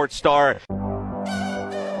Antonio Sports Star.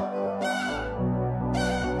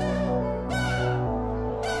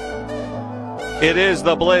 It is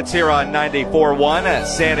the Blitz here on 94.1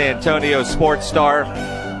 San Antonio Sports Star.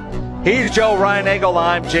 He's Joe Reinagel.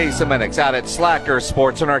 I'm Jason Minix out at Slacker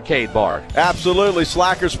Sports and Arcade Bar. Absolutely,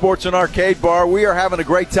 Slacker Sports and Arcade Bar. We are having a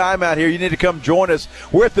great time out here. You need to come join us.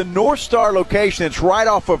 We're at the North Star location. It's right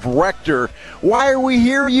off of Rector. Why are we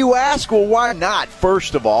here, you ask? Well, why not?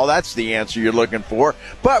 First of all, that's the answer you're looking for.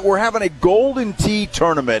 But we're having a Golden Tee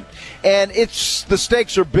tournament, and the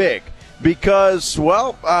stakes are big. Because,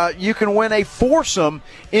 well, you can win a foursome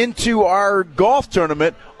into our golf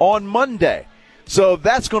tournament on Monday. So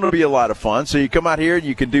that's going to be a lot of fun. So you come out here and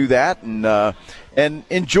you can do that and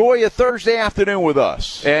enjoy a Thursday afternoon with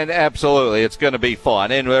us. And absolutely, it's going to be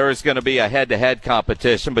fun. And there is going to be a head-to-head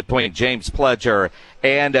competition between James Pledger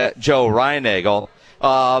and Joe Reinagel.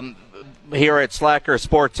 Here at Slacker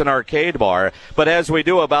Sports and Arcade Bar. But as we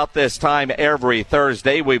do about this time every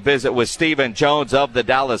Thursday, we visit with Stephen Jones of the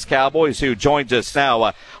Dallas Cowboys, who joins us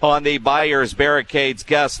now on the Buyers Barricades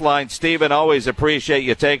guest line. Stephen, always appreciate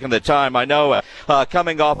you taking the time. I know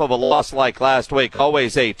coming off of a loss like last week,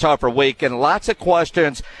 always a tougher week, and lots of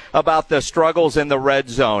questions about the struggles in the red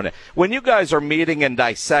zone. When you guys are meeting and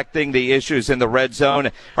dissecting the issues in the red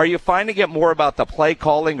zone, are you finding it more about the play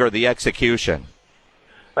calling or the execution?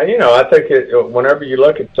 I think whenever you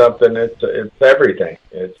look at something, it's everything.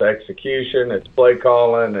 It's execution, it's play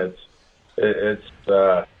calling, it's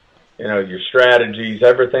your strategies,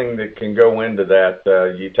 everything that can go into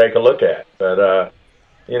that. You take a look at, but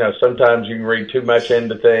sometimes you can read too much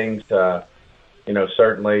into things.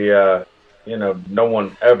 Certainly, no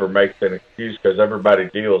one ever makes an excuse because everybody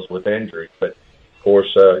deals with injuries. But of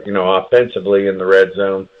course, offensively in the red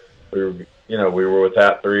zone, we were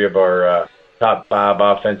without three of our top five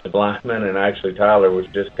offensive linemen, and actually Tyler was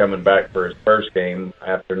just coming back for his first game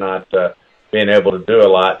after not being able to do a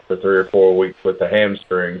lot for 3 or 4 weeks with the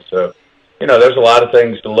hamstring. So, there's a lot of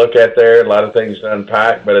things to look at there, a lot of things to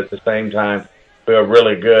unpack, but at the same time, feel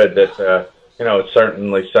really good that, it's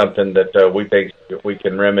certainly something that we think we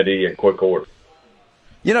can remedy in quick order.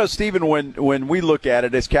 Stephen, when we look at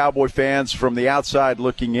it as Cowboy fans from the outside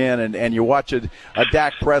looking in, and you watch a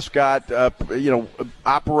Dak Prescott,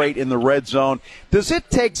 operate in the red zone, does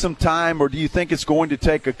it take some time, or do you think it's going to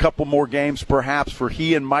take a couple more games perhaps for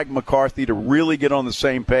he and Mike McCarthy to really get on the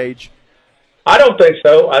same page? I don't think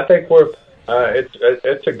so. I think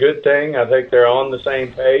it's a good thing. I think they're on the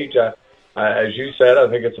same page. As you said, I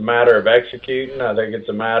think it's a matter of executing. I think it's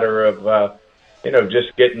a matter of,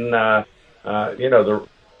 just getting the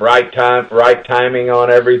right timing on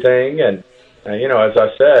everything. And, as I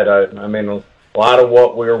said, a lot of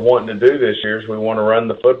what we're wanting to do this year is we want to run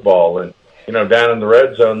the football. And, down in the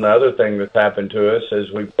red zone, the other thing that's happened to us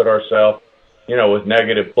is we put ourselves, with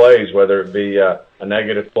negative plays, whether it be a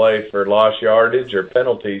negative play for lost yardage or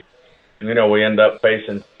penalties. We end up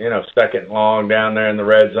facing, second and long down there in the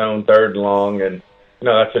red zone, third and long. And,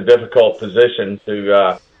 that's a difficult position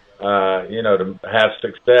to have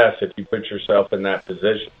success if you put yourself in that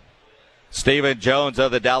position. Stephen Jones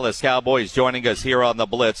of the Dallas Cowboys joining us here on the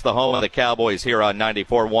Blitz, the home of the Cowboys here on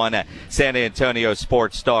 94.1 San Antonio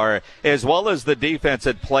Sports Star, as well as the defense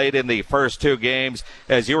that played in the first two games.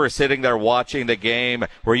 As you were sitting there watching the game,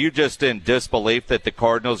 were you just in disbelief that the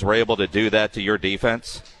Cardinals were able to do that to your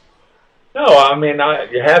defense? No,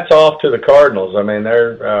 hats off to the Cardinals.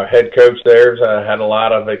 Their head coach there had a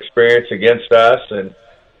lot of experience against us, and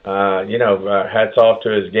hats off to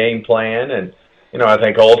his game plan. And, I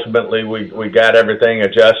think ultimately we got everything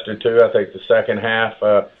adjusted to. I think the second half,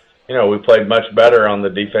 we played much better on the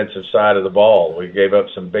defensive side of the ball. We gave up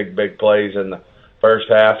some big plays in the first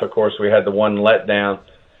half. Of course, we had the one letdown,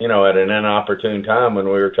 at an inopportune time when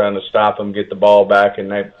we were trying to stop them, get the ball back, and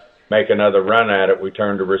they make another run at it. We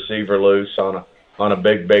turned a receiver loose on a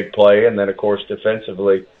big play. And then, of course,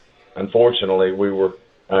 defensively, unfortunately, we were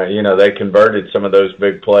they converted some of those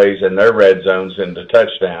big plays in their red zones into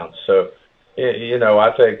touchdowns. So,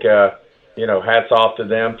 I think, hats off to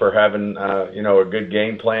them for having, a good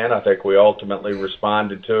game plan. I think we ultimately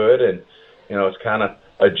responded to it. And, it's kind of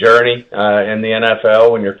a journey in the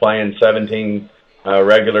NFL when you're playing 17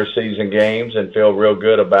 regular season games, and feel real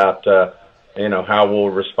good about, how we'll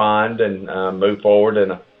respond and move forward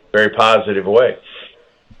in a very positive way.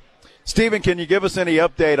 Stephen, can you give us any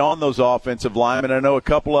update on those offensive linemen? I know a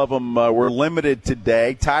couple of them were limited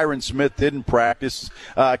today. Tyron Smith didn't practice.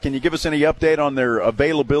 Can you give us any update on their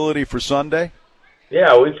availability for Sunday?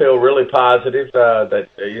 Yeah, we feel really positive that,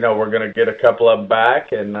 we're going to get a couple of them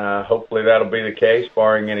back, and hopefully that'll be the case,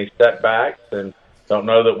 barring any setbacks. And don't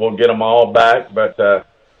know that we'll get them all back, but,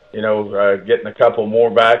 getting a couple more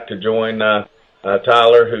back to join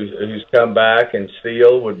Tyler, who's come back, and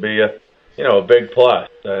Steele would be a big plus.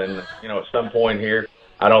 And, at some point here,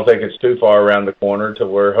 I don't think it's too far around the corner to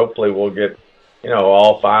where hopefully we'll get,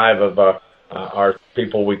 all 5 of our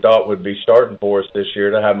people we thought would be starting for us this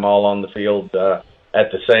year, to have them all on the field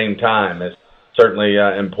at the same time. It's certainly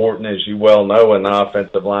important, as you well know, in the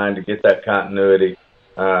offensive line to get that continuity,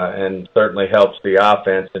 and certainly helps the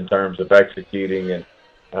offense in terms of executing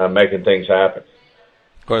and making things happen.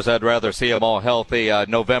 Of course, I'd rather see them all healthy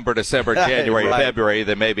November, December, January, Right. February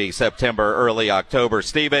than maybe September, early October.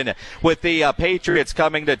 Stephen, with the Patriots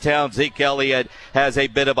coming to town, Zeke Elliott has a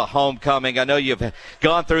bit of a homecoming. I know you've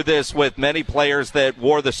gone through this with many players that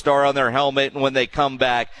wore the star on their helmet, and when they come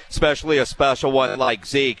back, especially a special one like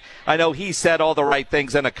Zeke, I know he said all the right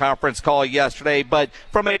things in a conference call yesterday, but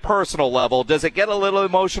from a personal level, does it get a little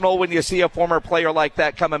emotional when you see a former player like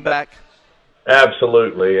that coming back?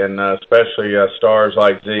 Absolutely, and especially stars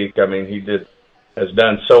like Zeke. I mean, has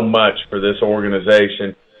done so much for this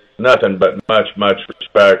organization. Nothing but much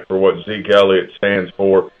respect for what Zeke Elliott stands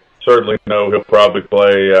for. Certainly know he'll probably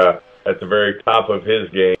play at the very top of his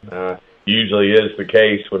game. Usually is the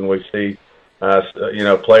case when we see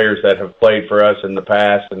players that have played for us in the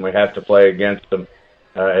past, and we have to play against them.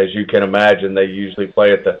 As you can imagine, they usually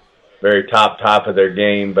play at the very top of their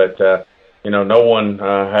game, but no one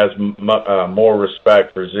has more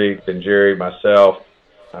respect for Zeke than Jerry, myself.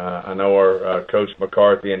 I know our Coach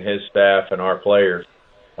McCarthy and his staff and our players,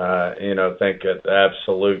 think at the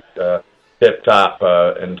absolute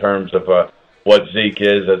tip-top in terms of what Zeke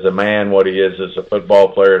is as a man, what he is as a football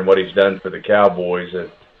player, and what he's done for the Cowboys. And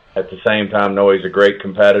at the same time, know he's a great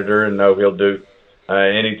competitor and know he'll do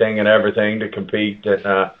anything and everything to compete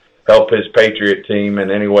and help his Patriot team in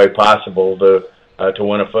any way possible to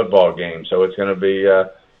win a football game. So it's going to be,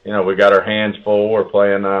 we got our hands full. We're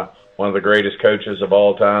playing one of the greatest coaches of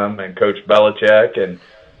all time, and Coach Belichick, and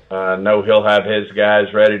know he'll have his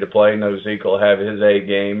guys ready to play. Know Zeke will have his A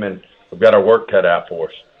game, and we've got our work cut out for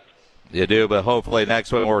us. You do, but hopefully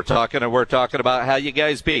next week we're talking about how you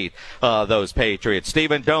guys beat those Patriots.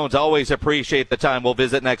 Stephen Jones, always appreciate the time. We'll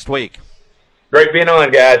visit next week. Great being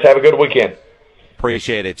on, guys. Have a good weekend.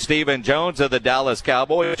 Appreciate it. Stephen Jones of the Dallas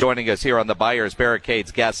Cowboys joining us here on the Buyers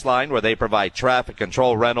Barricades guest line, where they provide traffic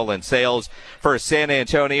control, rental, and sales for San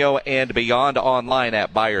Antonio and beyond, online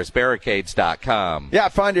at buyersbarricades.com. Yeah, I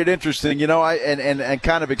find it interesting. I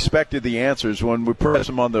kind of expected the answers when we press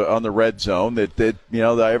them on the red zone that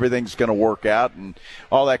everything's going to work out and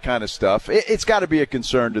all that kind of stuff. It's got to be a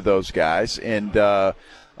concern to those guys and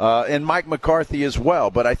Mike McCarthy as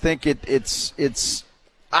well. But I think it's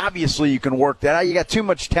obviously you can work that out. You got too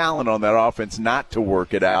much talent on that offense not to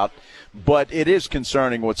work it out. But it is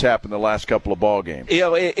concerning what's happened the last couple of ball games.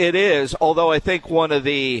 It is, although I think one of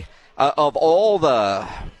the of all the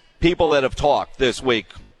people that have talked this week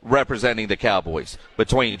representing the Cowboys,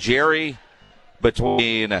 between Jerry,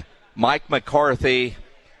 between Mike McCarthy,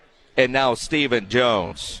 and now Stephen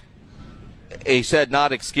Jones, he said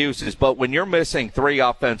not excuses, but when you're missing 3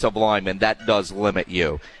 offensive linemen, that does limit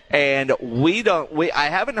you. And I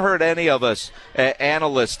haven't heard any of us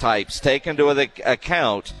analyst types take into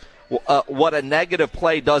account what a negative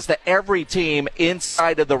play does to every team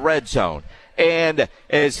inside of the red zone. And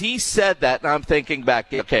as he said that, and I'm thinking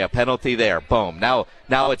back, okay, a penalty there, boom. Now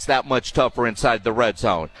it's that much tougher inside the red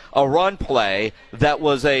zone. A run play that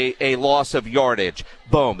was a loss of yardage,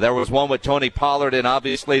 boom. There was one with Tony Pollard and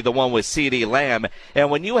obviously the one with CeeDee Lamb.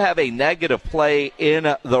 And when you have a negative play in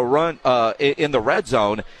the red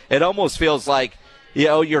zone, it almost feels like,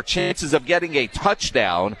 your chances of getting a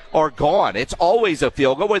touchdown are gone. It's always a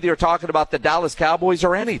field goal, whether you're talking about the Dallas Cowboys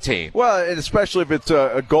or any team. Well, and especially if it's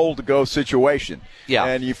a goal-to-go situation. Yeah.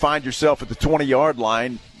 And you find yourself at the 20-yard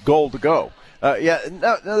line, goal to go.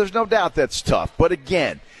 There's no doubt that's tough. But,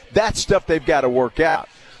 again, that's stuff they've got to work out.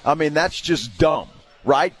 I mean, that's just dumb,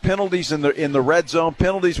 right? Penalties in the red zone,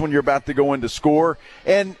 penalties when you're about to go in to score.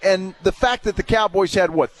 And the fact that the Cowboys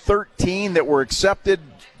had, 13 that were accepted,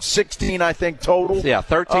 16, I think, total. Yeah,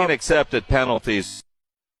 13 accepted penalties.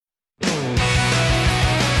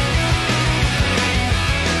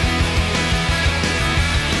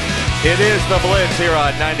 It is the Blitz here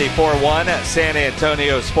on 94.1 San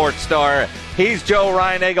Antonio Sports Star. He's Joe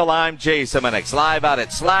Reinagle. I'm Jason Minix. Live out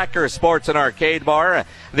at Slacker Sports and Arcade Bar,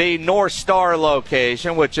 the North Star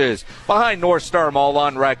location, which is behind North Star Mall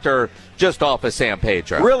on Rector, just off of San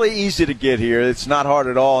Pedro. Really easy to get here. It's not hard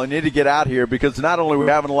at all. You need to get out here because not only are we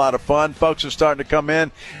having a lot of fun, folks are starting to come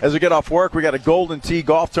in. As we get off work, we got a Golden Tee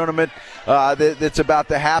golf tournament that's about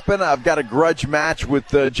to happen. I've got a grudge match with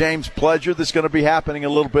James Pledger that's going to be happening a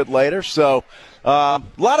little bit later. So a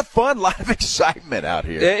lot of fun, a lot of excitement out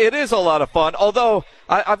here. It is a lot of fun, although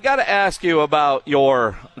I've got to ask you about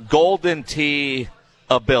your Golden Tee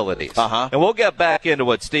abilities. And we'll get back into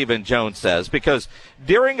what Stephen Jones says, because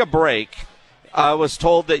during a break, I was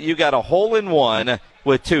told that you got a hole-in-one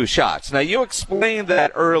with 2 shots. Now, you explained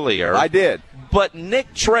that earlier. I did. But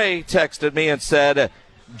Nick Trey texted me and said,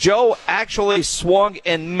 Joe actually swung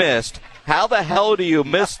and missed. How the hell do you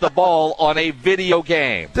miss the ball on a video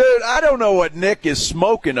game? Dude, I don't know what Nick is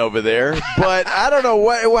smoking over there, but I don't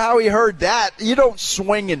know how he heard that. You don't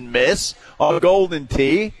swing and miss on Golden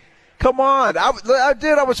Tee. Come on. I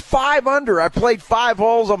was 5 under. I played 5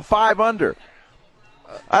 holes. I'm 5 under.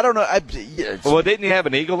 I don't know. Well, didn't you have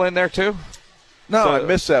an eagle in there, too? No, I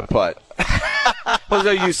missed that putt. Well,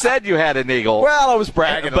 so you said you had an eagle. Well, I was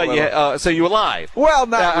bragging but a little. so you lied. Well,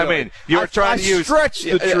 not really. I mean, you were trying to use... stretch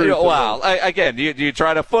the truth. Well, again, you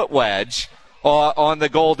tried a foot wedge on the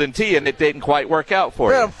Golden Tee, and it didn't quite work out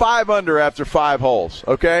for you. I'm 5 under after 5 holes,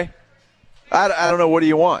 okay? I don't know. What do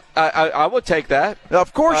you want? I would take that.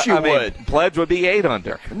 Of course you would. Pledge would be 8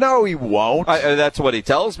 under. No, he won't. That's what he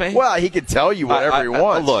tells me. Well, he can tell you whatever he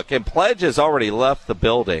wants. Look, and Pledge has already left the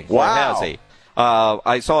building. Wow. Or has he?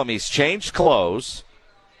 I saw him. He's changed clothes.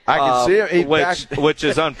 I can see him. Which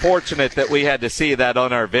is unfortunate that we had to see that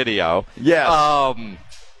on our video. Yes.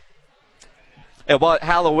 Well,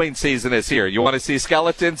 Halloween season is here. You want to see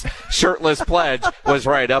skeletons? Shirtless Pledge was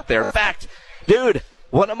right up there. In fact, dude,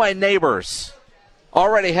 one of my neighbors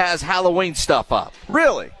already has Halloween stuff up.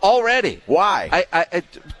 Really? Already. Why?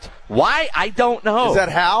 Why? I don't know. Is that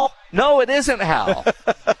Hal? No, it isn't Hal.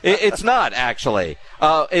 It's not, actually.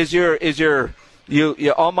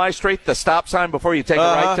 You on my street, the stop sign before you take a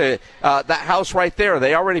right to that house right there,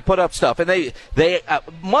 they already put up stuff. And they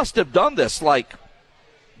must have done this like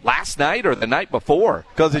last night or the night before.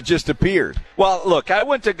 Because it just appeared. Well, look, I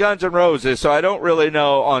went to Guns N' Roses, so I don't really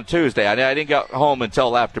know on Tuesday. I didn't get home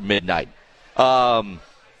until after midnight.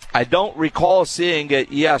 I don't recall seeing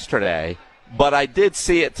it yesterday, but I did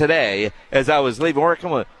see it today as I was leaving work.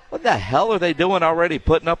 I'm like, what the hell are they doing already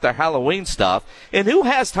putting up their Halloween stuff? And who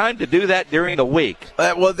has time to do that during the week?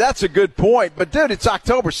 Well, that's a good point. But, dude, it's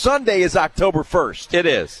October. Sunday is October 1st. It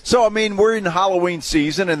is. So, I mean, we're in Halloween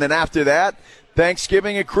season, and then after that,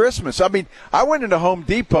 Thanksgiving and Christmas. I mean, I went into Home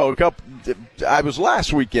Depot I was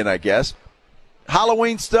last weekend, I guess.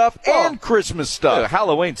 Halloween stuff and Christmas stuff.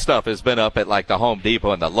 Halloween stuff has been up at like the Home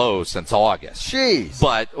Depot and the Lowe's since August. Jeez.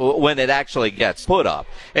 But when it actually gets put up,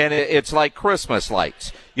 and it's like Christmas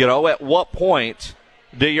lights. You know, at what point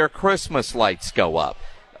do your Christmas lights go up,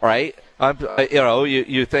 right?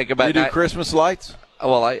 You think about you do Christmas lights?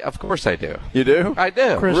 Well, of course I do. You do? I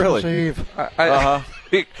do. Christmas Eve.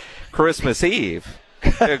 Christmas Eve.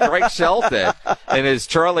 Greg Shelton and his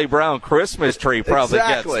Charlie Brown Christmas tree probably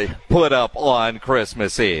gets put up on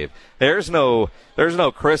Christmas Eve. There's no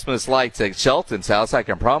Christmas lights at Shelton's house. I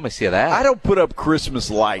can promise you that. I don't put up Christmas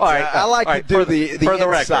lights. I like to do the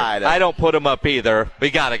inside. I don't put them up either. We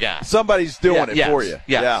got a guy. Somebody's doing it for you.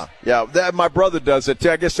 Yes. Yeah. My brother does it too.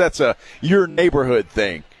 I guess that's your neighborhood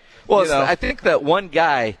thing. Well, I think that one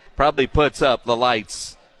guy probably puts up the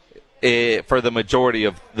lights for the majority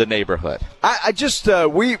of the neighborhood. I just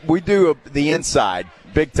we do the inside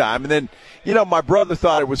big time, and then my brother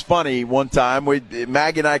thought it was funny one time.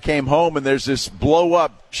 Maggie and I came home, and there's this blow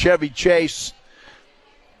up Chevy Chase,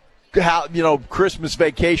 Christmas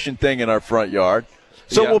vacation thing in our front yard.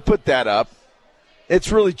 So we'll put that up.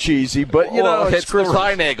 It's really cheesy, but it's Christmas.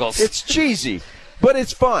 Nagels. It's cheesy. But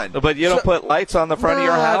it's fun. But you don't put lights on the front of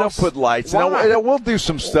your house? I don't put lights. We'll do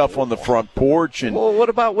some stuff on the front porch. Well, what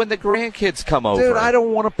about when the grandkids come over? Dude, I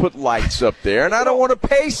don't want to put lights up there, and I don't want to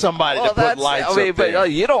pay somebody to put lights up there.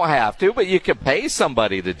 You don't have to, but you can pay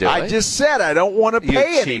somebody to do it. I just said I don't want to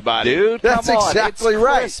pay anybody. Dude, that's exactly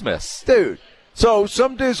right. Christmas. Dude. So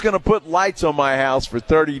some dude's going to put lights on my house for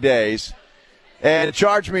 30 days. And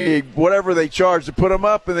charge me whatever they charge to put them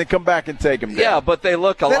up, and then come back and take them down. Yeah, but they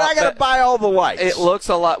look a lot. Then I got to buy all the lights. It looks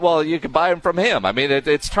a lot. Well, you can buy them from him. I mean,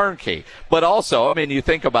 it's turnkey. But also, I mean, you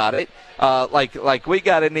think about it. Like we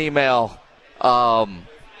got an email, and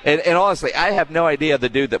honestly, I have no idea the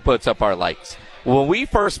dude that puts up our lights. When we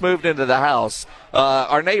first moved into the house,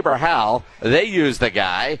 our neighbor Hal, they used the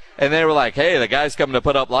guy, and they were like, "Hey, the guy's coming to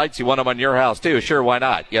put up lights. You want them on your house too? Sure, why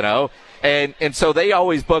not? And so they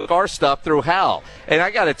always book our stuff through Hal. And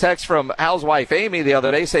I got a text from Hal's wife, Amy, the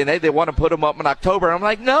other day saying they want to put them up in October. I'm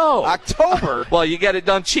like, no. October? Well, you get it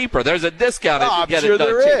done cheaper. There's a discount if you get it done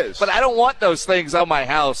cheaper. There is. But I don't want those things on my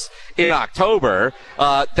house in October.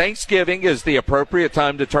 Thanksgiving is the appropriate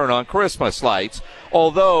time to turn on Christmas lights.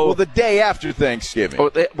 Although the day after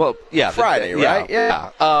Thanksgiving. Yeah. Friday, right?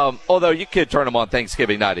 Yeah. Although you could turn them on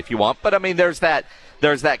Thanksgiving night if you want. But, I mean, there's that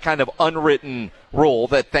there's that kind of unwritten rule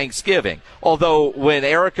that Thanksgiving. Although when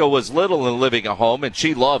Erica was little and living at home, and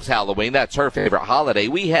she loves Halloween, that's her favorite holiday,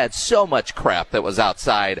 we had so much crap that was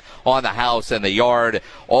outside on the house and the yard,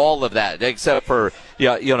 all of that, except for,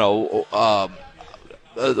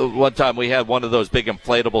 one time we had one of those big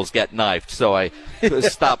inflatables get knifed, so I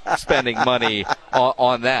stopped spending money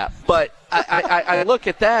on that. But I look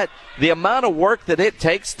at that, the amount of work that it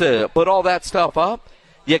takes to put all that stuff up,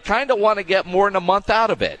 you kind of want to get more than a month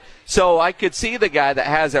out of it. So I could see the guy that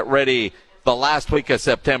has it ready the last week of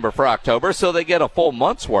September for October, so they get a full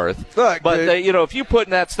month's worth. Look, but if you're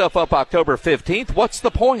putting that stuff up October 15th, what's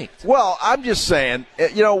the point? Well, I'm just saying,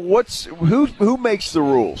 who makes the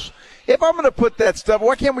rules? If I'm going to put that stuff,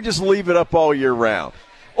 why can't we just leave it up all year round?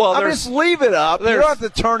 Well, just leave it up. You don't have to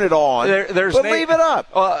turn it on. But leave it up.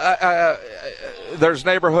 There's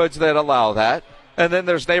neighborhoods that allow that. And then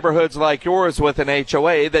there's neighborhoods like yours with an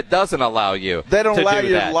HOA that doesn't allow you. They don't allow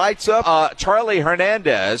your lights up? Charlie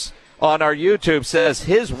Hernandez on our YouTube says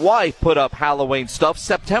his wife put up Halloween stuff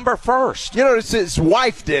September 1st. His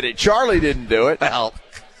wife did it. Charlie didn't do it. Well,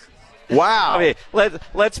 wow. I mean,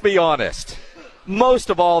 let's be honest. Most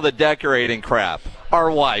of all the decorating crap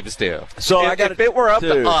our wives do. So if it were up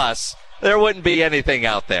to us, there wouldn't be anything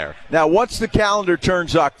out there. Now, once the calendar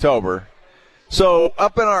turns October, so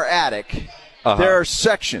up in our attic, there are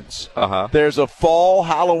sections. There's a fall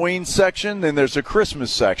Halloween section, then there's a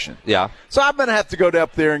Christmas section. Yeah. So I'm going to have to go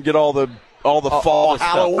up there and get all the fall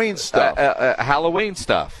Halloween stuff. Halloween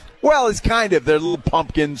stuff. Well, it's kind of. They're little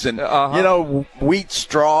pumpkins and, wheat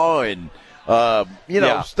straw and,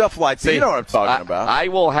 stuff like that. You know what I'm talking about. I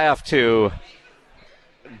will have to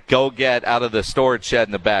go get out of the storage shed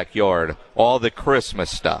in the backyard all the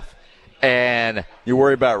Christmas stuff. And you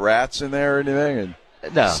worry about rats in there or anything?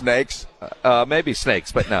 No. Snakes? Maybe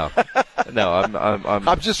snakes, but no. No,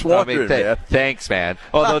 I'm just wondering, man. Thanks, man.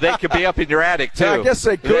 Although they could be up in your attic, too. Yeah, I guess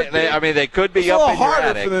they could be. They could be it's up a in your harder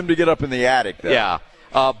attic. for them to get up in the attic, though. Yeah.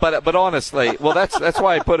 But honestly, that's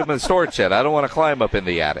why I put them in the storage shed. I don't want to climb up in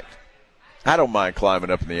the attic. I don't mind climbing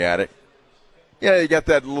up in the attic. Yeah, you got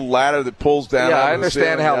that little ladder that pulls down. Yeah, I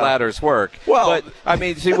understand how ladders work. Well,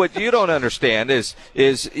 but see, what you don't understand is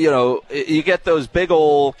you get those big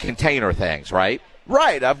old container things, right?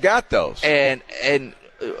 Right, I've got those. And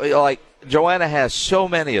like Joanna has so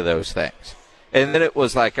many of those things, and then it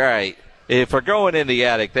was like, all right, if we're going in the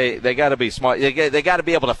attic, they got to be smart. They got to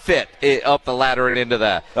be able to fit it up the ladder and into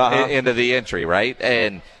the into the entry, right?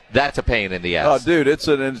 And that's a pain in the ass. Oh, dude, it's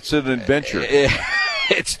an adventure.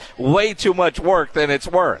 It's way too much work than it's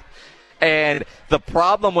worth. And the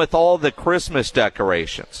problem with all the Christmas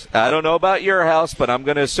decorations, I don't know about your house, but I'm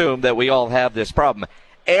going to assume that we all have this problem.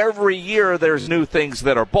 Every year there's new things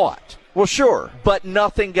that are bought. Well, sure. But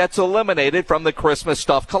nothing gets eliminated from the Christmas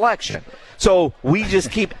stuff collection. So we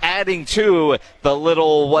just keep adding to the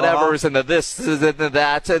little whatevers and the this and the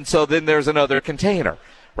that, and so then there's another container,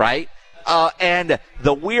 right? And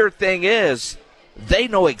the weird thing is, they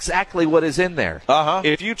know exactly what is in there.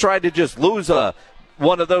 If you tried to just lose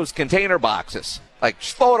one of those container boxes, like,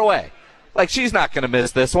 just throw it away. Like, she's not going to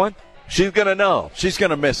miss this one. She's going to know. She's going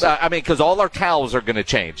to miss it. Because all our towels are going to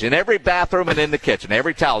change. In every bathroom and in the kitchen,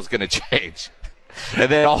 every towel is going to change.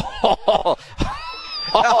 And then all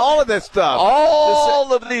of this stuff.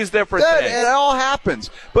 All of these different things. It all happens.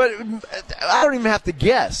 But I don't even have to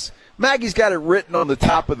guess. Maggie's got it written on the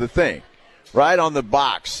top of the thing, right on the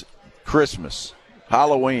box. Christmas,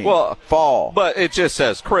 Halloween, fall. But it just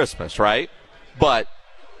says Christmas, right? But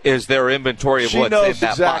is there inventory of what's in that box? She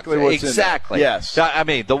knows exactly what's exactly. in there. Yes. I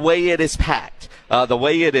mean, the way it is packed, the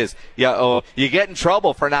way it is, you get in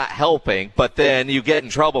trouble for not helping, but then you get in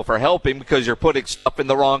trouble for helping because you're putting stuff in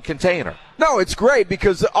the wrong container. No, it's great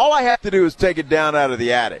because all I have to do is take it down out of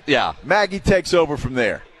the attic. Yeah. Maggie takes over from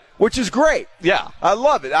there, which is great. Yeah. I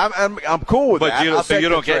love it. I'm cool with that. But you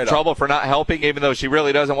don't get in trouble for not helping, even though she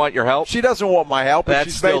really doesn't want your help? She doesn't want my help.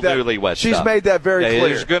 That's still newlywed She's stuff. made that very clear.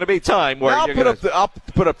 There's going to be time where I'll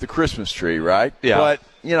put up the Christmas tree, right? Yeah. But,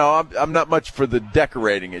 I'm not much for the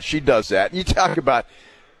decorating it. She does that. And you talk about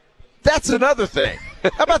that's another thing.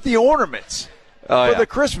 How about the ornaments? For the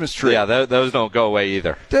Christmas tree. Yeah, those don't go away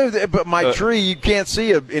either. Dude, but my tree, you can't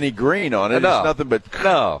see any green on it. No. It's nothing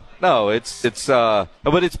but... No, it's but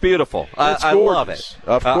it's beautiful. I love it.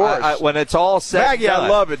 Of course. When it's all said Maggie, and done. I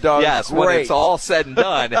love it, dog. Yes, when it's all said and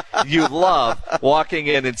done, you love walking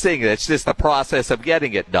in and seeing it. It's just the process of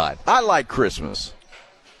getting it done. I like Christmas.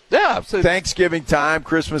 Yeah. Thanksgiving time,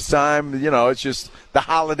 Christmas time, it's just the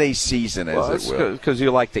holiday season, as it will. Because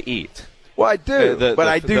you like to eat. Well, I do, but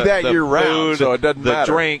I do that year-round, so it doesn't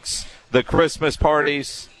matter. The drinks, the Christmas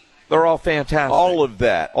parties. They're all fantastic. All of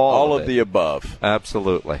that. All of the above.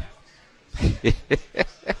 Absolutely.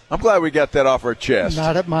 I'm glad we got that off our chest.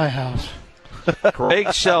 Not at my house.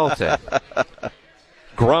 Greg Shelton.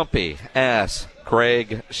 Grumpy ass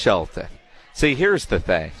Greg Shelton. See, here's the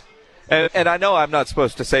thing. And I know I'm not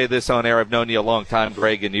supposed to say this on air. I've known you a long time,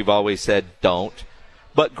 Greg, and you've always said don't.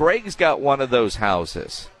 But Greg's got one of those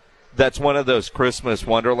houses that's one of those Christmas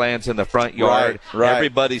wonderlands in the front yard. Right.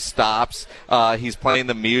 Everybody stops. He's playing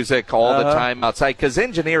the music all the time outside because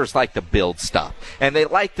engineers like to build stuff, and they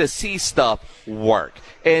like to see stuff work.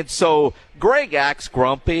 And so Greg acts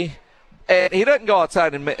grumpy. And he doesn't go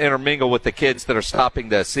outside and intermingle with the kids that are stopping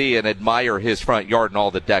to see and admire his front yard and all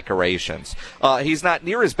the decorations. He's not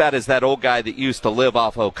near as bad as that old guy that used to live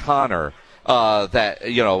off O'Connor, that,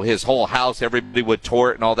 his whole house, everybody would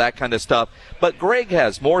tour it and all that kind of stuff. But Greg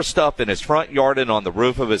has more stuff in his front yard and on the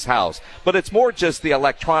roof of his house. But it's more just the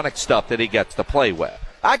electronic stuff that he gets to play with.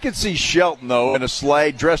 I could see Shelton, though, in a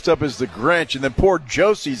sleigh dressed up as the Grinch, and then poor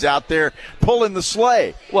Josie's out there pulling the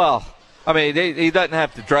sleigh. Well, I mean, he doesn't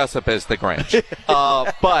have to dress up as the Grinch.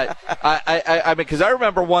 But I mean, because I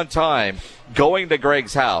remember one time going to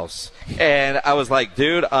Greg's house, and I was like,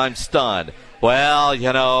 dude, I'm stunned. Well,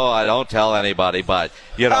 I don't tell anybody, but,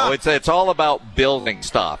 it's all about building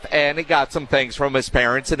stuff. And he got some things from his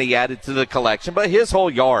parents, and he added to the collection. But his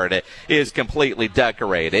whole yard is completely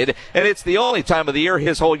decorated. And it's the only time of the year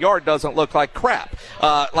his whole yard doesn't look like crap.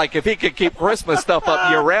 Like, if he could keep Christmas stuff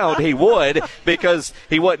up year-round, he would, because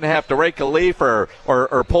he wouldn't have to rake a leaf or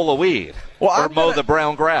pull a weed or mow the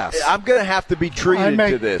brown grass. I'm going to have to be treated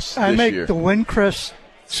to this year. I make the Windcrest,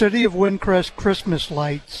 City of Windcrest Christmas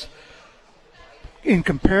lights. In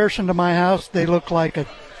comparison to my house, they look like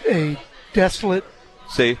a desolate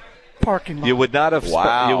parking lot. You would not have.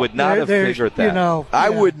 You would not have figured that.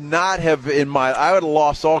 I would not have I would have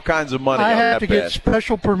lost all kinds of money. I on had that to bet. get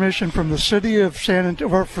special permission from the city of San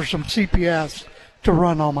Antonio for some CPS to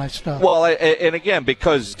run all my stuff. Well, and again,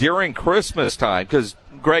 because during Christmas time, because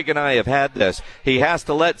Greg and I have had this, he has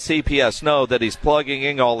to let CPS know that he's plugging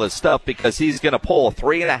in all his stuff because he's going to pull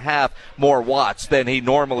 3.5 more watts than he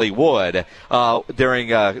normally would during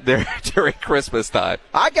Christmas time.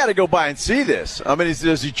 I got to go by and see this. I mean,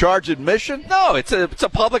 does he charge admission? No, it's a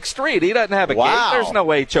public street. He doesn't have a gate. There's no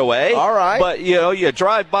HOA. All right. But, you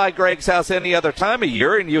drive by Greg's house any other time of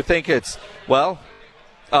year and you think it's,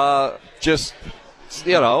 just...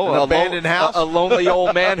 an abandoned house, a lonely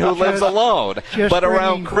old man who lives alone. But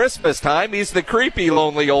around Christmas time, he's the creepy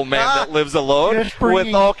lonely old man that lives alone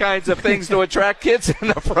with all kinds of things to attract kids in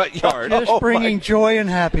the front yard. Just bringing joy and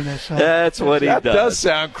happiness. That's what he does. That does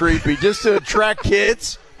sound creepy, just to attract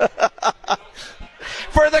kids.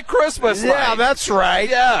 For the Christmas lights. Yeah, that's right.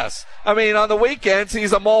 Yes. I mean, on the weekends,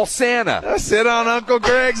 he's a mall Santa. I sit on Uncle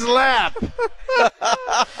Greg's lap.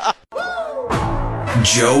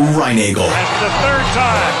 Joe Reinagel. That's the third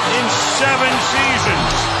time in 7 seasons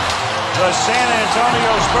the San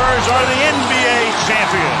Antonio Spurs are the NBA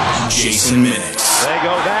champions. Jason Minnick. They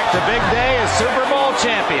go back to big day as Super Bowl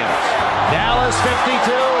champions. Dallas 52,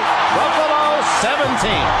 Buffalo 17.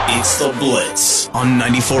 It's the Blitz on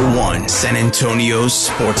 94.1 San Antonio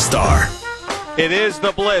Sports Star. It is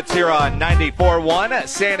the Blitz here on 94.1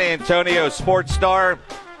 San Antonio Sports Star.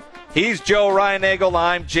 He's Joe Reinagel.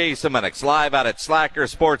 I'm Jason Minnick. Live out at Slacker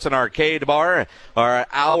Sports and Arcade Bar. Our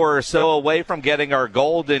hour or so away from getting our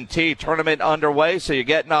Golden Tee tournament underway. So you're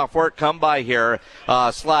getting off work, come by here,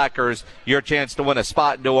 Slackers. Your chance to win a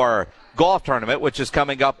spot into our golf tournament, which is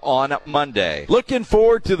coming up on Monday. Looking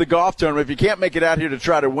forward to the golf tournament. If you can't make it out here to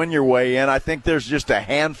try to win your way in, I think there's just a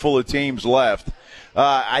handful of teams left.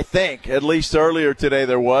 I think, at least earlier today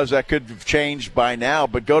there was. That could have changed by now.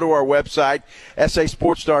 But go to our website,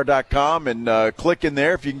 sasportstar.com, and click in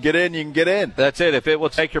there. If you can get in, you can get in. That's it. If it will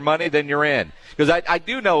take your money, then you're in. Because I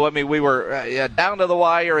do know, we were down to the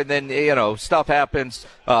wire, and then, stuff happens.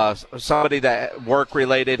 Somebody that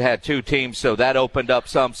work-related had 2 teams, so that opened up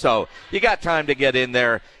some. So you got time to get in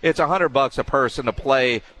there. It's $100 a person to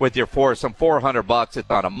play with your foursome, $400. It's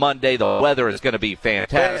on a Monday. The weather is going to be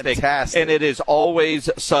fantastic. And it is always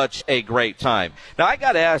such a great time. Now, I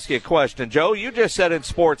got to ask you a question. Joe, you just said in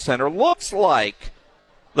Sports Center, looks like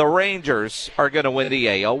the Rangers are going to win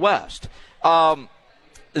the AL West. The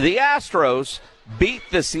Astros beat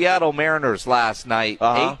the Seattle Mariners last night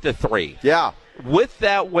 8-3. Yeah. With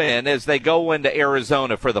that win, as they go into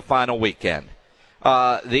Arizona for the final weekend,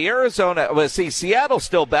 Seattle's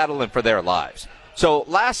still battling for their lives. So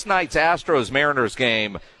last night's Astros-Mariners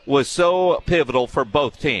game was so pivotal for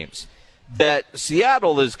both teams that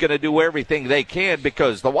Seattle is going to do everything they can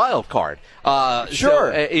because the wild card.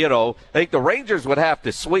 Sure. So, I think the Rangers would have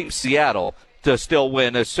to sweep Seattle to still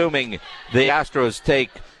win, assuming the Astros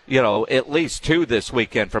take, at least 2 this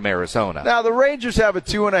weekend from Arizona. Now, the Rangers have a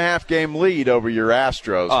 2.5 game lead over your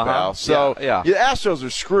Astros, pal. So yeah. The Astros are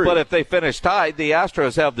screwed. But if they finish tied, the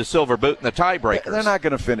Astros have the silver boot and the tiebreakers. They're not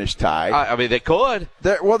going to finish tied. I mean, they could.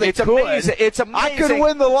 They it's could. Amazing. It's amazing. I could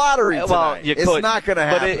win the lottery tonight. Well, you could. It's not going to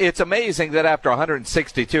happen. But it's amazing that after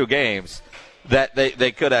 162 games that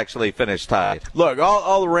they could actually finish tied. Look,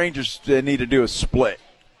 all the Rangers need to do is split.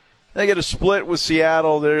 They get a split with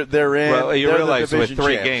Seattle. They're in. Well, you they're realize with 3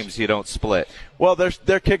 champs. games you don't split. Well,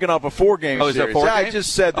 they're kicking off a 4-game series. series. 4 I games?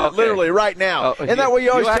 just said that Okay. literally right now. Isn't that what you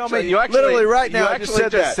always tell me? Literally right now. You actually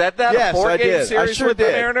just said that? Yes, a 4-game series I sure with did.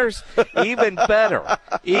 the Mariners? Even better.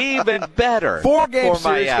 Even better. 4-game for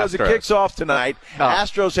my series because it Astros. kicks off tonight.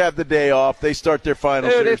 Astros have the day off. They start their final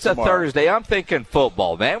Dude, series it's tomorrow. a Thursday. I'm thinking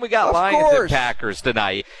football, man. We got Of Lions course. and Packers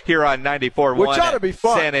tonight here on 94.1. Which ought to be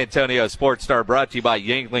fun. San Antonio Sports Star, brought to you by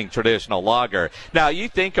Yingling Traditional Lager. Now, you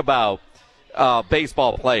think about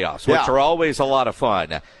baseball playoffs, which are always a lot of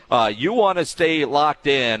fun. You want to stay locked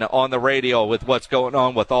in on the radio with what's going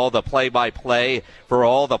on with all the play-by-play for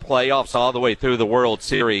all the playoffs all the way through the World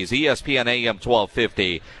Series. ESPN AM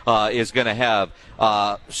 1250 is going to have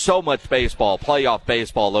so much baseball, playoff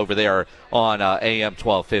baseball over there on AM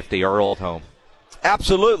 1250, our old home.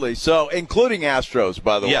 Absolutely. So, including Astros,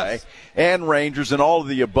 by the way, and Rangers and all of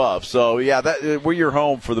the above. So, we're your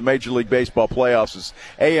home for the Major League Baseball playoffs is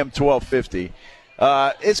AM 1250.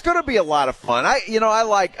 It's going to be a lot of fun.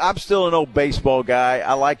 I'm still an old baseball guy.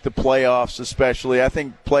 I like the playoffs, especially. I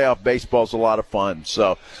think playoff baseball is a lot of fun.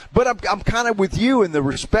 So, but I'm kind of with you in the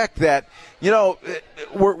respect that,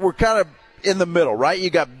 we're kind of in the middle, right? You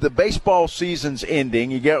got the baseball season's ending.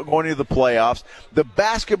 You get going into the playoffs. The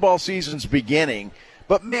basketball season's beginning.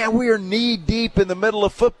 But, man, we are knee-deep in the middle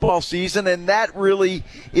of football season, and that really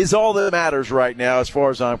is all that matters right now as far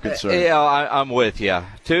as I'm concerned. Yeah, I'm with you.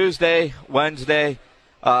 Tuesday, Wednesday,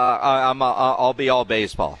 I'll be all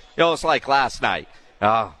baseball. It's like last night.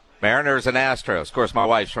 Mariners and Astros. Of course, my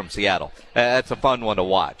wife's from Seattle. That's a fun one to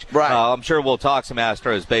watch. Right. I'm sure we'll talk some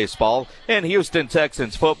Astros baseball and Houston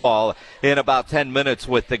Texans football in about 10 minutes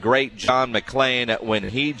with the great John McClain when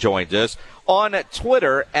he joins us. On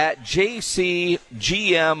Twitter, at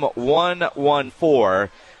JCGM114,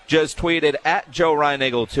 just tweeted at Joe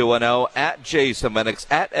Reinagle 210, at Jason Minix,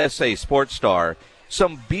 at SA Sports Star,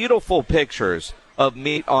 some beautiful pictures of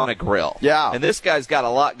meat on a grill. Yeah. And this guy's got a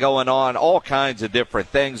lot going on, all kinds of different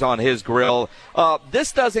things on his grill.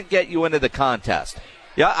 This doesn't get you into the contest.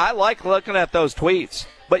 Yeah, I like looking at those tweets.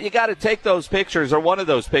 But you got to take those pictures or one of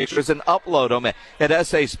those pictures and upload them at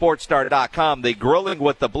sasportstar.com, the Grilling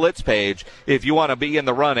with the Blitz page, if you want to be in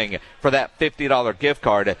the running for that $50 gift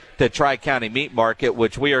card to Tri-County Meat Market,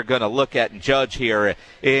 which we are going to look at and judge here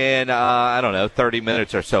in, 30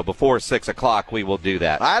 minutes or so. Before 6 o'clock, we will do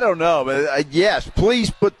that. I don't know, but yes,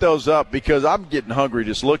 please put those up because I'm getting hungry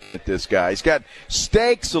just looking at this guy. He's got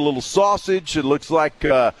steaks, a little sausage. It looks like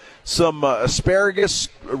some asparagus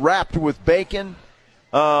wrapped with bacon.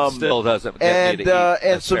 Still doesn't get me to eat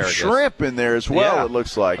and some asparagus. shrimp in there as well. Yeah. It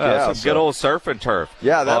looks like some good old surf and turf.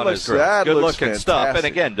 Yeah, that on looks his grill. that good looks looking stuff. And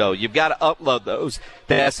fantastic. again, though, you've got to upload those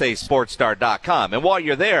to sasportstar.com. And while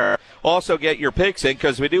you're there, also get your picks in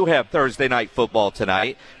because we do have Thursday night football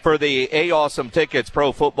tonight for the Awesome Tickets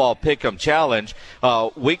Pro Football Pick'em Challenge.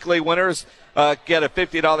 Weekly winners get a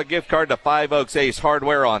 $50 gift card to Five Oaks Ace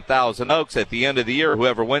Hardware on Thousand Oaks. At the end of the year,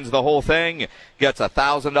 whoever wins the whole thing gets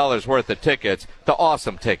 $1,000 worth of tickets to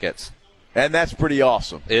Awesome Tickets. And that's pretty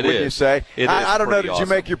awesome. It wouldn't is. you say? It I is don't know. pretty Did awesome. you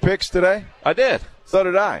make your picks today? I did. So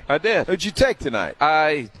did I. I did. Who'd you take tonight?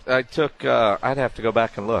 I took, I'd have to go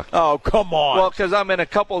back and look. Oh, come on. Well, because I'm in a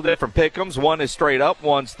couple of different pick'ems. One is straight up,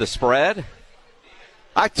 one's the spread.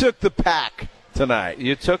 I took the pack tonight.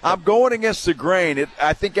 You took I'm going against the grain.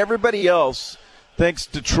 I think everybody else thinks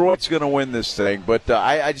Detroit's going to win this thing, but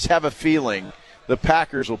I just have a feeling the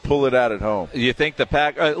Packers will pull it out at home. You think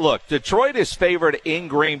the look, Detroit is favored in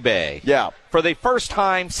Green Bay. Yeah. For the first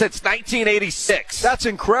time since 1986. That's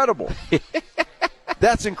incredible.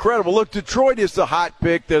 That's incredible. Look, Detroit is the hot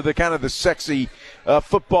pick. They're the kind of the sexy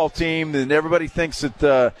football team, and everybody thinks that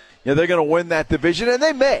they're going to win that division, and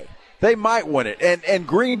they may. They might win it. And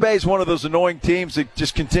Green Bay is one of those annoying teams that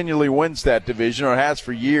just continually wins that division, or has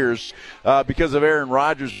for years, because of Aaron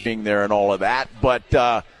Rodgers being there and all of that. But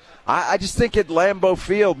I just think at Lambeau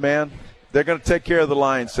Field, man, they're going to take care of the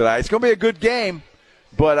Lions tonight. It's going to be a good game,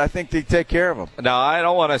 but I think they take care of them. Now, I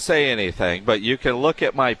don't want to say anything, but you can look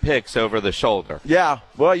at my picks over the shoulder. Yeah,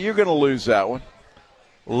 well, you're going to lose that one.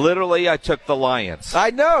 Literally, I took the Lions. I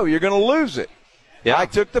know. You're going to lose it. Yeah. I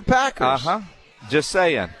took the Packers. Uh-huh. Just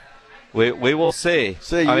saying. We will see.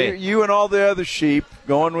 See, you and all the other sheep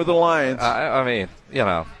going with the Lions. I mean,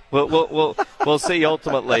 we'll see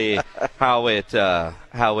ultimately how it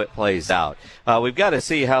plays out. We've got to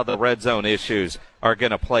see how the red zone issues are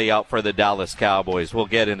going to play out for the Dallas Cowboys. We'll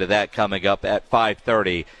get into that coming up at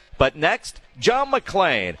 5:30. But next, John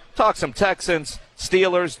McClain. Talk some Texans,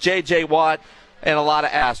 Steelers, J.J. Watt, and a lot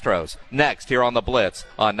of Astros. Next here on the Blitz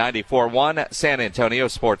on 94.1 San Antonio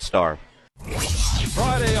Sports Star.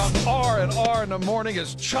 Friday on R&R in the morning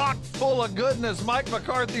is chock full of goodness. Mike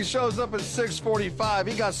McCarthy shows up at 6:45.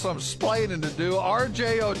 He got some splaining to do.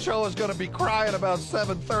 R.J. Ochoa is going to be crying about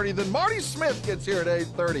 7:30. Then Marty Smith gets here at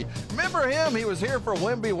 8:30. Remember him? He was here for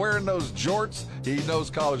Wemby wearing those jorts. He knows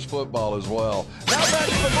college football as well. Now back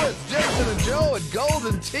to the Blitz. Jason and Joe and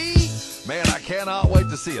Golden Tea. Man, I cannot wait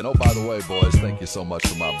to see it. Oh, by the way, boys, thank you so much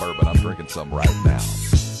for my bourbon. I'm drinking some right now.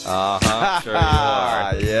 Sure you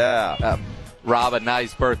are. Yeah. Rob, a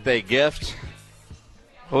nice birthday gift.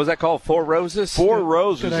 What was that called? Four Roses? Four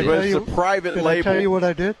Roses. It's a private label. Can I tell you what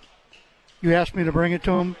I did? You asked me to bring it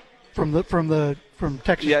to him from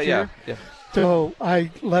Texas. Yeah. So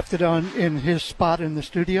I left it in his spot in the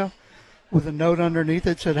studio with a note underneath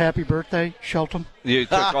it said "Happy Birthday, Shelton." You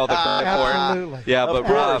took all the credit for it. Absolutely. Yeah, but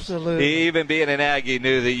Rob, Absolutely. he, even being an Aggie,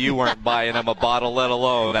 knew that you weren't buying him a bottle, let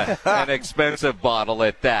alone an expensive bottle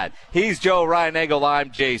at that. He's Joe Reinagel.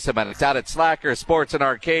 I'm Jason, and it's out at Slacker Sports and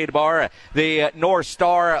Arcade Bar, the North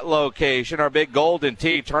Star location. Our big Golden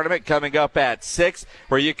Tee tournament coming up at 6,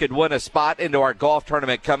 where you could win a spot into our golf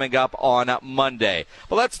tournament coming up on Monday.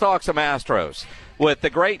 But let's talk some Astros with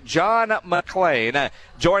the great John McClain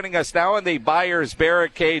joining us now in the Buyers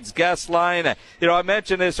Barricades guest line. I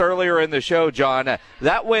mentioned this earlier in the show, John.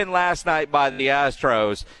 That win last night by the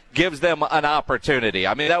Astros gives them an opportunity.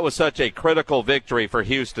 I mean, that was such a critical victory for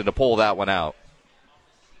Houston to pull that one out.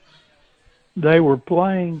 They were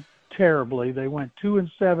playing terribly. They went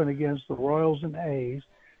 2-7 against the Royals and A's,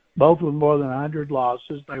 both with more than 100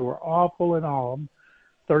 losses. They were awful at home,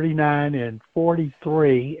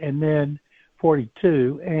 39-43, and then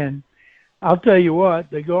 42. And I'll tell you what,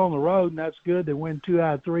 they go on the road, and that's good. They win 2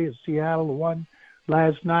 out of 3 at Seattle, the one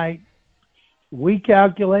last night. We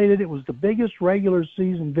calculated it was the biggest regular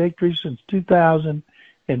season victory since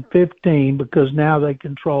 2015 because now they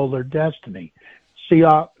control their destiny.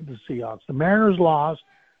 The Mariners lost.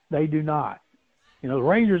 They do not. The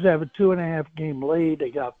Rangers have a 2.5 game lead. They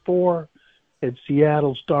got 4 at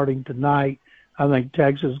Seattle starting tonight. I think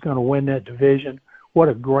Texas is going to win that division. What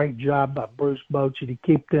a great job by Bruce Bochy to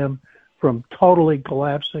keep them from totally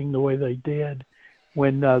collapsing the way they did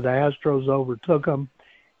when the Astros overtook them.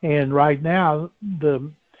 And right now,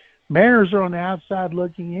 the Mariners are on the outside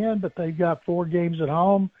looking in, but they've got 4 games at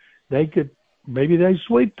home. Maybe they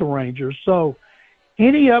sweep the Rangers. So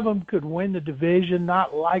any of them could win the division,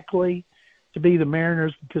 not likely to be the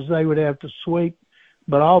Mariners because they would have to sweep,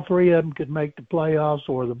 but all 3 of them could make the playoffs,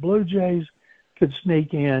 or the Blue Jays could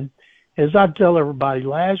sneak in. As I tell everybody,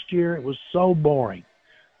 last year it was so boring.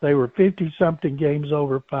 They were 50-something games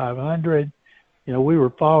over 500. We were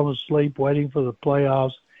falling asleep waiting for the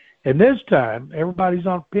playoffs. And this time, everybody's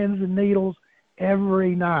on pins and needles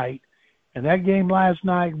every night. And that game last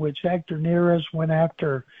night, in which Hector Neris went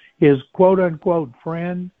after his quote-unquote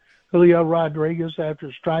friend, Julio Rodriguez,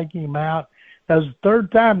 after striking him out, that was the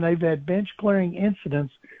 3rd time they've had bench-clearing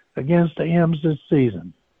incidents against the M's this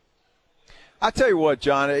season. I tell you what,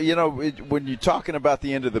 John, when you're talking about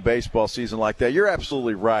the end of the baseball season like that, you're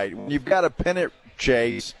absolutely right. When you've got a pennant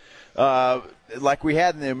chase like we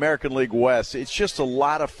had in the American League West, it's just a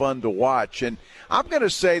lot of fun to watch. And I'm going to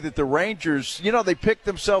say that the Rangers, they picked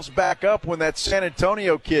themselves back up when that San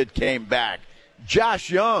Antonio kid came back.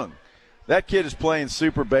 Josh Young, that kid is playing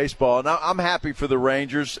super baseball. And I'm happy for the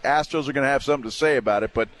Rangers. Astros are going to have something to say about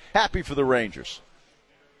it, but happy for the Rangers.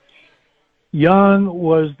 Young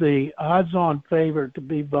was the odds-on favorite to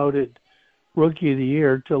be voted Rookie of the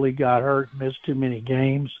Year till he got hurt and missed too many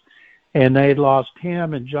games. And they had lost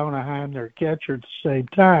him and Jonah Heim, their catcher, at the same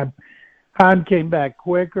time. Heim came back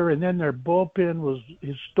quicker, and then their bullpen was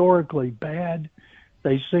historically bad.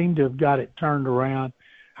 They seemed to have got it turned around.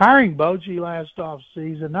 Hiring Bochy last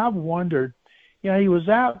offseason, I've wondered, he was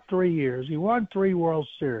out 3 years. He won 3 World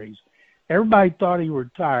Series. Everybody thought he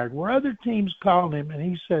retired. Were other teams calling him and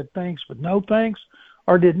he said thanks but no thanks?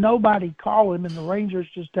 Or did nobody call him and the Rangers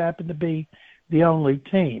just happened to be the only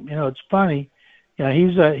team? It's funny. He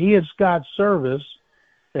and Scott Service,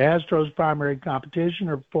 the Astros' primary competition,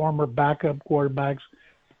 are former backup catchers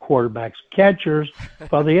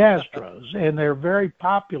for the Astros. And they're very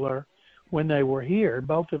popular when they were here.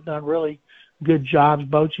 Both have done really good jobs.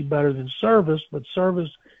 Bochy better than Service, but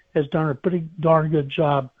Service has done a pretty darn good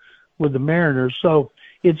job with the Mariners. So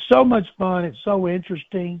it's so much fun. It's so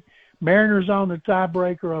interesting. Mariners on the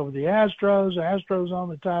tiebreaker over the Astros. Astros on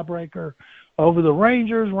the tiebreaker over the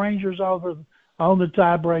Rangers. Rangers on the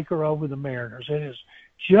tiebreaker over the Mariners. It is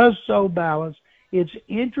just so balanced. It's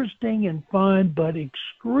interesting and fun, but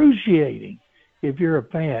excruciating if you're a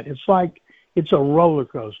fan. It's like it's a roller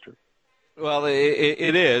coaster. Well,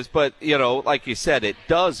 it is, but, like you said, it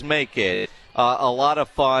does make it a lot of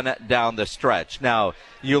fun down the stretch. Now,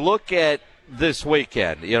 you look at this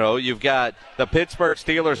weekend, you've got the Pittsburgh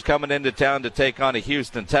Steelers coming into town to take on a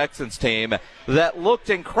Houston Texans team that looked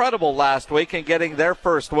incredible last week and getting their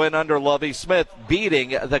first win under Lovie Smith,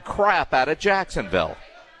 beating the crap out of Jacksonville.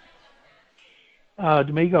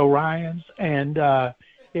 D'Amico Ryans, and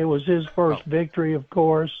it was his first victory, of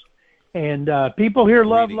course. And people here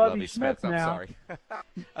love Lovie Smith now.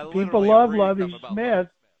 People love Lovie Smith.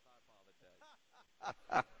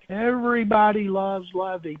 Everybody loves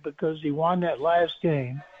Lovie because he won that last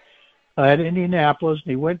game at Indianapolis,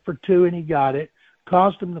 and he went for 2 and he got it.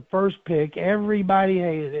 Cost him the first pick. Everybody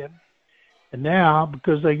hated him. And now,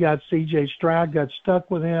 because they got C.J. Stroud, got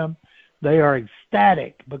stuck with him, they are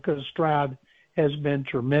ecstatic because Stroud has been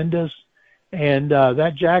tremendous. And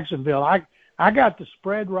that Jacksonville, I got the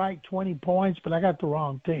spread right, 20 points, but I got the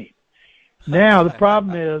wrong team. Now, the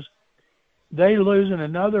problem is they losing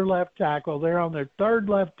another left tackle. They're on their third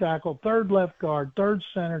left tackle, third left guard, third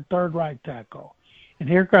center, third right tackle. And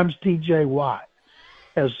here comes T.J. Watt.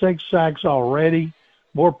 Has 6 sacks already,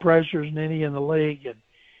 more pressures than any in the league, and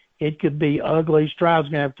it could be ugly. Stroud's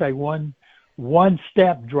going to have to take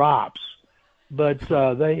one-step drops. But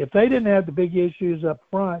if they didn't have the big issues up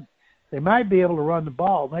front, they might be able to run the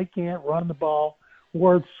ball. They can't run the ball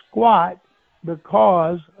worth squat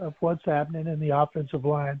because of what's happening in the offensive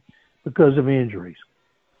line because of injuries.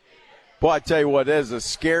 Boy, I tell you what, that is a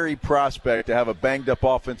scary prospect to have a banged-up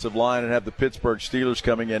offensive line and have the Pittsburgh Steelers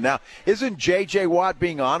coming in. Now, isn't J.J. Watt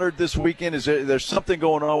being honored this weekend? There's something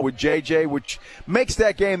going on with J.J., which makes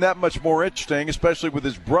that game that much more interesting, especially with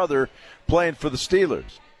his brother playing for the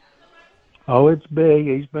Steelers. Oh, it's big.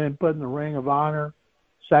 He's been put in the Ring of Honor,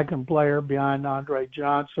 second player behind Andre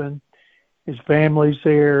Johnson. His family's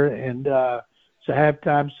here, and it's a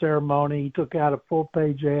halftime ceremony. He took out a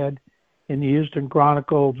full-page ad in the Houston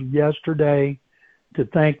Chronicles yesterday to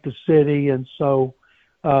thank the city. And so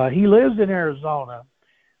he lives in Arizona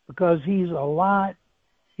because he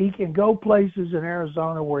can go places in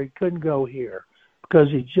Arizona where he couldn't go here because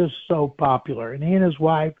he's just so popular. And he and his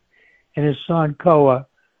wife and his son, Koa,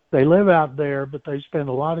 they live out there, but they spend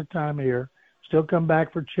a lot of time here, still come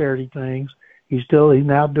back for charity things. He's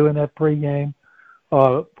now doing that pregame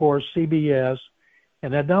for CBS.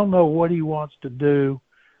 And I don't know what he wants to do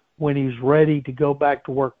when he's ready to go back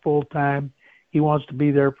to work full time. He wants to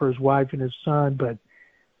be there for his wife and his son. But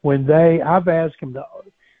I've asked him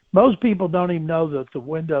most people don't even know that the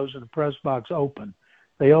windows in the press box open.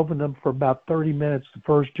 They opened them for about 30 minutes the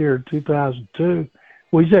first year in 2002.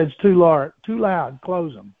 We said it's too loud,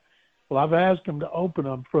 close them. Well, I've asked him to open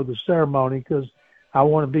them for the ceremony because I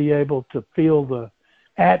want to be able to feel the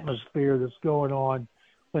atmosphere that's going on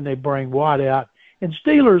when they bring Watt out. And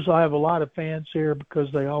Steelers will have a lot of fans here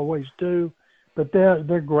because they always do, but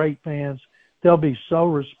they're great fans. They'll be so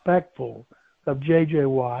respectful of J.J.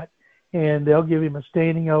 Watt, and they'll give him a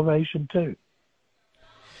standing ovation too.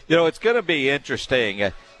 It's going to be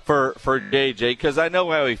interesting for J.J. because I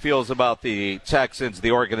know how he feels about the Texans,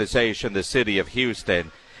 the organization, the city of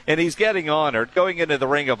Houston, and he's getting honored, going into the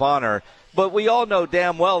Ring of Honor, but we all know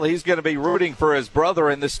damn well he's going to be rooting for his brother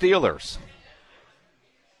in the Steelers.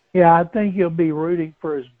 Yeah, I think he'll be rooting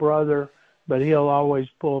for his brother, but he'll always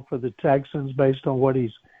pull for the Texans based on what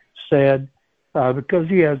he's said because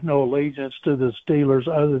he has no allegiance to the Steelers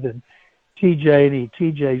other than TJ, and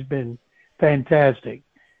TJ's been fantastic.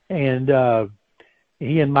 And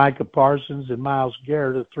he and Micah Parsons and Myles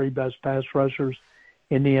Garrett are the 3 best pass rushers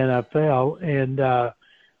in the NFL. And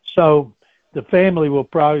so the family will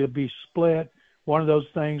probably be split, one of those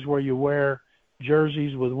things where you wear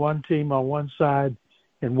jerseys with one team on one side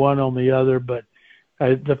and one on the other. But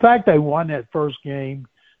the fact they won that first game,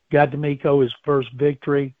 got D'Amico his first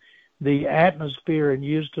victory, the atmosphere in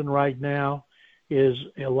Houston right now is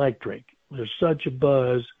electric. There's such a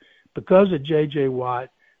buzz because of J.J. Watt,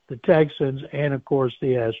 the Texans, and, of course,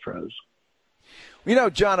 the Astros.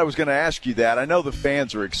 John, I was going to ask you that. I know the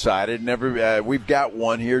fans are excited, and we've got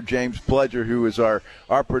one here, James Pledger, who is our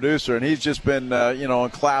producer, and he's just been, on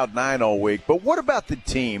cloud 9 all week. But what about the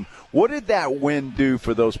team? What did that win do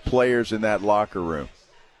for those players in that locker room?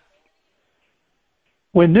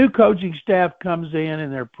 When new coaching staff comes in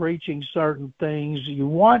and they're preaching certain things, you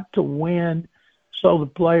want to win So the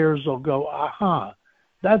players will go,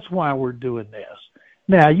 that's why we're doing this.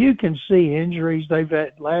 Now, you can see injuries.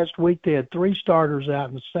 Last week they had 3 starters out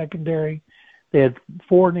in the secondary. They had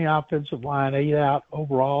 4 in the offensive line, 8 out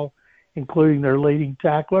overall, including their leading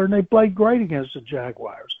tackler, and they played great against the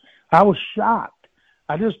Jaguars. I was shocked.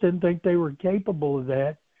 I just didn't think they were capable of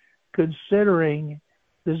that, considering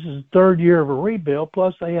this is the 3rd year of a rebuild,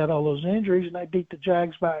 plus they had all those injuries, and they beat the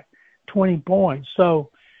Jags by 20 points. So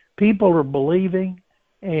people are believing,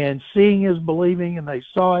 and seeing is believing, and they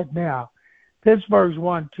saw it now. Pittsburgh's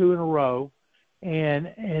won 2 in a row,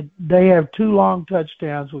 and they have 2 long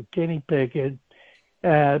touchdowns with Kenny Pickett,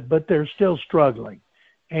 but they're still struggling.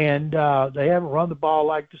 And they haven't run the ball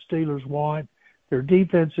like the Steelers want. Their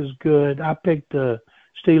defense is good. I picked the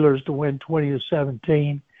Steelers to win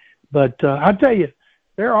 20-17. But I tell you,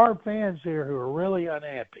 there are fans here who are really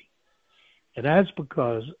unhappy, and that's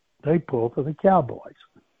because they pull for the Cowboys.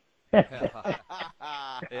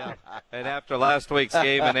 Yeah. And after last week's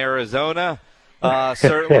game in Arizona,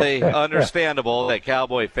 certainly understandable that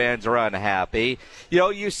Cowboy fans are unhappy.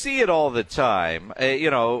 You see it all the time.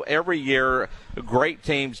 Every year, great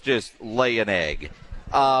teams just lay an egg.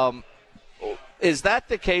 Is that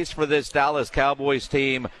the case for this Dallas Cowboys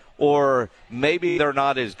team, or maybe they're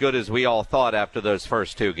not as good as we all thought after those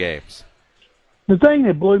first 2 games? The thing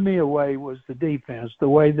that blew me away was the defense, the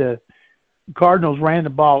way the Cardinals ran the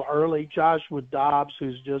ball early. Joshua Dobbs,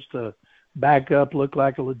 who's just a backup, looked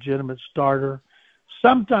like a legitimate starter.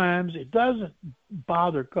 Sometimes it doesn't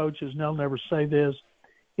bother coaches, and they'll never say this.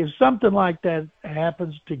 If something like that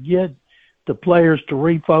happens, to get the players to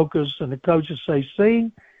refocus and the coaches say,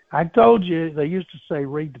 see, I told you, they used to say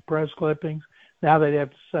read the press clippings. Now they'd have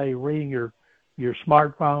to say reading your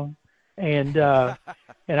smartphone. And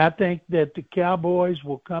I think that the Cowboys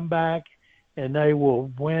will come back and they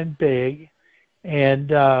will win big. And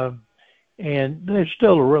they're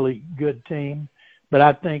still a really good team. But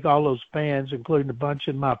I think all those fans, including a bunch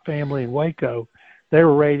in my family in Waco, they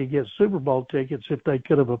were ready to get Super Bowl tickets if they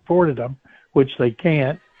could have afforded them, which they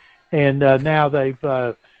can't. And now they've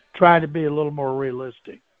tried to be a little more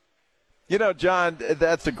realistic. John,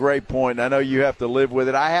 that's a great point. I know you have to live with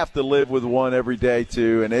it. I have to live with one every day,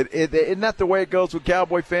 too. And isn't that the way it goes with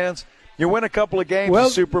Cowboy fans? You win a couple of games, the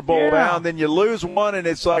Super Bowl down, then you lose one, and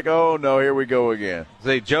it's like, oh, no, here we go again.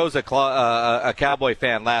 See, Joe's a Cowboy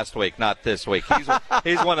fan last week, not this week.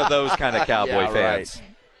 He's one of those kind of Cowboy fans. Right.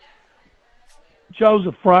 Joe's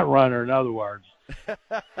a front runner, in other words.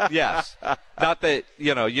 Yes. Not that,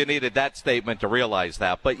 you needed that statement to realize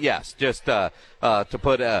that, but yes, just to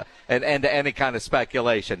put an end to any kind of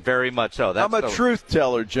speculation. Very much so. I'm a truth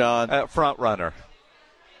teller, John. Front runner.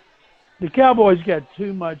 The Cowboys got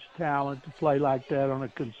too much talent to play like that on a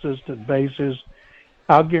consistent basis.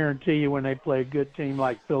 I'll guarantee you when they play a good team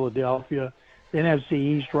like Philadelphia, the NFC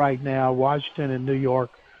East right now, Washington and New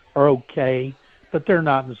York are okay, but they're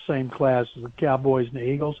not in the same class as the Cowboys and the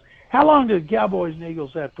Eagles. How long do the Cowboys and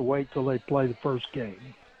Eagles have to wait till they play the first game?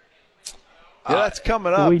 Yeah, that's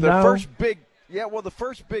coming up. The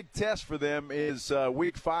first big test for them is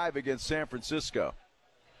Week 5 against San Francisco.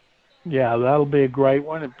 Yeah, that'll be a great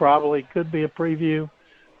one. It probably could be a preview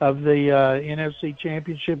of the NFC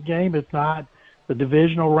Championship game, if not the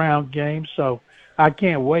divisional round game. So I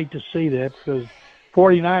can't wait to see that because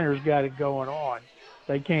 49ers got it going on.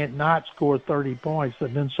 They can't not score 30 points.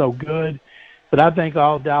 They've been so good. But I think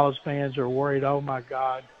all Dallas fans are worried, oh, my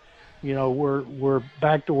God, we're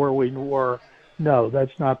back to where we were. No,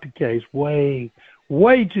 that's not the case. Way,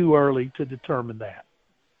 way too early to determine that.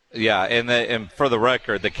 Yeah, and for the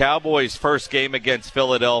record, the Cowboys' first game against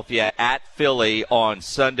Philadelphia at Philly on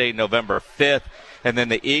Sunday, November 5th, and then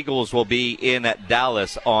the Eagles will be in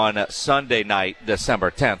Dallas on Sunday night,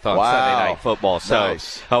 December 10th on Sunday Night Football. So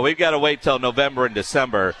nice. We've got to wait till November and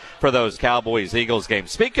December for those Cowboys-Eagles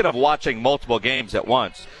games. Speaking of watching multiple games at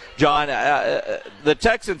once, John, the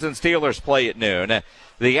Texans and Steelers play at noon.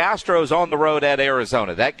 The Astros on the road at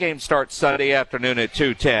Arizona. That game starts Sunday afternoon at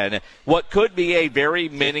 2:10. What could be a very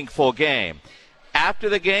meaningful game. After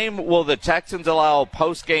the game, will the Texans allow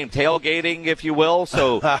post-game tailgating, if you will,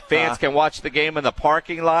 so fans can watch the game in the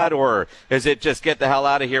parking lot, or is it just get the hell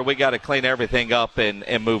out of here, we got to clean everything up and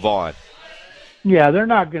move on? Yeah, they're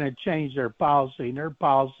not going to change their policy. And their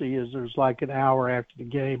policy is there's like an hour after the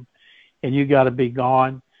game, and you got to be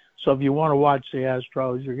gone. So if you want to watch the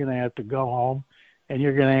Astros, you're going to have to go home. And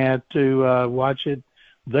you're going to have to watch it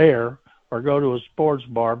there or go to a sports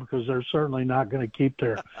bar because they're certainly not going to keep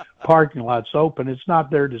their parking lots open. It's not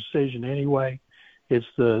their decision anyway. It's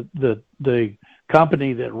the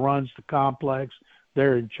company that runs the complex.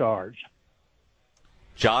 They're in charge.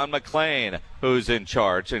 John McClain, who's in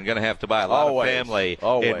charge and going to have to buy a lot of family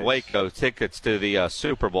in Waco tickets to the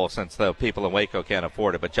Super Bowl since the people in Waco can't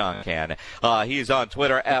afford it, but John can. He's on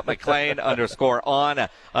Twitter at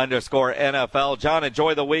McClain_on_NFL. John,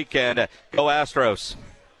 enjoy the weekend. Go Astros.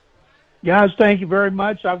 Guys, thank you very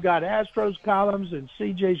much. I've got Astros columns and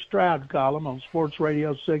C.J. Stroud column on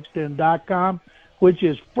sportsradio610.com, which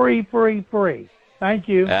is free. Thank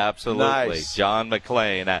you. Absolutely. Nice. John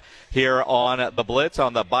McClain here on the Blitz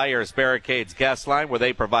on the Buyers Barricades guest line, where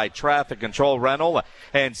they provide traffic control, rental,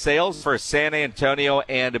 and sales for San Antonio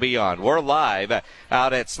and beyond. We're live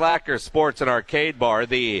out at Slacker Sports and Arcade Bar,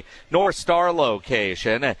 the North Star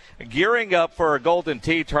location, gearing up for a Golden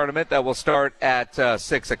Tee tournament that will start at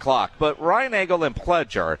 6 o'clock. But Ryan Eagle and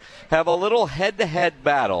Pledger have a little head-to-head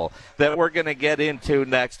battle that we're going to get into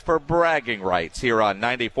next for bragging rights here on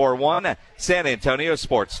 94.1 San Antonio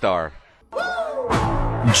Sports Star.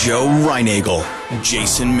 Joe Reinagel,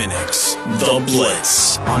 Jason Minix, The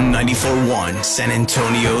Blitz on 94.1 San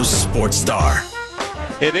Antonio Sports Star.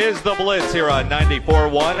 It is The Blitz here on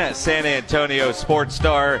 94.1 at San Antonio Sports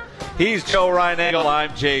Star. He's Joe Reinagel.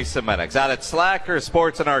 I'm Jason Minix. Out at Slacker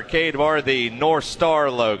Sports and Arcade Bar, the North Star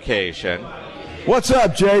location. What's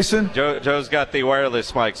up, Jason? Joe's got the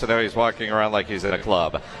wireless mic, so now he's walking around like he's in a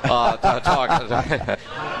club. So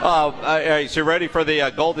you ready for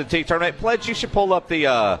the Golden Tee tournament? Pledge, you should pull up the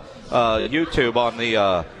YouTube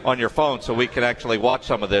on your phone so we can actually watch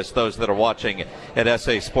some of this, those that are watching at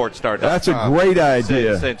SASportsStar.com. That's a great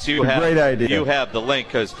idea. Since you have the link.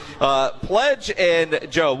 Because Pledge and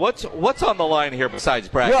Joe, what's on the line here besides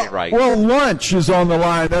bragging rights? Well, lunch is on the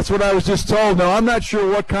line. That's what I was just told. Now, I'm not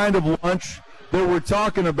sure what kind of lunch that we're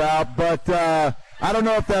talking about, but I don't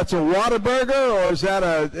know if that's a Whataburger or is that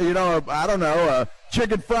a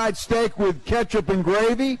chicken fried steak with ketchup and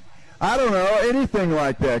gravy. I don't know. Anything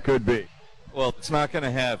like that could be. Well, it's not going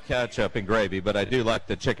to have ketchup and gravy, but I do like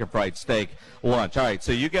the chicken fried steak lunch. All right,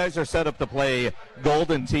 so you guys are set up to play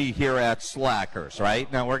Golden Tee here at Slackers,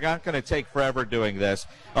 right? Now, we're not going to take forever doing this.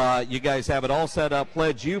 You guys have it all set up.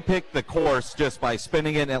 Pledge, you picked the course just by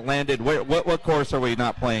spinning it and it landed. What course are we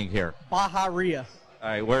not playing here? Bahia. All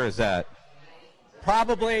right, where is that?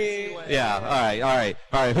 Probably. Yeah, all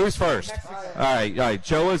right. Who's first? All right.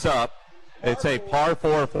 Joe is up. It's a par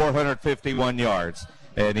 4, 451 yards.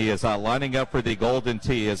 And he is lining up for the Golden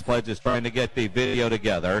Tee. His Pledge is trying to get the video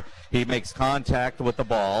together. He makes contact with the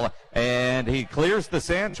ball, and he clears the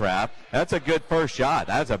sand trap. That's a good first shot.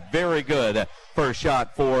 That's a very good first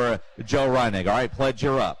shot for Joe Reinig. All right, Pledge,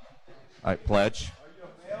 you're up. All right, Pledge.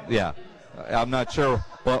 Yeah. I'm not sure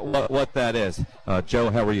what that is. Joe,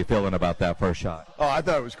 how are you feeling about that first shot? Oh, I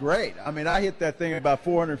thought it was great. I mean, I hit that thing about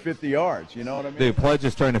 450 yards. You know what I mean? Dude, Pledge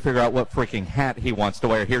is trying to figure out what freaking hat he wants to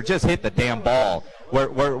wear here. Just hit the damn ball.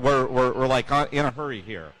 We're like in a hurry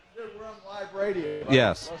here. Dude, we're on live radio.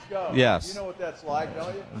 Yes. Let's go. Yes. You know what that's like,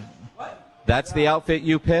 don't you? That's the outfit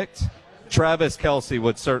you picked? Travis Kelce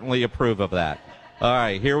would certainly approve of that. All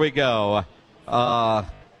right, here we go.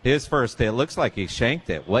 His first hit looks like he shanked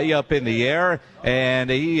it way up in the air, and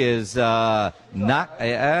he is not.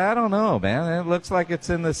 I don't know, man. It looks like it's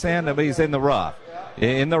in the sand, but he's in the rough.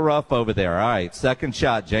 In the rough over there. All right, second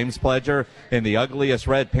shot. James Pledger, in the ugliest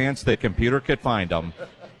red pants the computer could find him,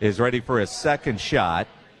 is ready for his second shot.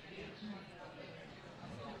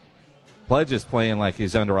 Pledge is playing like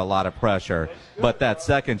he's under a lot of pressure, but that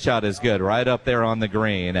second shot is good, right up there on the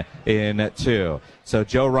green in 2. So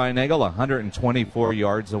Joe Reinagel, 124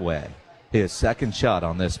 yards away. His second shot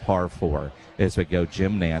on this par 4 as we go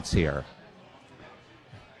Jim Nance here.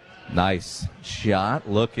 Nice shot,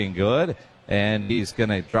 looking good. And he's going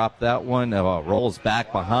to drop that one. Rolls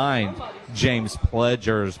back behind James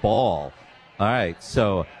Pledger's ball. All right,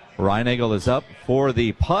 so Reinagel is up for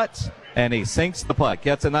the putt, and he sinks the putt.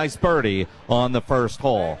 Gets a nice birdie on the first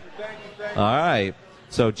hole. All right,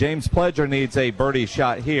 so James Pledger needs a birdie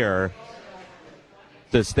shot here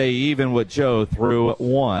to stay even with Joe through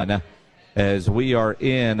 1 as we are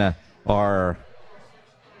in our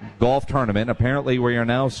golf tournament. Apparently, we are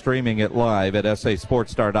now streaming it live at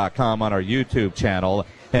SASportsStar.com on our YouTube channel.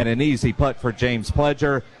 And an easy putt for James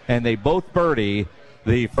Pledger, and they both birdie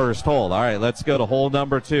the first hole. All right, let's go to hole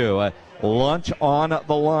number 2. Lunch on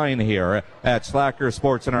the line here at Slacker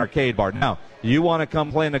Sports and Arcade Bar. Now, you want to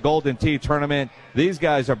come play in the Golden Tee tournament? These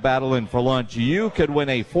guys are battling for lunch. You could win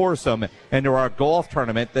a foursome into our golf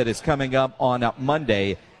tournament that is coming up on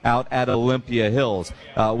Monday out at Olympia Hills.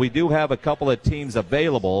 We do have a couple of teams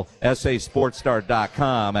available,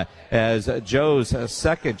 SASportsStar.com, as Joe's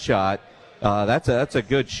second shot. That's a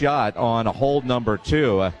good shot on hole number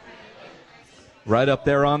 2. Right up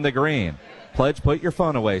there on the green. Pledge, put your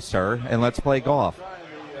phone away, sir, and let's play golf.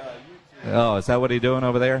 Oh, is that what he's doing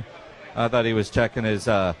over there? I thought he was checking his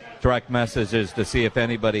direct messages to see if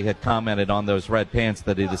anybody had commented on those red pants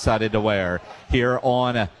that he decided to wear here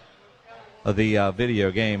on the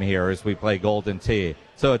video game here as we play Golden Tee.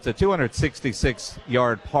 So it's a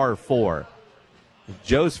 266-yard par 4.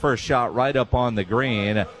 Joe's first shot right up on the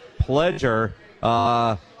green. Pledger,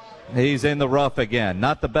 he's in the rough again.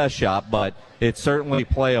 Not the best shot, but it's certainly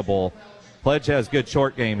playable. Pledge has good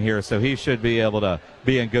short game here, so he should be able to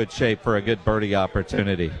be in good shape for a good birdie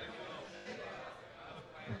opportunity.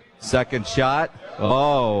 Second shot.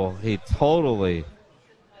 Oh, he totally.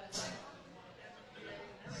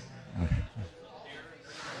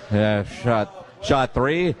 Yeah, shot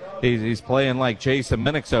 3. He's playing like Jason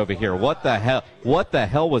Minix over here. What the hell? What the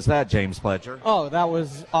hell was that, James Pledger? Oh, that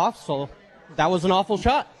was awful. That was an awful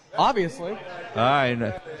shot, obviously. All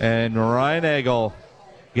right, and Ryan Eagle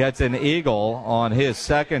gets an eagle on his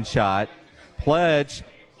second shot. Pledge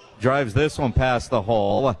drives this one past the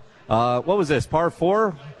hole. What was this, par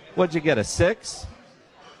 4? What'd you get, a 6?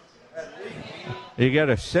 You get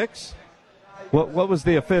a 6? What was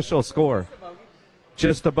the official score?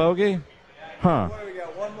 Just a bogey? Huh.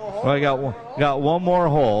 Well, I got one more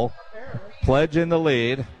hole. Pledge in the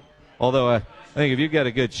lead. Although I think if you get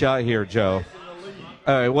a good shot here, Joe.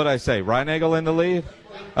 All right, what'd I say? Ryan Eagle in the lead?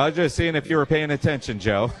 I was just seeing if you were paying attention,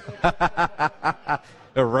 Joe.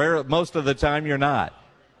 Most of the time you're not.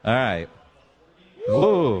 All right.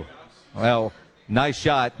 Ooh. Well, nice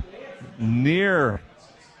shot near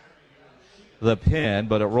the pin,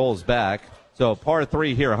 but it rolls back. So par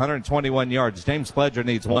 3 here, 121 yards. James Pledger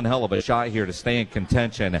needs one hell of a shot here to stay in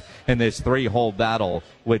contention in this 3-hole battle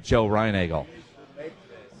with Joe Reineagle.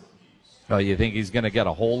 Oh, you think he's going to get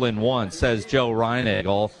a hole-in-one, says Joe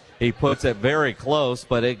Reineagle. He puts it very close,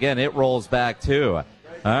 but again, it rolls back too. All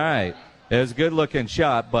right. It was a good-looking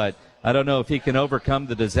shot, but I don't know if he can overcome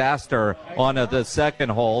the disaster on the second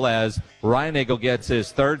hole as Reineagle gets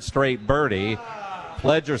his 3rd straight birdie.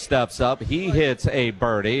 Pledger steps up. He hits a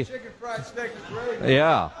birdie.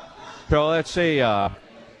 Yeah. So let's see.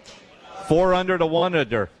 4 under to 1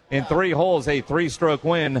 under. In 3 holes, a 3-stroke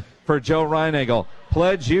win for Joe Reineagle.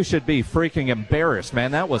 Pledge, you should be freaking embarrassed,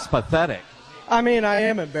 man. That was pathetic. I mean, I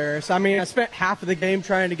am embarrassed. I mean, I spent half of the game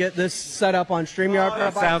trying to get this set up on StreamYard.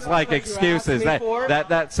 That sounds like excuses.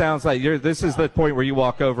 That sounds like this is the point where you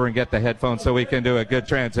walk over and get the headphones so we can do a good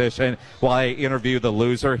transition while I interview the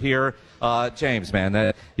loser here. James,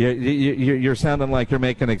 man, you're sounding like you're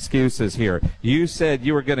making excuses here. You said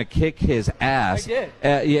you were going to kick his ass. I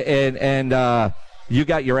did. And you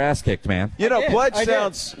got your ass kicked, man. You know, Pledge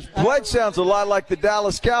sounds a lot like the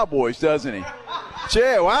Dallas Cowboys, doesn't he?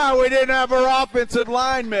 Gee, wow, we didn't have our offensive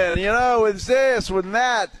linemen. You know, with this, with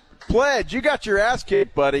that. Pledge, you got your ass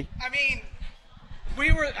kicked, buddy. I mean,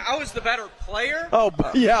 I was the better player. Oh,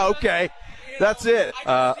 yeah, okay. That's it.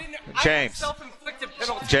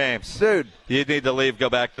 James, dude, you need to leave, go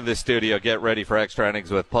back to the studio, get ready for extra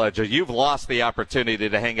innings with Pledger. You've lost the opportunity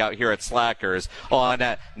to hang out here at Slackers on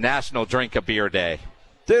National Drink a Beer Day.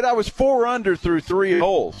 Dude, I was 4 under through 3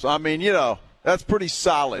 holes. I mean, you know, that's pretty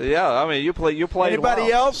solid. Yeah, I mean, you played. Anybody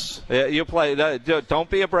well. else? Yeah, you play. Don't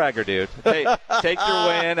be a bragger, dude. Take your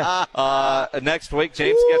win. Next week,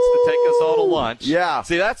 James gets to take us all to lunch. Yeah.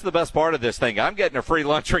 See, that's the best part of this thing. I'm getting a free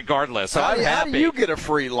lunch regardless. So I'm happy. How do you get a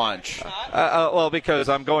free lunch? Well, because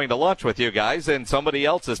I'm going to lunch with you guys, and somebody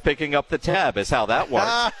else is picking up the tab. Is how that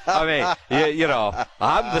works. I mean, you know,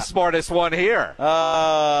 I'm the smartest one here.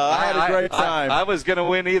 I had a great time. I was going to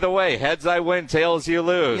win either way. Heads I win, tails you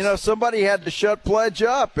lose. You know, somebody had to shut Pledge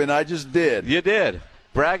up, and I just did. You did.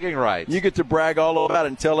 Bragging rights. You get to brag all about it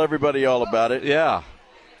and tell everybody all about it. Yeah.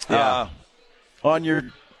 On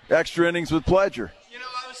your extra innings with Pledger. You know,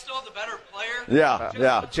 I was still the better player.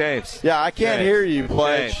 Yeah. James. Yeah, I can't hear you,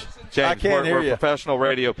 Pledge. James, I can't hear you. We're professional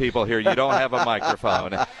radio people here. You don't have a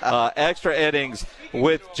microphone. Extra innings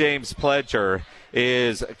with James Pledger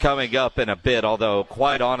is coming up in a bit, although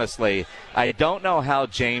quite honestly, I don't know how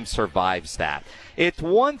James survives that. It's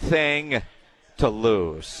one thing to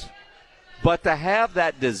lose, but to have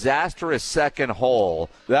that disastrous second hole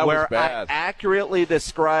where I accurately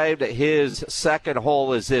described his second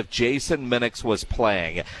hole as if Jason Minix was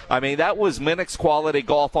playing. I mean, that was Minix quality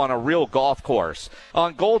golf on a real golf course.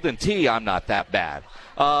 On Golden Tee, I'm not that bad.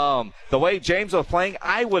 The way James was playing,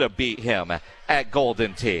 I would have beat him at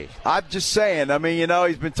Golden Tee. I'm just saying. I mean, you know,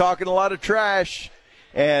 he's been talking a lot of trash,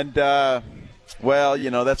 and Well,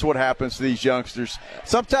 that's what happens to these youngsters.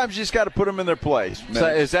 Sometimes you just got to put them in their place. So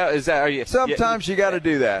is that? Sometimes you got to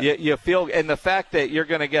do that. You feel, and the fact that you're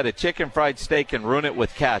going to get a chicken fried steak and ruin it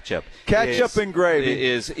with ketchup and gravy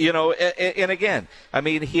is, and again, I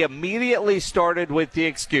mean, he immediately started with the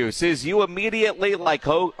excuses. You immediately, like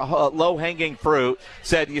low-hanging fruit,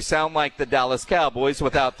 said you sound like the Dallas Cowboys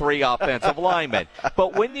without 3 offensive linemen.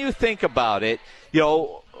 But when you think about it,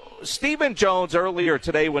 Stephen Jones earlier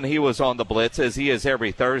today when he was on the Blitz, as he is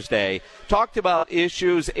every Thursday, talked about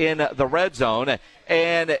issues in the red zone,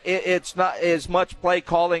 and it's not as much play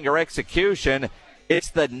calling or execution.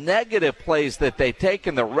 It's the negative plays that they take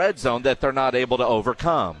in the red zone that they're not able to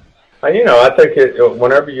overcome. I think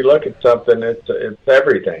whenever you look at something, it's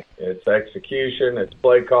everything. It's execution, it's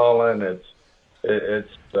play calling, it's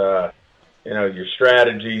your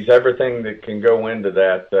strategies, everything that can go into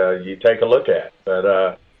that. You take a look at,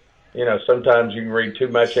 but. Sometimes you can read too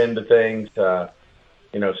much into things.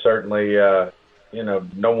 Certainly,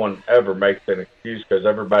 no one ever makes an excuse because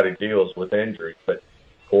everybody deals with injuries. But,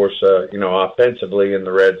 of course, offensively in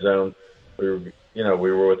the red zone, we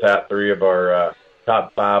were without 3 of our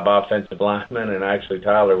top 5 offensive linemen, and actually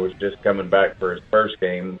Tyler was just coming back for his first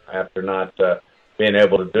game after not being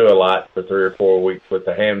able to do a lot for 3 or 4 weeks with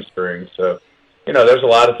the hamstring. So, there's a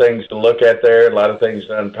lot of things to look at there, a lot of things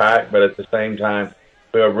to unpack, but at the same time,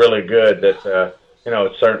 feel really good that,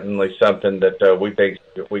 it's certainly something that we think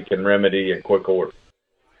we can remedy in quick order.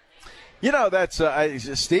 That's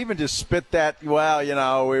Stephen just spit that.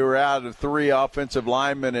 Well, we were out of 3 offensive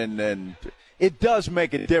linemen, and it does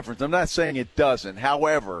make a difference. I'm not saying it doesn't.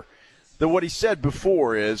 However, what he said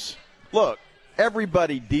before is, look,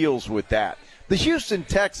 everybody deals with that. The Houston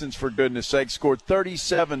Texans, for goodness sake, scored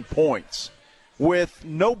 37 points with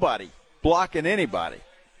nobody blocking anybody.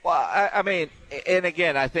 Well, I mean, and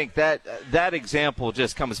again, I think that example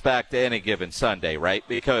just comes back to any given Sunday, right?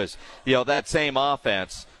 Because, that same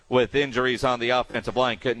offense with injuries on the offensive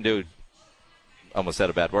line couldn't do, almost said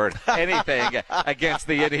a bad word, anything against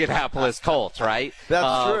the Indianapolis Colts, right?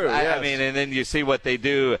 That's true, yes. I mean, and then you see what they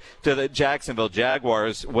do to the Jacksonville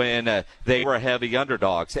Jaguars when they were heavy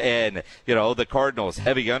underdogs. And, the Cardinals,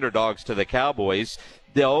 heavy underdogs to the Cowboys.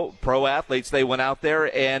 Pro athletes, they went out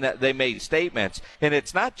there and they made statements. And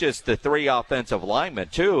it's not just the 3 offensive linemen,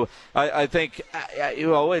 too. I think,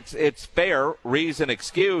 it's fair, reason,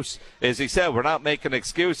 excuse. As he said, we're not making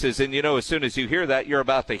excuses. And, as soon as you hear that, you're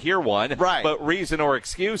about to hear one. Right. But reason or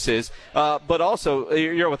excuses. But also,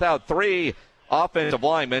 you're without 3 offensive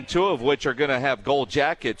linemen, 2 of which are going to have gold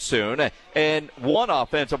jackets soon, and 1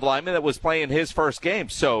 offensive lineman that was playing his first game.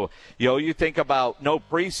 So, you think about no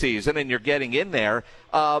preseason and you're getting in there.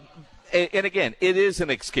 And again, it is an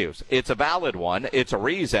excuse. It's a valid one. It's a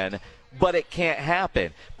reason, but it can't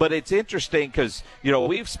happen. But it's interesting because,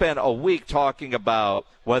 we've spent a week talking about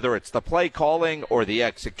whether it's the play calling or the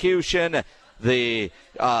execution, the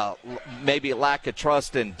maybe lack of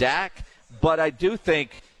trust in Dak. But I do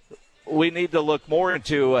think we need to look more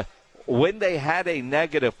into when they had a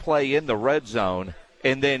negative play in the red zone,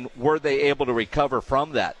 and then were they able to recover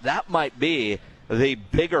from that? That might be the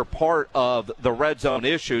bigger part of the red zone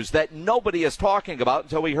issues that nobody is talking about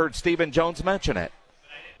until we heard Stephen Jones mention it.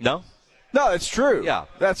 No? No, it's true. Yeah.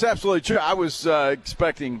 That's absolutely true. I was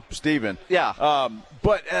expecting Stephen. Yeah.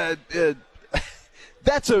 But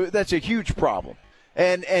that's a huge problem.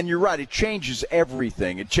 And you're right, it changes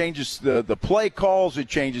everything. It changes the play calls, it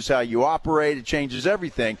changes how you operate, it changes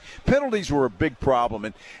everything. Penalties were a big problem.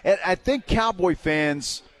 And I think Cowboy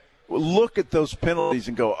fans look at those penalties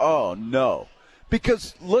and go, oh, no.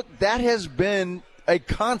 Because, look, that has been a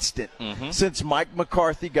constant since Mike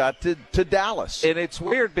McCarthy got to Dallas. And it's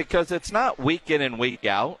weird because it's not week in and week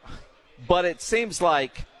out, but it seems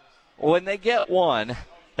like when they get one –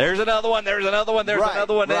 there's another one, there's another one,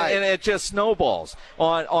 another one, and it just snowballs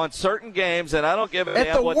on certain games. And I don't give a damn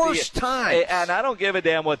at the worst time. And I don't give a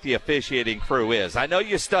damn what the officiating crew is. I know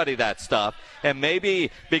you study that stuff, and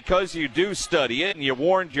maybe because you do study it and you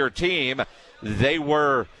warned your team, they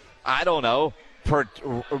were, I don't know,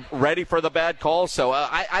 ready for the bad call. So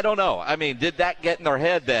I don't know. I mean, did that get in their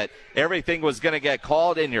head that everything was going to get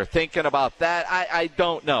called, and you're thinking about that? I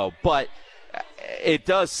don't know, but it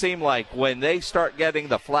does seem like when they start getting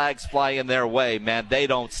the flags flying their way, man, they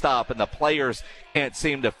don't stop, and the players can't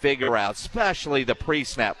seem to figure out, especially the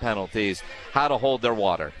pre-snap penalties, how to hold their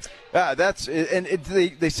water.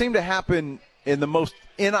 They seem to happen in the most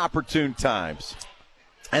inopportune times.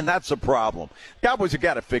 And that's a problem. Cowboys have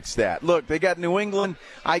got to fix that. Look, they got New England.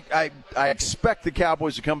 I expect the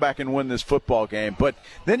Cowboys to come back and win this football game. But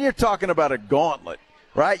then you're talking about a gauntlet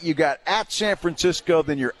right? You got at San Francisco,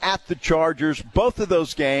 then you're at the Chargers, both of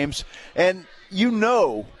those games. And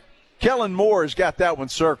Kellen Moore has got that one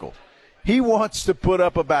circled. He wants to put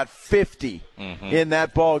up about 50 in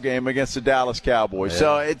that ball game against the Dallas Cowboys.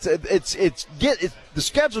 Yeah. So the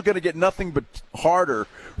schedule's going to get nothing but harder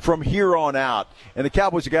from here on out, and the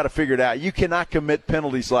Cowboys have got to figure it out. You cannot commit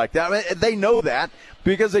penalties like that. I mean, they know that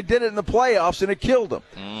because they did it in the playoffs, and it killed them,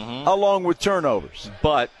 along with turnovers.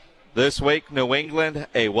 But this week, New England,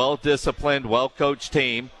 a well-disciplined, well-coached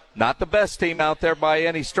team, not the best team out there by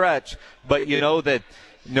any stretch, but you know that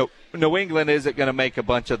New England isn't going to make a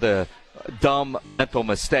bunch of the dumb mental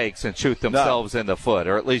mistakes and shoot themselves in the foot,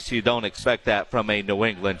 or at least you don't expect that from a New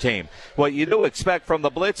England team. What you do expect from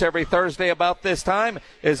the Blitz every Thursday about this time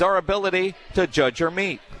is our ability to judge your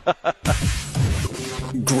meat.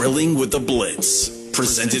 Grilling with the Blitz,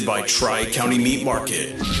 presented by Tri-County Meat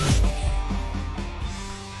Market.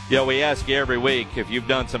 We ask you every week if you've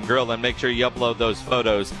done some grilling, make sure you upload those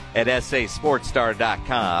photos at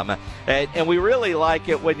sasportstar.com. And we really like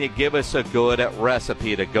it when you give us a good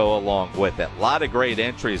recipe to go along with it. A lot of great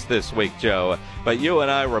entries this week, Joe. But you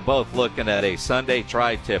and I were both looking at a Sunday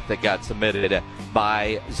tri-tip that got submitted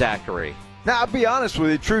by Zachary. Now, I'll be honest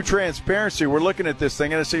with you, true transparency, we're looking at this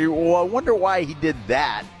thing and I say, well, I wonder why he did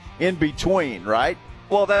that in between, right?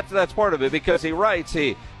 Well, that's part of it, because he writes,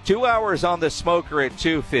 2 hours on the smoker at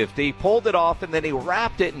 250, pulled it off, and then he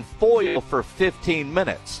wrapped it in foil for 15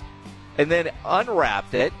 minutes. And then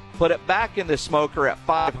unwrapped it, put it back in the smoker at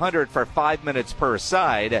 500 for 5 minutes per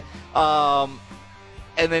side. And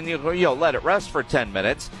then you let it rest for 10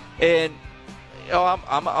 minutes. And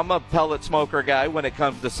I'm a pellet smoker guy when it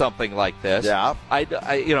comes to something like this. Yeah.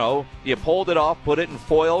 You pulled it off, put it in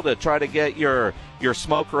foil to try to get your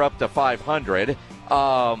smoker up to 500.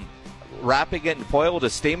 Wrapping it in foil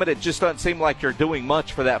to steam it, it just doesn't seem like you're doing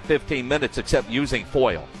much for that 15 minutes except using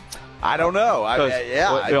foil. I don't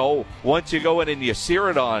know. Once you go in and you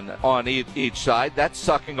sear it on each side, that's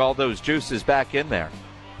sucking all those juices back in there.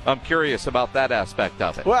 I'm curious about that aspect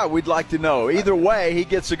of it. Well, we'd like to know. Either way, he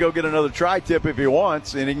gets to go get another tri-tip if he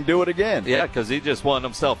wants, and he can do it again. Yeah, because he just won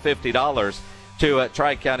himself $50 to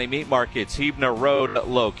Tri-County Meat Market's Huebner Road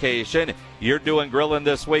location. You're doing grilling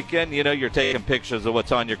this weekend. You're taking pictures of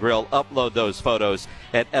what's on your grill. Upload those photos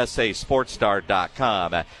at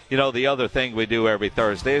sasportstar.com. The other thing we do every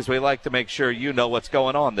Thursday is we like to make sure you know what's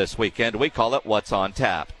going on this weekend. We call it What's on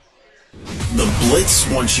Tap. The Blitz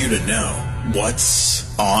wants you to know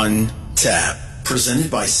what's on tap. Presented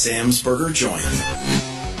by Sam's Burger Joint.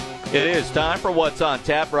 It is time for What's on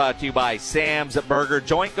Tap, brought to you by Sam's Burger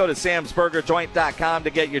Joint. Go to samsburgerjoint.com to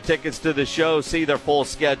get your tickets to the show, see their full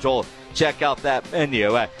schedule, check out that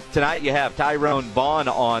menu. Tonight you have Tyrone Vaughn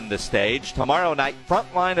on the stage. Tomorrow night,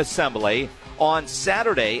 Frontline Assembly. On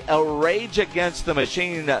Saturday, a Rage Against the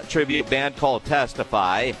Machine tribute band called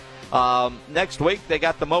Testify. Next week, they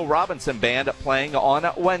got the Mo Robinson Band playing on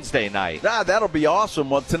Wednesday night. That'll be awesome.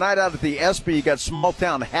 Well, tonight out at the ESPY, you got Small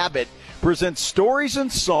Town Habit presents Stories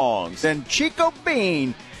and Songs, and Chico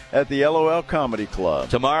Bean at the LOL Comedy Club.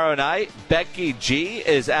 Tomorrow night, Becky G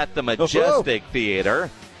is at the Majestic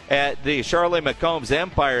Theater. At the Shirley McCombs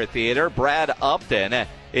Empire Theater, Brad Upton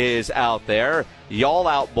is out there. Y'all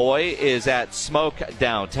Out Boy is at Smoke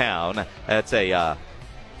Downtown. That's a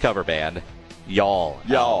cover band. Y'all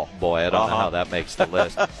Boy. I don't know how that makes the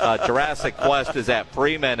list. Jurassic Quest is at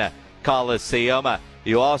Freeman Coliseum.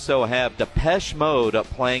 You also have Depeche Mode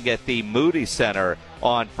playing at the Moody Center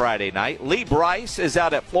on Friday night. Lee Bryce is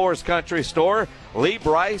out at Floor's Country Store. Lee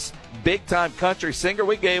Bryce, big-time country singer.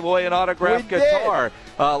 We gave away an autographed guitar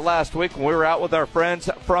last week when we were out with our friends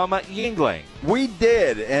from Yingling. We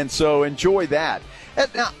did, and so enjoy that.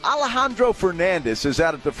 Now, Alejandro Fernandez is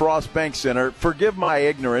out at the Frost Bank Center. Forgive my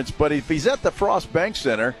ignorance, but if he's at the Frost Bank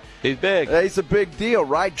Center, he's big. He's a big deal,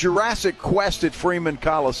 right? Jurassic Quest at Freeman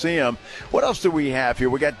Coliseum. What else do we have here?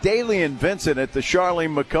 We got Daly and Vincent at the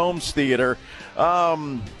Charlene McCombs Theater.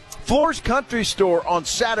 Floor's Country Store on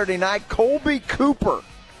Saturday night. Colby Cooper.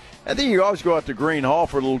 And then you always go out to Green Hall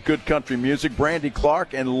for a little good country music. Brandy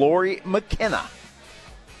Clark and Lori McKenna.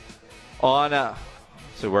 On,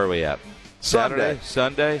 so where are we at? Sunday.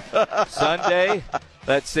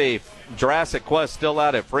 Let's see. Jurassic Quest still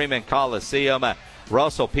out at Freeman Coliseum.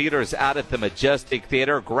 Russell Peters out at the Majestic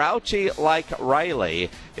Theater. Grouchy Like Riley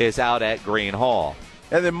is out at Green Hall.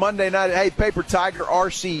 And then Monday night, hey, Paper Tiger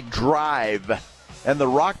RC Drive. And the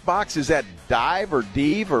Rock Box is at Dive or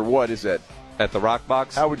Dive or what is it? At the Rock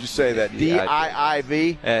Box? How would you say that?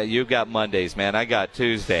 D-I-I-V? You got Mondays, man. I got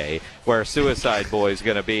Tuesday, where Suicide Boy is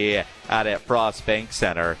going to be out at Frost Bank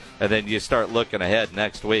Center. And then you start looking ahead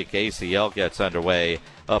next week. ACL gets underway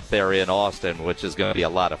up there in Austin, which is going to be a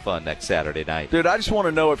lot of fun next Saturday night. Dude, I just want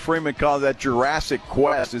to know what Freeman calls that Jurassic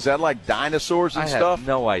Quest. Is that like dinosaurs and stuff? I have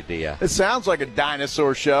no idea. It sounds like a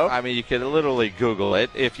dinosaur show. I mean, you can literally Google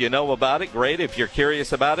it. If you know about it, great. If you're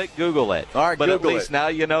curious about it, Google it. All right, but Google at least it. now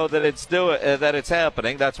you know that it's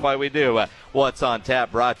happening. That's why we do What's on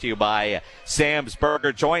Tap, brought to you by Sam's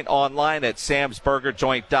Burger Joint, online at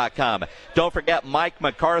samsburgerjoint.com. Don't forget Mike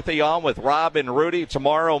McCarthy on with Rob and Rudy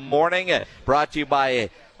tomorrow morning, brought to you by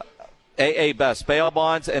AA Best Bail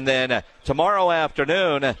Bonds. And then tomorrow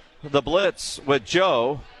afternoon, the Blitz with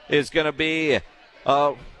Joe is going to be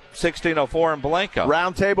 1604 in Blanco.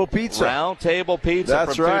 Round Table Pizza. Round Table Pizza.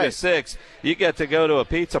 That's from 2 right. to 6. You get to go to a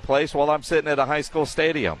pizza place while I'm sitting at a high school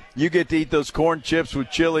stadium. You get to eat those corn chips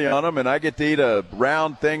with chili on them, and I get to eat a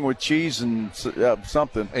round thing with cheese and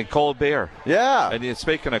something. And cold beer. Yeah. And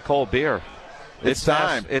speaking of cold beer, it's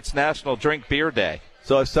time. It's National Drink Beer Day.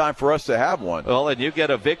 So it's time for us to have one. Well, and you get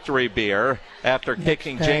a victory beer after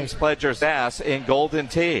kicking James Pledger's ass in Golden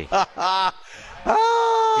Tea.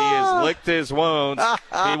 He has licked his wounds.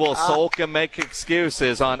 He will sulk and make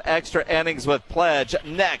excuses on Extra Innings with Pledge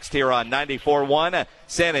next here on 94.1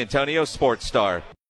 San Antonio Sports Star.